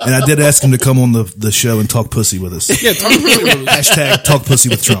 And I did ask him to come on the show and talk pussy with us. Yeah, talk pussy with us. Hashtag talk pussy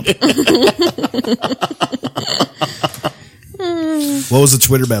with Trump. What was the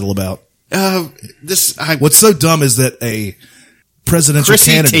Twitter battle about? What's so dumb is that a presidential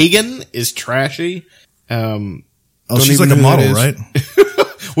Chrissy candidate. Teigen is trashy. She's like a model, right?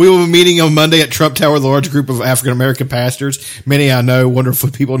 We will be meeting on Monday at Trump Tower, the large group of African American pastors. Many I know,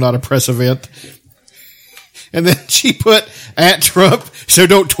 wonderful people, not a press event. And then she put at Trump, so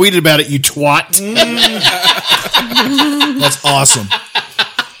don't tweet about it, you twat. That's awesome.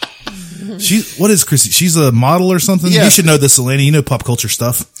 What is Chrissy? She's a model or something? Yeah. You should know this, Eleni. You know pop culture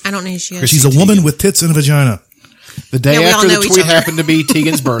stuff. I don't know who she is. She's a woman with tits and a vagina. The day Yeah, we all after know the each tweet other. happened to be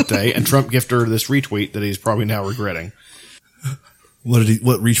Tegan's birthday, and Trump gifted her this retweet that he's probably now regretting. What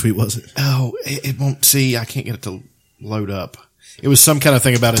retweet was it? Oh, it won't see. I can't get it to load up. It was some kind of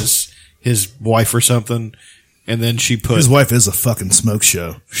thing about his wife or something. And then she put His wife is a fucking smoke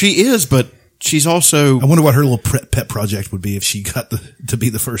show. She is, but she's also. I wonder what her little pet project would be if she got to be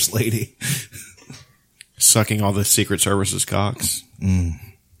the first lady. Sucking all the Secret Service's cocks.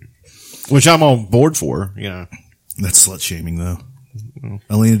 Which I'm on board for, you know. That's slut shaming, though.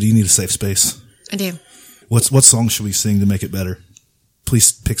 Alina, do you need a safe space? I do. What song should we sing to make it better?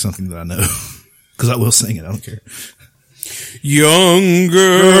 Please pick something that I know. Because I will sing it. I don't care. Young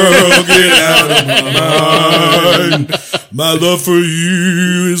girl, get out of my mind. My love for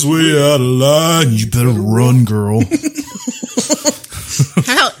you is way out of line. You better run, girl.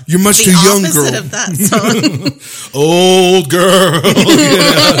 How about You're much the too young, opposite girl. of that song? Old girl.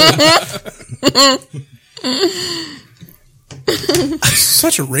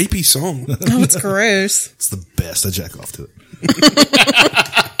 Such a rapey song. Oh, it's gross. It's the best. I jack off to it.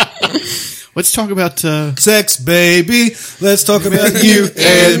 Let's talk about sex, baby. Let's talk about you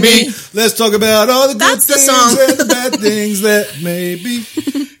and me. Let's talk about all the good things and the bad things that may be.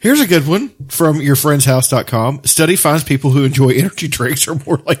 Here's a good one from yourfriendshouse.com. Study finds people who enjoy energy drinks are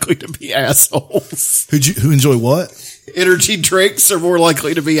more likely to be assholes. Who enjoy what? Energy drinks are more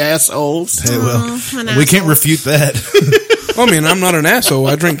likely to be assholes. Hey, well, we can't refute that. I mean, I'm not an asshole.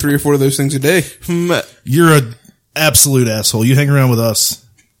 I drink 3 or 4 of those things a day. You're an absolute asshole. You hang around with us.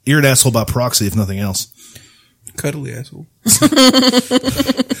 You're an asshole by proxy, if nothing else. Cuddly asshole.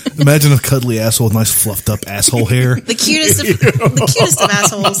 Imagine a cuddly asshole with nice fluffed up asshole hair. The cutest of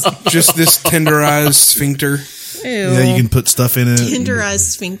assholes. Just this tenderized sphincter. Ew. Yeah, you can put stuff in it.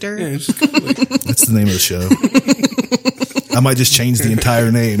 Tenderized sphincter. Yeah, it's cuddly. That's the name of the show. I might just change the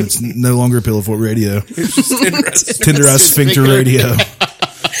entire name. It's no longer Pillow Fort Radio. It's just tenderized. Tenderized Sphincter Radio.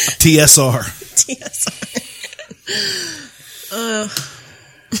 TSR.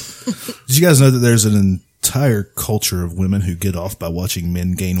 Did you guys know that there's an entire culture of women who get off by watching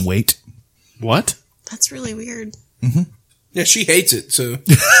men gain weight? What? That's really weird. Mm-hmm. Yeah, she hates it, so.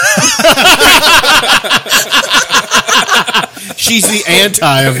 She's the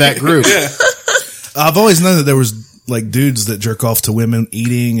anti of that group. Yeah. I've always known that there was like dudes that jerk off to women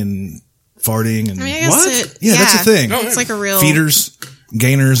eating and farting and I mean, I guess Yeah, that's a thing. It's like a real feeders,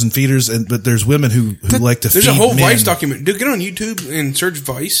 gainers, and feeders, but there's women who like to feed There's a whole men. Vice document. Dude, get on YouTube and search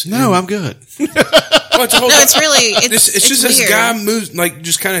Vice. No, I'm good. It's a whole it's really it's just this weird. guy moves like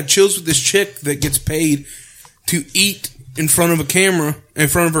just kind of chills with this chick that gets paid to eat in front of a camera, in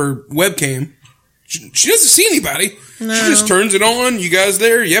front of her webcam. She doesn't see anybody. No. She just turns it on. You guys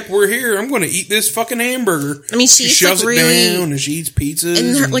there? Yep, we're here. I'm going to eat this fucking hamburger. I mean, she eats, shoves like, it really- down and she eats pizzas.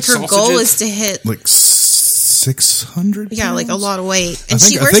 And her goal is to hit like 600. Yeah, like a lot of weight. I And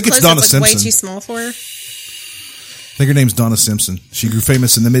think- she I wears think it's clothes Donna that's like way Simpson. too small for her. I think her name's Donna Simpson. She grew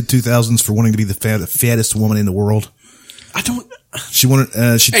famous in the mid 2000s for wanting to be the fattest woman in the world. I don't. She wanted.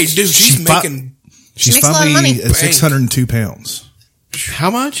 Hey, dude, she's making. She's She makes a lot of finally money. at 602 pounds. How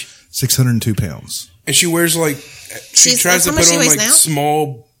much? 602 pounds. And she wears like. She tries to how much put she on weighs like now?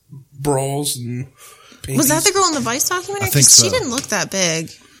 small bras and. Was that panties. the girl in the Vice documentary? I think 'Cause she so. didn't look that big.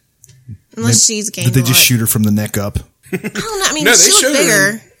 Unless she's gained Did they a just lot. shoot her from the neck up? I don't know. I mean, No, they she showed looked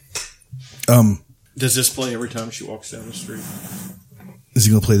her bigger. Does this play every time she walks down the street? Is he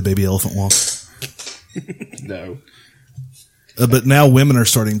going to play the baby elephant walk? No. But now women are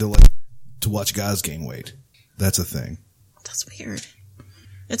starting to watch guys gain weight. That's a thing. That's weird.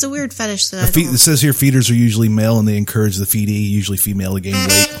 It's a weird fetish that I It don't. says here feeders are usually male and they encourage the feedee, usually female, to gain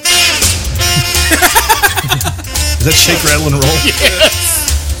weight. Is that shake, rattle, and roll? Yes.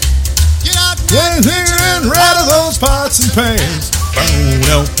 And rattle those pots and pans.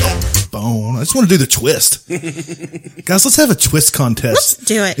 Bone. I just want to do the twist. Guys, let's have a twist contest. Let's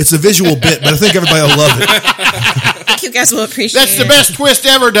do it. It's a visual bit, but I think everybody will love it. I think you guys will appreciate That's the it. best twist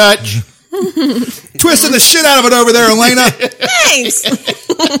ever, Dutch. Twisting the shit out of it over there, Elena. Thanks.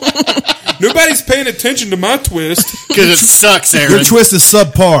 Nobody's paying attention to my twist. Because it sucks, Aaron. Your twist is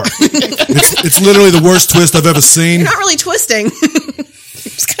subpar. It's literally the worst twist I've ever seen. You're not really twisting.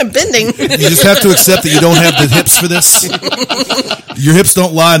 You're just kind of bending. You just have to accept that you don't have the hips for this. Your hips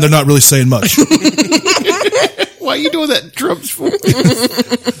don't lie, and they're not really saying much. Why are you doing that drums for?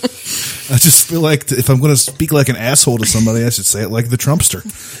 I just feel like if I'm going to speak like an asshole to somebody, I should say it like the Trumpster,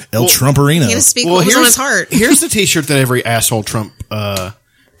 El Trumperino. You gotta speak what was on his heart. Here's the T-shirt that every asshole Trump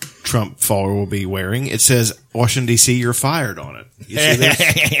follower will be wearing. It says "Washington D.C. You're fired" on it. You see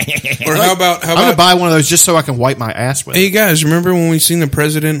this? Or how about I'm gonna buy one of those just so I can wipe my ass with. Hey guys, remember when we seen the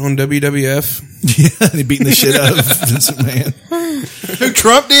president on WWF? Yeah, he beating the shit out of Vince McMahon. Who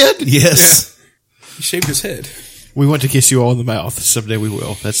Trump did? Yes. He shaved his head. We want to kiss you all in the mouth. Someday we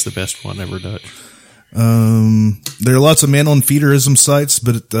will. That's the best one ever, Dutch. There are lots of man-on feederism sites,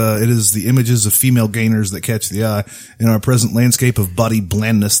 but it is the images of female gainers that catch the eye. In our present landscape of body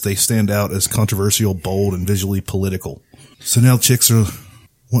blandness, they stand out as controversial, bold, and visually political. So now chicks are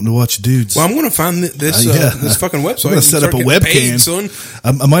wanting to watch dudes. Well, I'm going to find this fucking website. I'm going to set up a Start getting webcam. paid, son.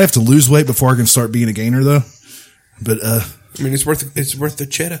 I might have to lose weight before I can start being a gainer, though. But I mean, it's worth the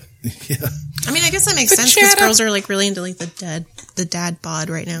cheddar. Yeah. I mean, I guess that makes sense because girls are like really into like the dad bod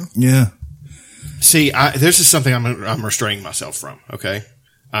right now. Yeah. See, this is something I'm restraining myself from. Okay,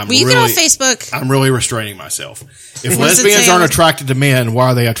 Well, you get on Facebook. I'm really restraining myself. If What does it lesbians say aren't on- attracted to men, why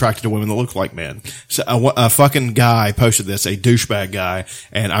are they attracted to women that look like men? So a fucking guy posted this, a douchebag guy,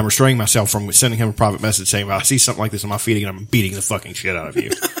 and I'm restraining myself from sending him a private message saying, if I see something like this on my feed, I'm beating the fucking shit out of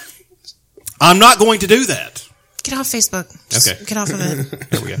you. I'm not going to do that. Get off Facebook. Just Okay. get off of it.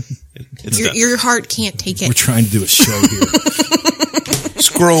 There we go. It's done. Your heart can't take it. We're trying to do a show here.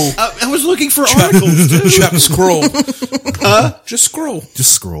 Scroll. I was looking for articles. Too. Chuck, scroll. Just scroll.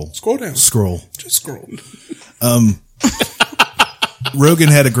 Just scroll. Scroll down. Scroll. Just scroll. Rogan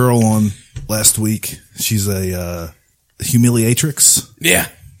had a girl on last week. She's a humiliatrix. Yeah.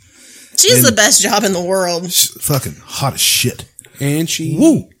 She's the best job in the world. She's fucking hot as shit. And she...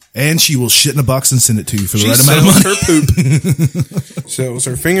 Woo! And she will shit in a box and send it to you for the She right amount of money. sells her poop. Sells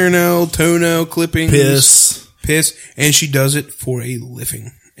her fingernail, toenail clippings. Piss. And she does it for a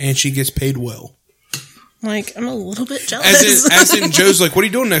living. And she gets paid well. Like, I'm a little bit jealous. As in Joe's like, what are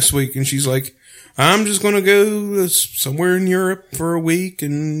you doing next week? And she's like, I'm just going to go somewhere in Europe for a week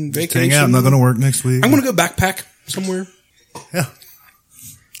and vacation. Hang out. I'm not going to work next week. I'm going to go backpack somewhere. Yeah.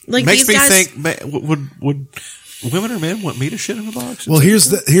 Like, Makes these me guys, think, would women or men want me to shit in a box? Well, here's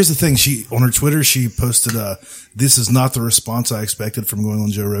the thing. She on her Twitter she posted, "This is not the response I expected from going on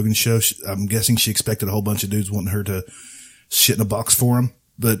Joe Rogan's show." I'm guessing she expected a whole bunch of dudes wanting her to shit in a box for him,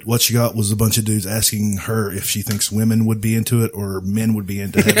 but what she got was a bunch of dudes asking her if she thinks women would be into it or men would be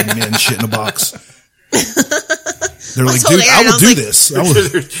into having men shit in a box. They're like, dude, I will do this.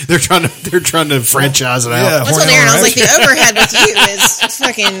 They're trying to franchise it out. Yeah, I told Aaron, I was like, the overhead with you is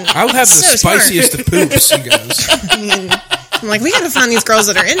fucking. I'll have the so spiciest smart. of poops, you guys. I'm like, we got to find these girls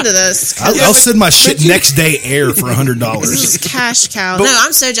that are into this. I'll send my shit next day air for $100. This is cash cow. No,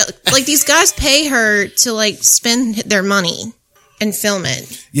 I'm so jealous. Like, these guys pay her to like spend their money and film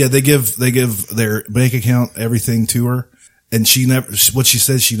it. Yeah, they give their bank account, everything to her, and she never. What she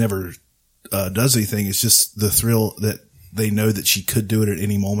says, she never does anything. It's just the thrill that they know that she could do it at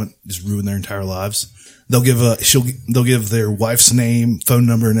any moment, just ruin their entire lives. They'll give their wife's name, phone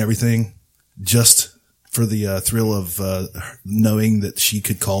number, and everything, just for the thrill of knowing that she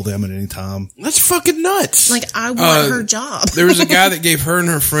could call them at any time. That's fucking nuts. Like, I want her job. There was a guy that gave her and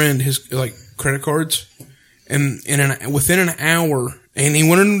her friend his like credit cards, and within an hour, and he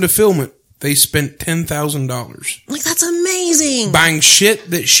wanted them to film it. They spent $10,000. Like, that's amazing. Buying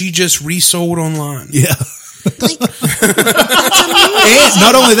shit that she just resold online. Yeah. Like, that's amazing. And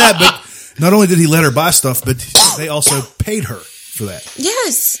not only that, but not only did he let her buy stuff, but they also paid her for that.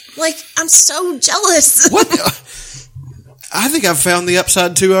 Yes. Like, I'm so jealous. What? I think I've found the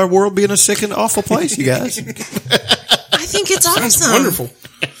upside to our world being a sick and awful place, you guys. I think it's awesome. Sounds wonderful.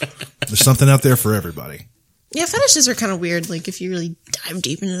 There's something out there for everybody. Yeah, fetishes are kind of weird. Like, if you really dive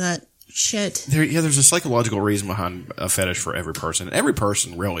deep into that shit. There's a psychological reason behind a fetish for every person. Every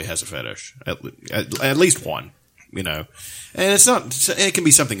person really has a fetish, at least one, you know. And it's not. It can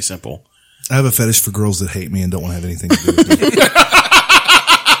be something simple. I have a fetish for girls that hate me and don't want to have anything to do with me.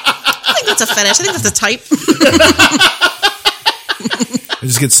 I think that's a fetish. I think that's a type. I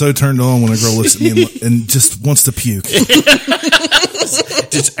just get so turned on when a girl looks at me and just wants to puke.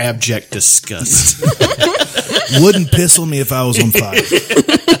 Just abject disgust. Wouldn't piss on me if I was on fire.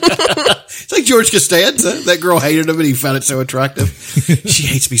 It's like George Costanza. That girl hated him and he found it so attractive. She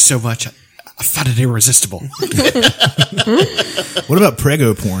hates me so much. I find it irresistible. What about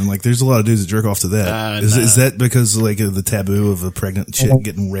prego porn? Like, there's a lot of dudes that jerk off to that. Is that because like of the taboo of a pregnant chick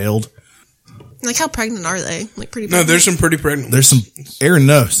getting railed? Like, how pregnant are they? Like, pretty No, pregnant? there's some pretty pregnant. There's some. Aaron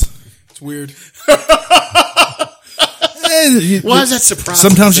knows. It's weird. Why is that surprising?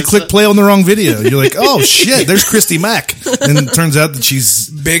 Sometimes you click play on the wrong video. You're like, oh shit, there's Christy Mack. And it turns out that she's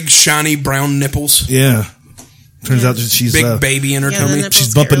big, shiny, brown nipples. Yeah. Turns out that she's big baby in her tummy.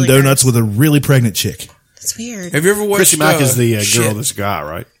 She's bumping really donuts with a really pregnant chick. That's weird. Have you ever watched Christy Mack is the shit. girl that's a guy,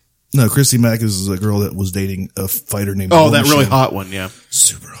 right? No, Christy Mack is a girl that was dating a fighter named Oh, War that really Machine. hot one, yeah.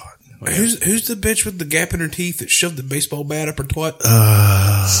 Super hot. Who's the bitch with the gap in her teeth that shoved the baseball bat up her twat?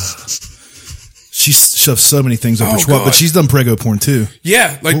 She shoves so many things up her Oh, twat, God. but she's done prego porn too.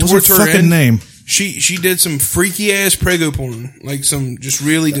 Yeah, like What was towards her her fucking end, name? She did some freaky ass prego porn, like some just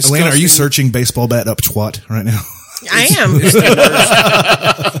really disgusting. Elena, are you searching baseball bat up twat right now? I am.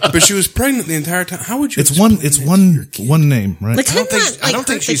 But she was pregnant the entire time. How would you? It's one name, right? Like, I don't couldn't think, that, like, I don't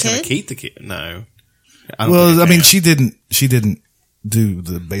think hurt the she's going to kid? keep the kid. No. I don't Well, think I mean, can. she didn't do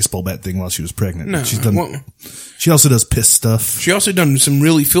the baseball bat thing while she was pregnant. No, She's done. well- She also does piss stuff. She also done some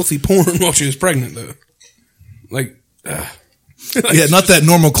really filthy porn while she was pregnant, though. Like, Yeah, not that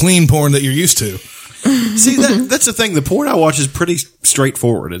normal clean porn that you're used to. See, that's the thing. The porn I watch is pretty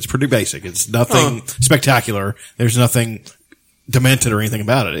straightforward. It's pretty basic. It's nothing spectacular. There's nothing demented or anything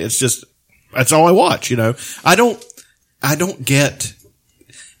about it. It's just, that's all I watch, you know. I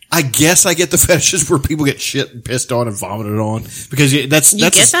guess I get the fetishes where people get shit and pissed on and vomited on because that's You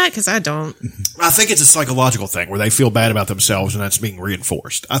get that? Because I don't. I think it's a psychological thing where they feel bad about themselves and that's being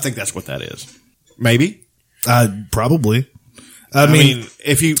reinforced. I think that's what that is. Maybe. Probably. I mean,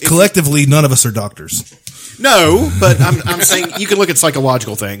 if you collectively, none of us are doctors. No, but I'm saying you can look at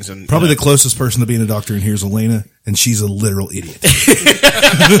psychological things and Probably the closest person to being a doctor in here is Elena, and she's a literal idiot.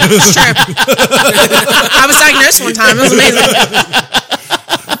 It's true. I was diagnosed one time. It was amazing.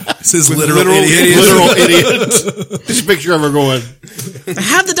 This is literal idiot. Literal idiot. Just a picture of her going. I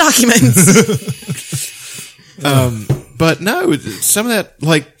have the documents. But no, some of that,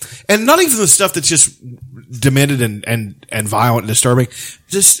 like, and not even the stuff that's just demented and violent and disturbing.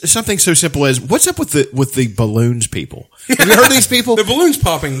 Just something so simple as what's up with the balloons people? Have you heard these people? The balloons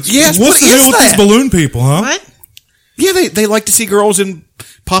popping. Yes. What's the deal with these balloon people, huh? What? Yeah, they like to see girls in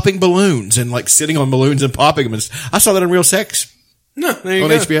popping balloons and like sitting on balloons and popping them. I saw that in Real Sex. No, there you on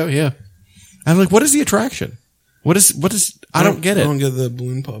go. HBO. Yeah, I'm like, what is the attraction? What is? I don't get it. I don't get the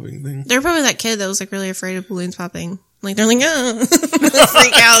balloon popping thing. They're probably that kid that was like really afraid of balloons popping. Like they're like, oh,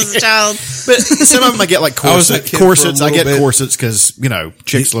 freak out as a child. But some of them I get like I was that kid corsets. for a I get little bit. corsets because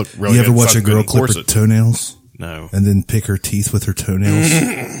chicks look really. You ever good watch a fucking girl good in clip her toenails? No. And then pick her teeth with her toenails?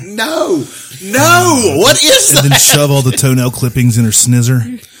 No. What is And then shove all the toenail clippings in her snizzer?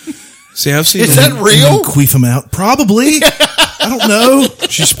 See, I've seen Is that And real? then queef them out? Probably. I don't know.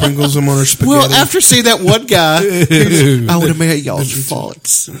 She sprinkles them on her spaghetti. Well, after seeing that one guy, who's, I want to marry y'all's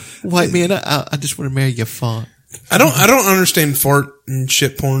fonts. White man, I just want to marry your font. I don't understand fart and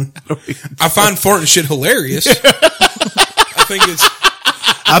shit porn. I find fart and shit hilarious. I think it's.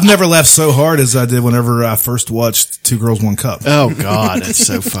 I've never laughed so hard as I did whenever I first watched Two Girls, One Cup. Oh, God, that's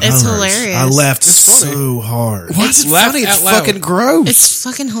so funny. It's hilarious. I laughed so hard. Why is it Laugh funny? It's out loud. fucking gross. It's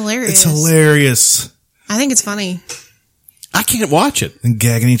fucking hilarious. It's hilarious. I think it's funny. I can't watch it. And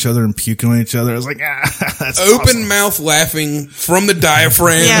gagging each other and puking on each other. I was like, that's Open awesome. mouth laughing from the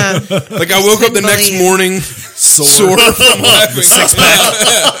diaphragm. Yeah. Like I woke up the next Believe. morning sore from laughing. Six pack.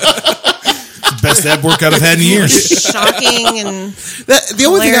 Best ab workout I've had in years. Shocking and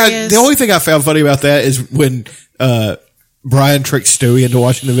The only thing I found funny about that is when Brian tricked Stewie into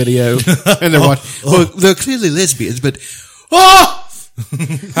watching the video, and they're watching. Well, they're clearly lesbians, but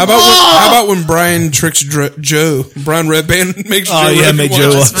How about when Brian tricks Joe? Brian Redband makes Joe. made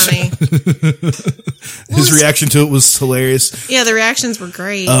Joe That's watch. funny. His reaction to it was hilarious. Yeah, the reactions were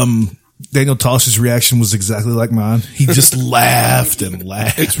great. Daniel Tosh's reaction was exactly like mine. He just laughed and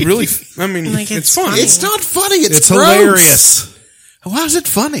laughed. It's really. I mean, Like, it's it's fun. funny. it's not funny. It's It's gross. hilarious. Why is it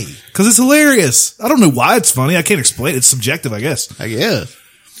funny? Because it's hilarious. I don't know why it's funny. I can't explain it. It's subjective, I guess. I guess.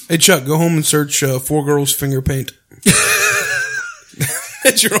 Hey Chuck, go home and search 4 girls finger paint.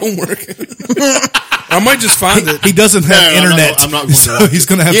 That's your homework. I might just find it. He doesn't have internet. I'm not going to so watch he's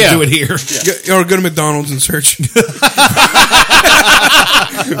going to have Yeah. to do it here. Or go to McDonald's and search.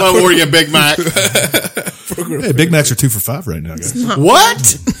 I'll order you a Big Mac. Hey, Big Macs are 2 for $5 right now, guys.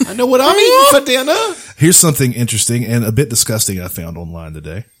 What? I know what I'm eating for dinner. Here's something interesting and a bit disgusting I found online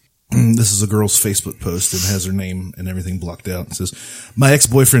today. This is a girl's Facebook post and has her name and everything blocked out. It says, my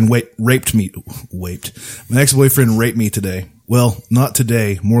ex-boyfriend raped me. My ex-boyfriend raped me today. Well, not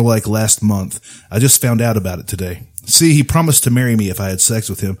today, more like last month. I just found out about it today. See, he promised to marry me if I had sex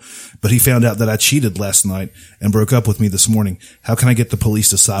with him, but he found out that I cheated last night and broke up with me this morning. How can I get the police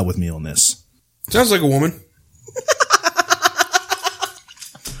to side with me on this? Sounds like a woman.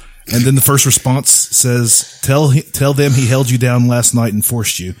 And then the first response says, tell them he held you down last night and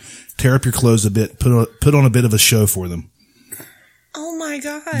forced you. Tear up your clothes a bit, put on a bit of a show for them. oh my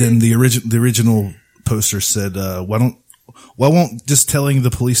god. Then the original poster said, why won't just telling the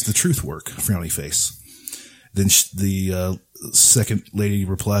police the truth work? Frowny face. Then the second lady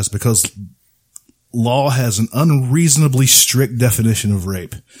replies, because law has an unreasonably strict definition of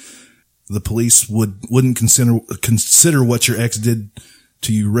rape. The police wouldn't consider what your ex did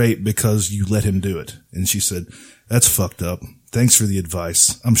to you rape because you let him do it. And she said, that's fucked up. Thanks for the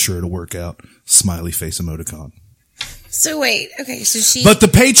advice. I'm sure it'll work out. Smiley face emoticon. So wait, okay, so But the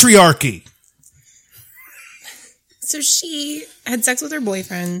patriarchy. So she had sex with her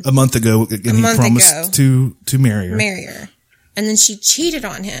boyfriend A month ago, and he month promised ago. to marry her. and then she cheated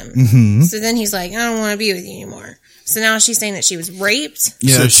on him. Mm-hmm. So then he's like, I don't want to be with you anymore. So now she's saying that she was raped.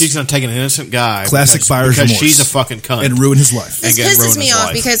 Yes. So she's going to take an innocent guy. Classic buyer's because remorse. she's a fucking cunt. And ruin his life. This pisses me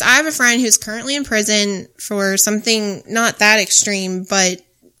off because I have a friend who's currently in prison for something not that extreme, but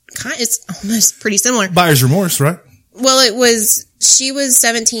it's almost pretty similar. Buyer's remorse, right? Well, she was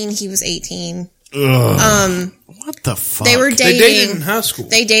 17, he was 18. What the fuck? They were dating. They dated in high school.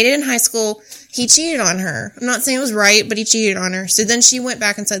 They dated in high school. He cheated on her. I'm not saying it was right, but he cheated on her. So then she went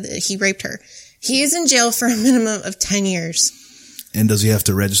back and said that he raped her. He is in jail for a minimum of 10 years. And does he have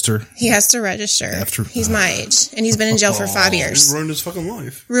to register? He has to register. He's my age, and he's been in jail for 5 years. He ruined his fucking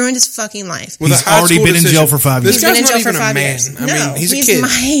life. Ruined his fucking life. He's already been in jail for 5 years. This guy's He's been in not jail even for a 5 man. years. I mean, he's a he's kid.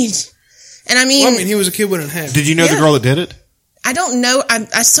 my age. And I mean, Well, I mean, he was a kid when it happened. Did you know the girl that did it? I don't know.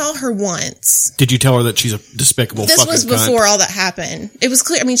 I saw her once. Did you tell her that she's a despicable This fucking was cunt? before all that happened. It was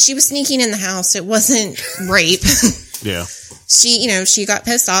clear. I mean, she was sneaking in the house. It wasn't rape. Yeah. She got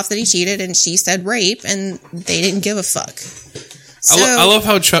pissed off that he cheated, and she said rape, and they didn't give a fuck. So, I love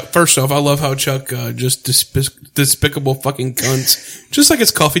how Chuck. First off, I love how Chuck just despicable fucking cunts. Just like it's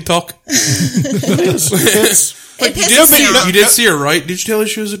coffee talk. It pisses me off. You did see her, right? Did you tell her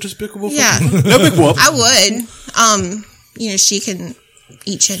she was a despicable? Yeah, no big whoop. I would. She can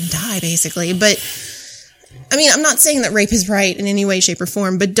eat shit and die, basically. But I mean, I'm not saying that rape is right in any way, shape, or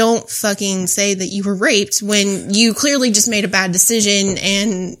form. But don't fucking say that you were raped when you clearly just made a bad decision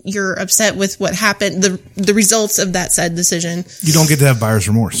and you're upset with what happened, the results of that said decision. You don't get to have buyer's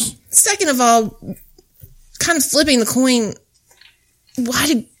remorse. Second of all, kind of flipping the coin, why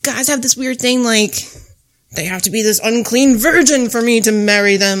do guys have this weird thing like they have to be this unclean virgin for me to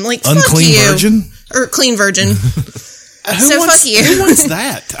marry them? Like, fuck Unclean you. virgin? Or clean virgin. Fuck you. Who wants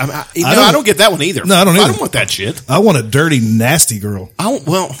that? I don't get that one either. No, I don't either. I don't want that shit. I want a dirty, nasty girl. I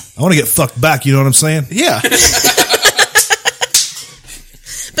want to get fucked back. You know what I'm saying? Yeah.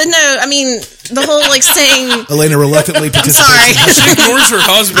 But no, I mean, the whole like saying. Elena reluctantly I'm participates. sorry. She ignores her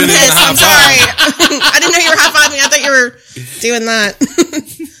husband in the high I'm five. sorry. I didn't know you were high fiving. I thought you were doing that.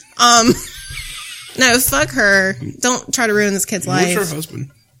 No, fuck her. Don't try to ruin this kid's life. Where's her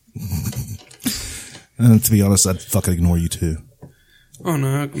husband? To be honest, I'd fucking ignore you too. Oh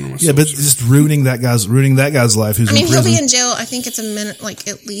no, I ignore myself. Yeah, but just ruining that guy's life. Who's I mean, in he'll prison. be in jail. I think it's a minute, like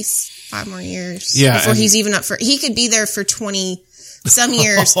at least 5 more years. Yeah, before and- he's even up for. He could be there for 20 some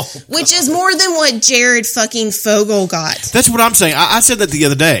years, which is more than what Jared fucking Fogle got. That's what I'm saying. I said that the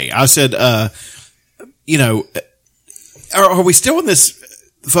other day. I said, are we still in this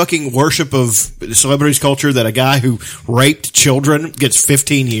fucking worship of celebrities culture that a guy who raped children gets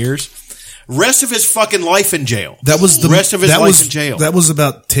 15 years? Rest of his fucking life in jail. That was the rest of his life in jail. That was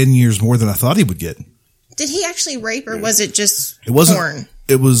about 10 years more than I thought he would get. Did he actually rape, or was it just It wasn't. porn?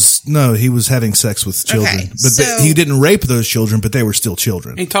 It was no. He was having sex with children, Okay, but so- he didn't rape those children. But they were still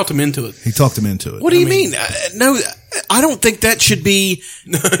children. He talked him into it. He talked them into it. What do you mean? No, I don't think that should be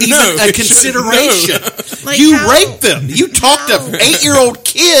even a consideration. Like you how- raped them. You talked to an 8-year-old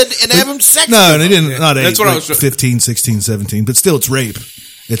kid and have him sex No, with they them. didn't. Not 8. That's what I like was- 15, 16, 17. But still, it's rape.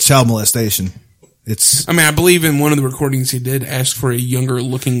 It's child molestation. It's. I mean, I believe in one of the recordings he did ask for a younger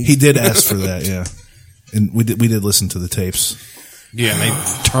looking. He did ask for that. Yeah, and we did listen to the tapes. Yeah, and they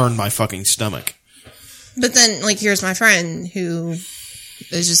turned my fucking stomach. But then, like, here's my friend who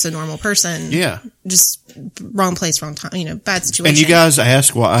is just a normal person. Yeah. Just wrong place, wrong time. Bad situation. And you guys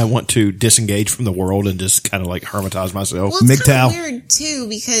ask why I want to disengage from the world and just kind of like hermitize myself. Well, it's kind of weird too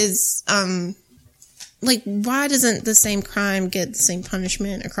because, like, why doesn't the same crime get the same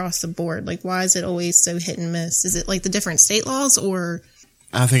punishment across the board? Like, why is it always so hit and miss? Is it like the different state laws, or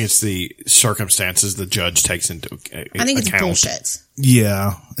I think it's the circumstances the judge takes into account. I think it's bullshit.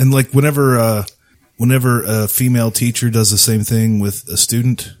 Yeah, and like whenever a female teacher does the same thing with a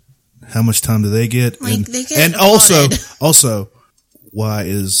student, how much time do they get? Like, and they get and applauded. also, why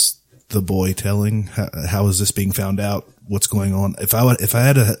is the boy telling? How is this being found out? What's going on? If I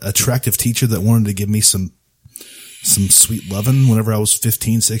had an attractive teacher that wanted to give me some sweet loving whenever I was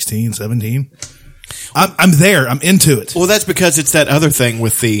 15, 16, 17, I'm there. I'm into it. Well, that's because it's that other thing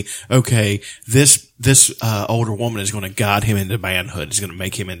with the, this older woman is going to guide him into manhood. Is going to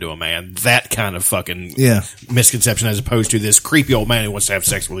make him into a man. That kind of fucking misconception, as opposed to this creepy old man who wants to have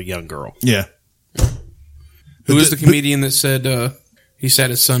sex with a young girl. Yeah. Who is the comedian that said he sat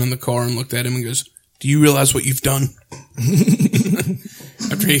his son in the car and looked at him and goes, "Do you realize what you've done?"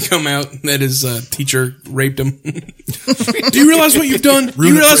 After he come out that his teacher raped him. Do you realize what you've done? Do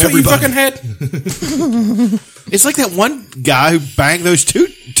you realize what you fucking had? It's like that one guy who banged those two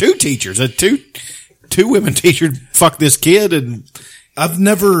teachers. Two women teachers fucked this kid, and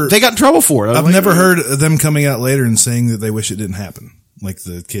they got in trouble for it. I've never heard of them coming out later and saying that they wish it didn't happen. Like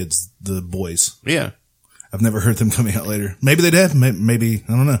the kids, the boys. Yeah. I've never heard them coming out later. Maybe they did. Maybe,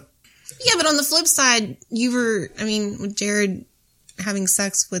 I don't know. Yeah, but on the flip side, with Jared having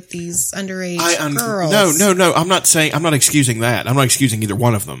sex with these underage girls. No. I'm not excusing that. I'm not excusing either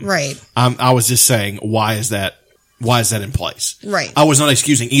one of them. Right. I was just saying, why is that in place? Right. I was not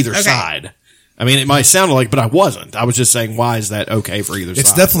excusing either side. I mean, it might sound like, but I wasn't. I was just saying, why is that okay for either side?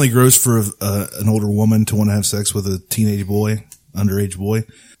 It's definitely gross for an older woman to want to have sex with a teenage boy, underage boy.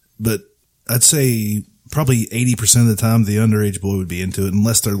 But I'd say probably 80% of the time the underage boy would be into it,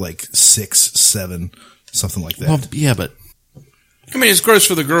 unless they're like 6, 7, something like that. Well, yeah, but I mean, it's gross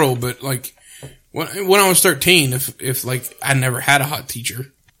for the girl, but like when I was 13, if like I never had a hot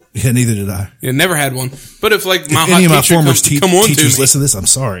teacher. Yeah, neither did I. Yeah, never had one. But if like my if any of hot my teacher former come on to teachers me, listen to this, I'm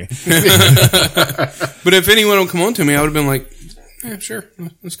sorry. But if anyone will come on to me, I would have been like, yeah, sure,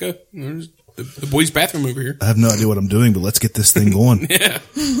 let's go. There's the boys' bathroom over here. I have no idea what I'm doing, but let's get this thing going. Yeah.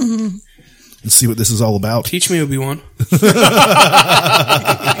 Let's see what this is all about. Teach me, Obi-Wan.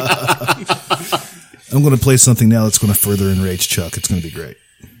 I'm going to play something now that's going to further enrage Chuck. It's going to be great.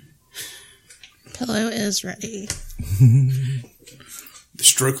 Pillow is ready. The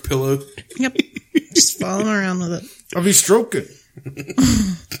stroke pillow. Yep. Just following around with it. I'll be stroking.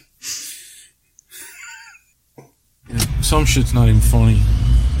 Some shit's not even funny.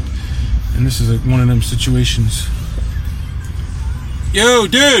 And this is like one of them situations. Yo,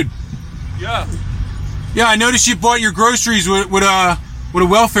 dude! Yeah. Yeah, I noticed you bought your groceries with a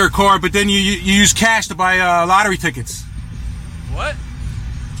welfare card, but then you use cash to buy lottery tickets. What?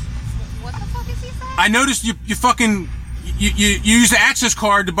 What the fuck is he saying? I noticed you fucking you use the access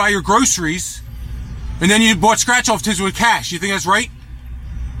card to buy your groceries, and then you bought scratch-off tickets with cash. You think that's right?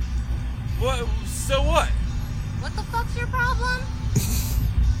 What? So what? What the fuck's your problem?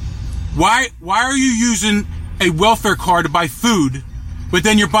 Why are you using a welfare card to buy food, but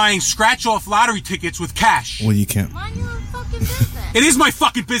then you're buying scratch-off lottery tickets with cash? Well, you can't. Mind your own fucking business. It is my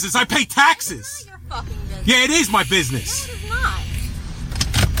fucking business. I pay taxes. It's not your fucking business. Yeah, it is my business. It is not.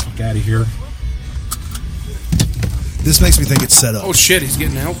 Fuck out of here. This makes me think it's set up. Oh shit, he's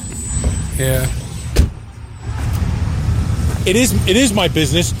getting out. Yeah. It is my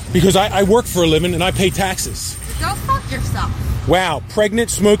business because I work for a living and I pay taxes. Go fuck yourself. Wow, pregnant,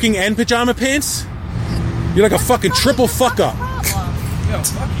 smoking, and pajama pants? You're like a fucking triple fuck up. Yo,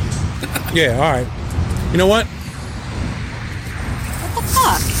 fuck you. Yeah, all right. You know what? What the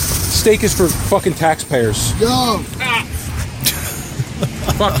fuck? Steak is for fucking taxpayers. Go.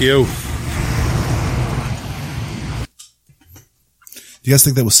 Fuck you. Do you guys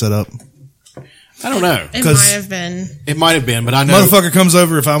think that was set up? I don't know. It might have been. It might have been, but I know. Motherfucker comes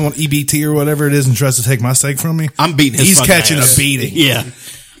over if I'm on EBT or whatever it is and tries to take my steak from me. I'm beating his He's fucking catching ass. a beating. Yeah.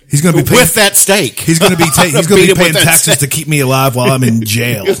 He's going to be paying, with that steak. He's going to be he's going to be paying taxes to keep me alive while I'm in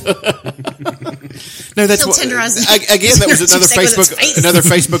jail. No, that's Still what, tenderizing. again. That was another Steak with its face. another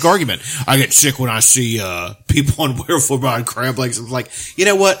Facebook argument. I get sick when I see people on welfare buying crab legs. It's like, you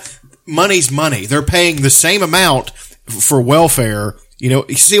know what? Money's money. They're paying the same amount for welfare. You know,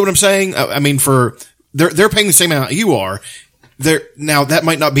 you see what I'm saying? I mean, they're paying the same amount you are. Now that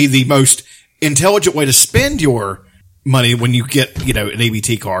might not be the most intelligent way to spend your money when you get, you know, an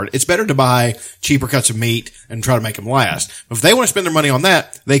EBT card. It's better to buy cheaper cuts of meat and try to make them last. But if they want to spend their money on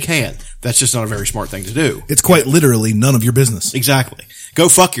that, they can. That's just not a very smart thing to do. It's quite literally none of your business. Exactly. Go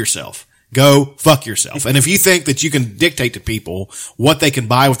fuck yourself. Go fuck yourself. And if you think that you can dictate to people what they can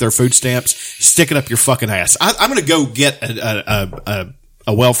buy with their food stamps, stick it up your fucking ass. I'm going to go get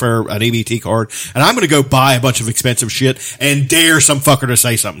a welfare, an EBT card, and I'm going to go buy a bunch of expensive shit and dare some fucker to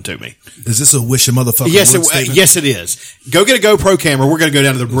say something to me. Is this a wish a motherfucker Yes, would statement? yes, it is. Go get a GoPro camera. We're going to go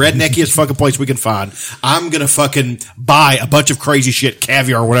down to the redneckiest fucking place we can find. I'm going to fucking buy a bunch of crazy shit,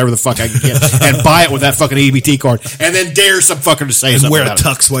 caviar, or whatever the fuck I can get, and buy it with that fucking EBT card, and then dare some fucker to say And something wear a about it.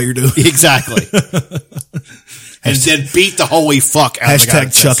 tux while you're doing it. Exactly. And then beat the holy fuck out of the guy.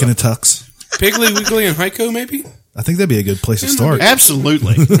 Hashtag Chuck in a tux. Piggly Wiggly and Heiko, maybe? I think that'd be a good place to start.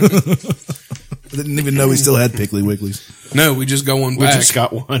 Absolutely. I didn't even know we still had Piggly Wigglies. No, we just got one We back. just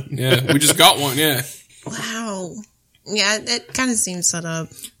got one. Yeah, we just got one, yeah. Wow. Yeah, it kind of seems set up.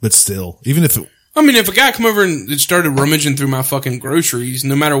 But still, even if it, I mean, if a guy come over and started rummaging through my fucking groceries,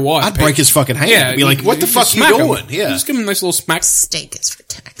 no matter what, I'd break his fucking hand. Yeah, Be like, what the just fuck you smack him. doing? Yeah. Just give him a nice little smack. Steak is for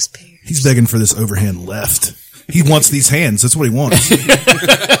taxpayers. he's begging for this overhand left. He wants these hands. That's what he wants.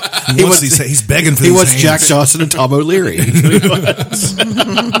 He wants these. He's begging for He these wants hands. Jack Johnson and Tom O'Leary.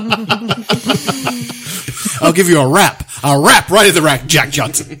 I'll give you a rap. A rap right in the rack, Jack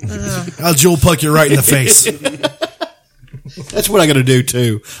Johnson. I'll Joel Puck you right in the face. That's what I got to do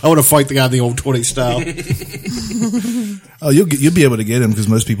too. I want to fight the guy in the old 20 style. Oh, you'll be able to get him because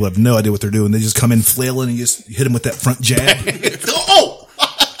most people have no idea what they're doing. They just come in flailing and you just hit him with that front jab. Oh!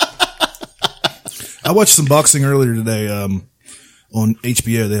 I watched some boxing earlier today on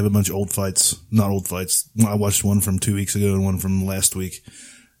HBO. They have a bunch of old fights. Not old fights. I watched one from 2 weeks ago and one from last week.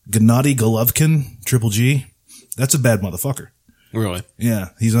 Gennady Golovkin, Triple G. That's a bad motherfucker. Really? Yeah.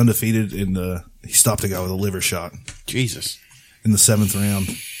 He's undefeated and he stopped a guy with a liver shot. Jesus. In the 7th round.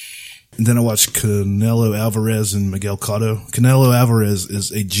 And then I watched Canelo Alvarez and Miguel Cotto. Canelo Alvarez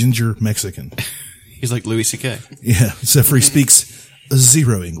is a ginger Mexican. He's like Louis C.K. Yeah, except for he speaks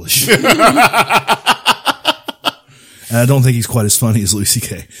zero English. And I don't think he's quite as funny as Louis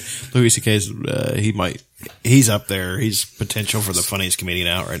C.K. Louis C.K.'s, he's up there. He's potential for the funniest comedian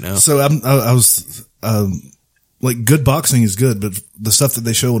out right now. So I was, like, good boxing is good, but the stuff that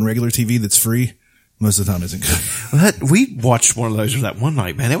they show on regular TV that's free, most of the time isn't good. We watched one of those that one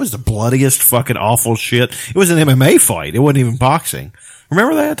night, man. It was the bloodiest fucking awful shit. It was an MMA fight. It wasn't even boxing.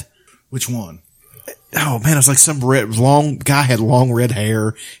 Remember that? Which one? Oh man, it was like some long guy had long red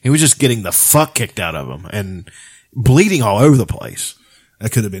hair. He was just getting the fuck kicked out of him and bleeding all over the place.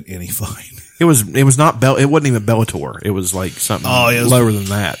 That could have been any fight. It was not it wasn't even Bellator. It was like something lower than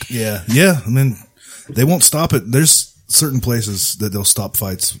that. Yeah. Yeah. I mean, they won't stop it. There's certain places that they'll stop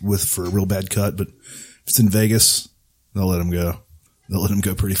fights with for a real bad cut, but if it's in Vegas, they'll let them go. They'll let them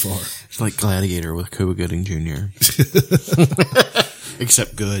go pretty far. It's like Gladiator with Cuba Gooding Jr.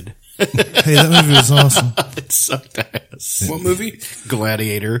 Except good. Hey, that movie was awesome. It sucked ass. What movie?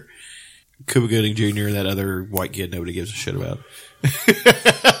 Gladiator. Cuba Gooding Jr., that other white kid nobody gives a shit about.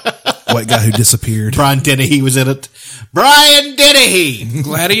 White guy who disappeared. Brian Dennehy was in it. Brian Dennehy!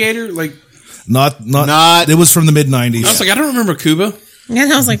 Gladiator? Like, Not. It was from the mid-90s. I was like, I don't remember Cuba. Yeah,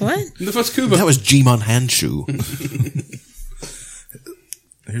 and I was like, what? What's Cuba? That was Jimon Handshu.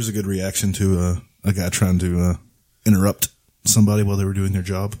 Here's a good reaction to a guy trying to interrupt somebody while they were doing their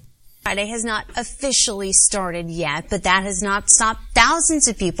job. Friday has not officially started yet, but that has not stopped thousands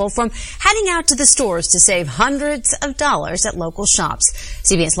of people from heading out to the stores to save hundreds of dollars at local shops.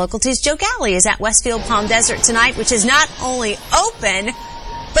 CBS Local 2's Joe Galley is at Westfield Palm Desert tonight, which is not only open,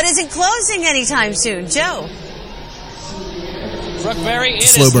 but isn't closing anytime soon. Joe. Brookberry, it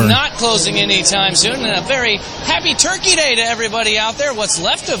is not closing anytime soon, and a very happy Turkey Day to everybody out there. What's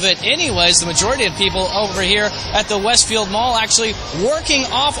left of it anyways. The majority of people over here at the Westfield Mall actually working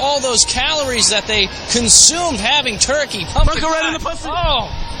off all those calories that they consumed having turkey. Pumpkin right in the pussy. Oh,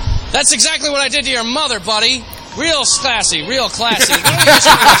 that's exactly what I did to your mother, buddy. Real classy, real classy.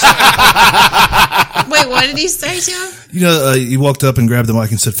 Wait, what did he say, Joe? You know, he walked up and grabbed the mic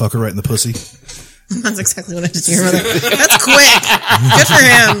and said, fuck her right in the pussy. That's exactly what I did to your mother. That's quick. Good for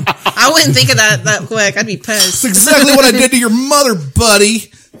him. I wouldn't think of that quick. I'd be pissed. That's exactly what I did to your mother, buddy.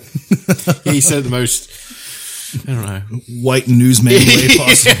 He said the most, I don't know, white newsman way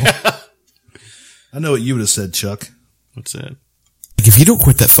possible. I know what you would have said, Chuck. What's that? If you don't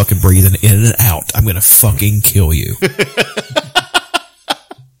quit that fucking breathing in and out, I'm going to fucking kill you.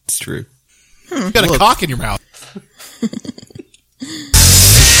 It's true. You got a cock in your mouth.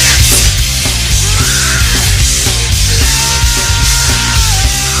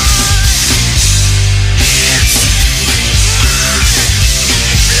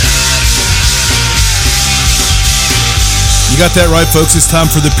 You got that right, folks. It's time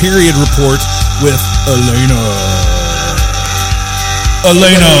for the period report with Elena.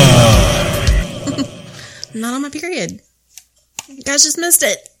 Not on my period. You guys just missed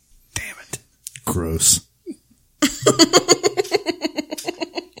it. Damn it. Gross.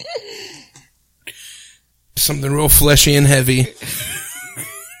 Something real fleshy and heavy.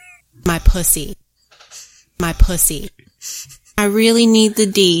 My pussy. My pussy. I really need the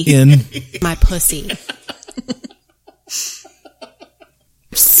D. In. My pussy.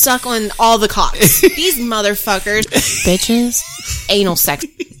 Suck on all the cocks. These motherfuckers. Bitches. Anal sex.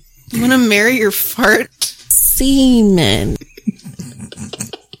 I'm gonna marry your fart semen.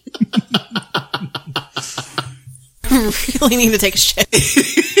 I really need to take a shit.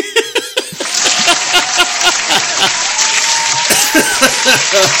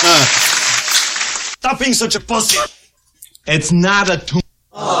 Stop being such a pussy. It's not a tumor.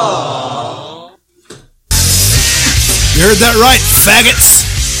 You heard that right, faggots.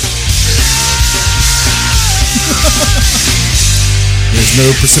 There's no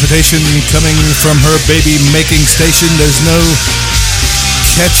precipitation coming from her baby making station. There's no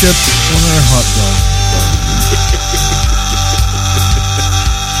ketchup on her hot dog.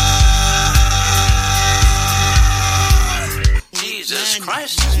 Jesus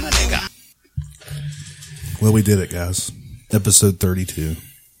Christ is my nigga. Well, we did it, guys. Episode 32.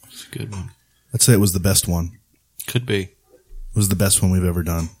 It's a good one. I'd say it was the best one. Could be. It was the best one we've ever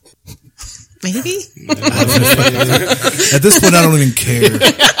done. Maybe? At this point, I don't even care.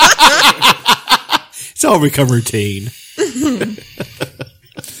 It's all become routine.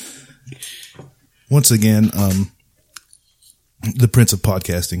 Once again, the Prince of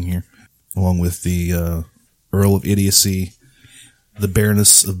Podcasting here, along with the Earl of Idiocy, the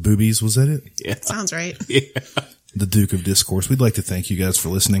Baroness of Boobies, was that it? Yeah. Sounds right. Yeah. The Duke of Discourse. We'd like to thank you guys for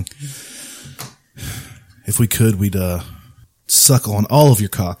listening. If we could, we'd suck on all of your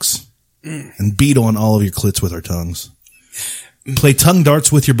cocks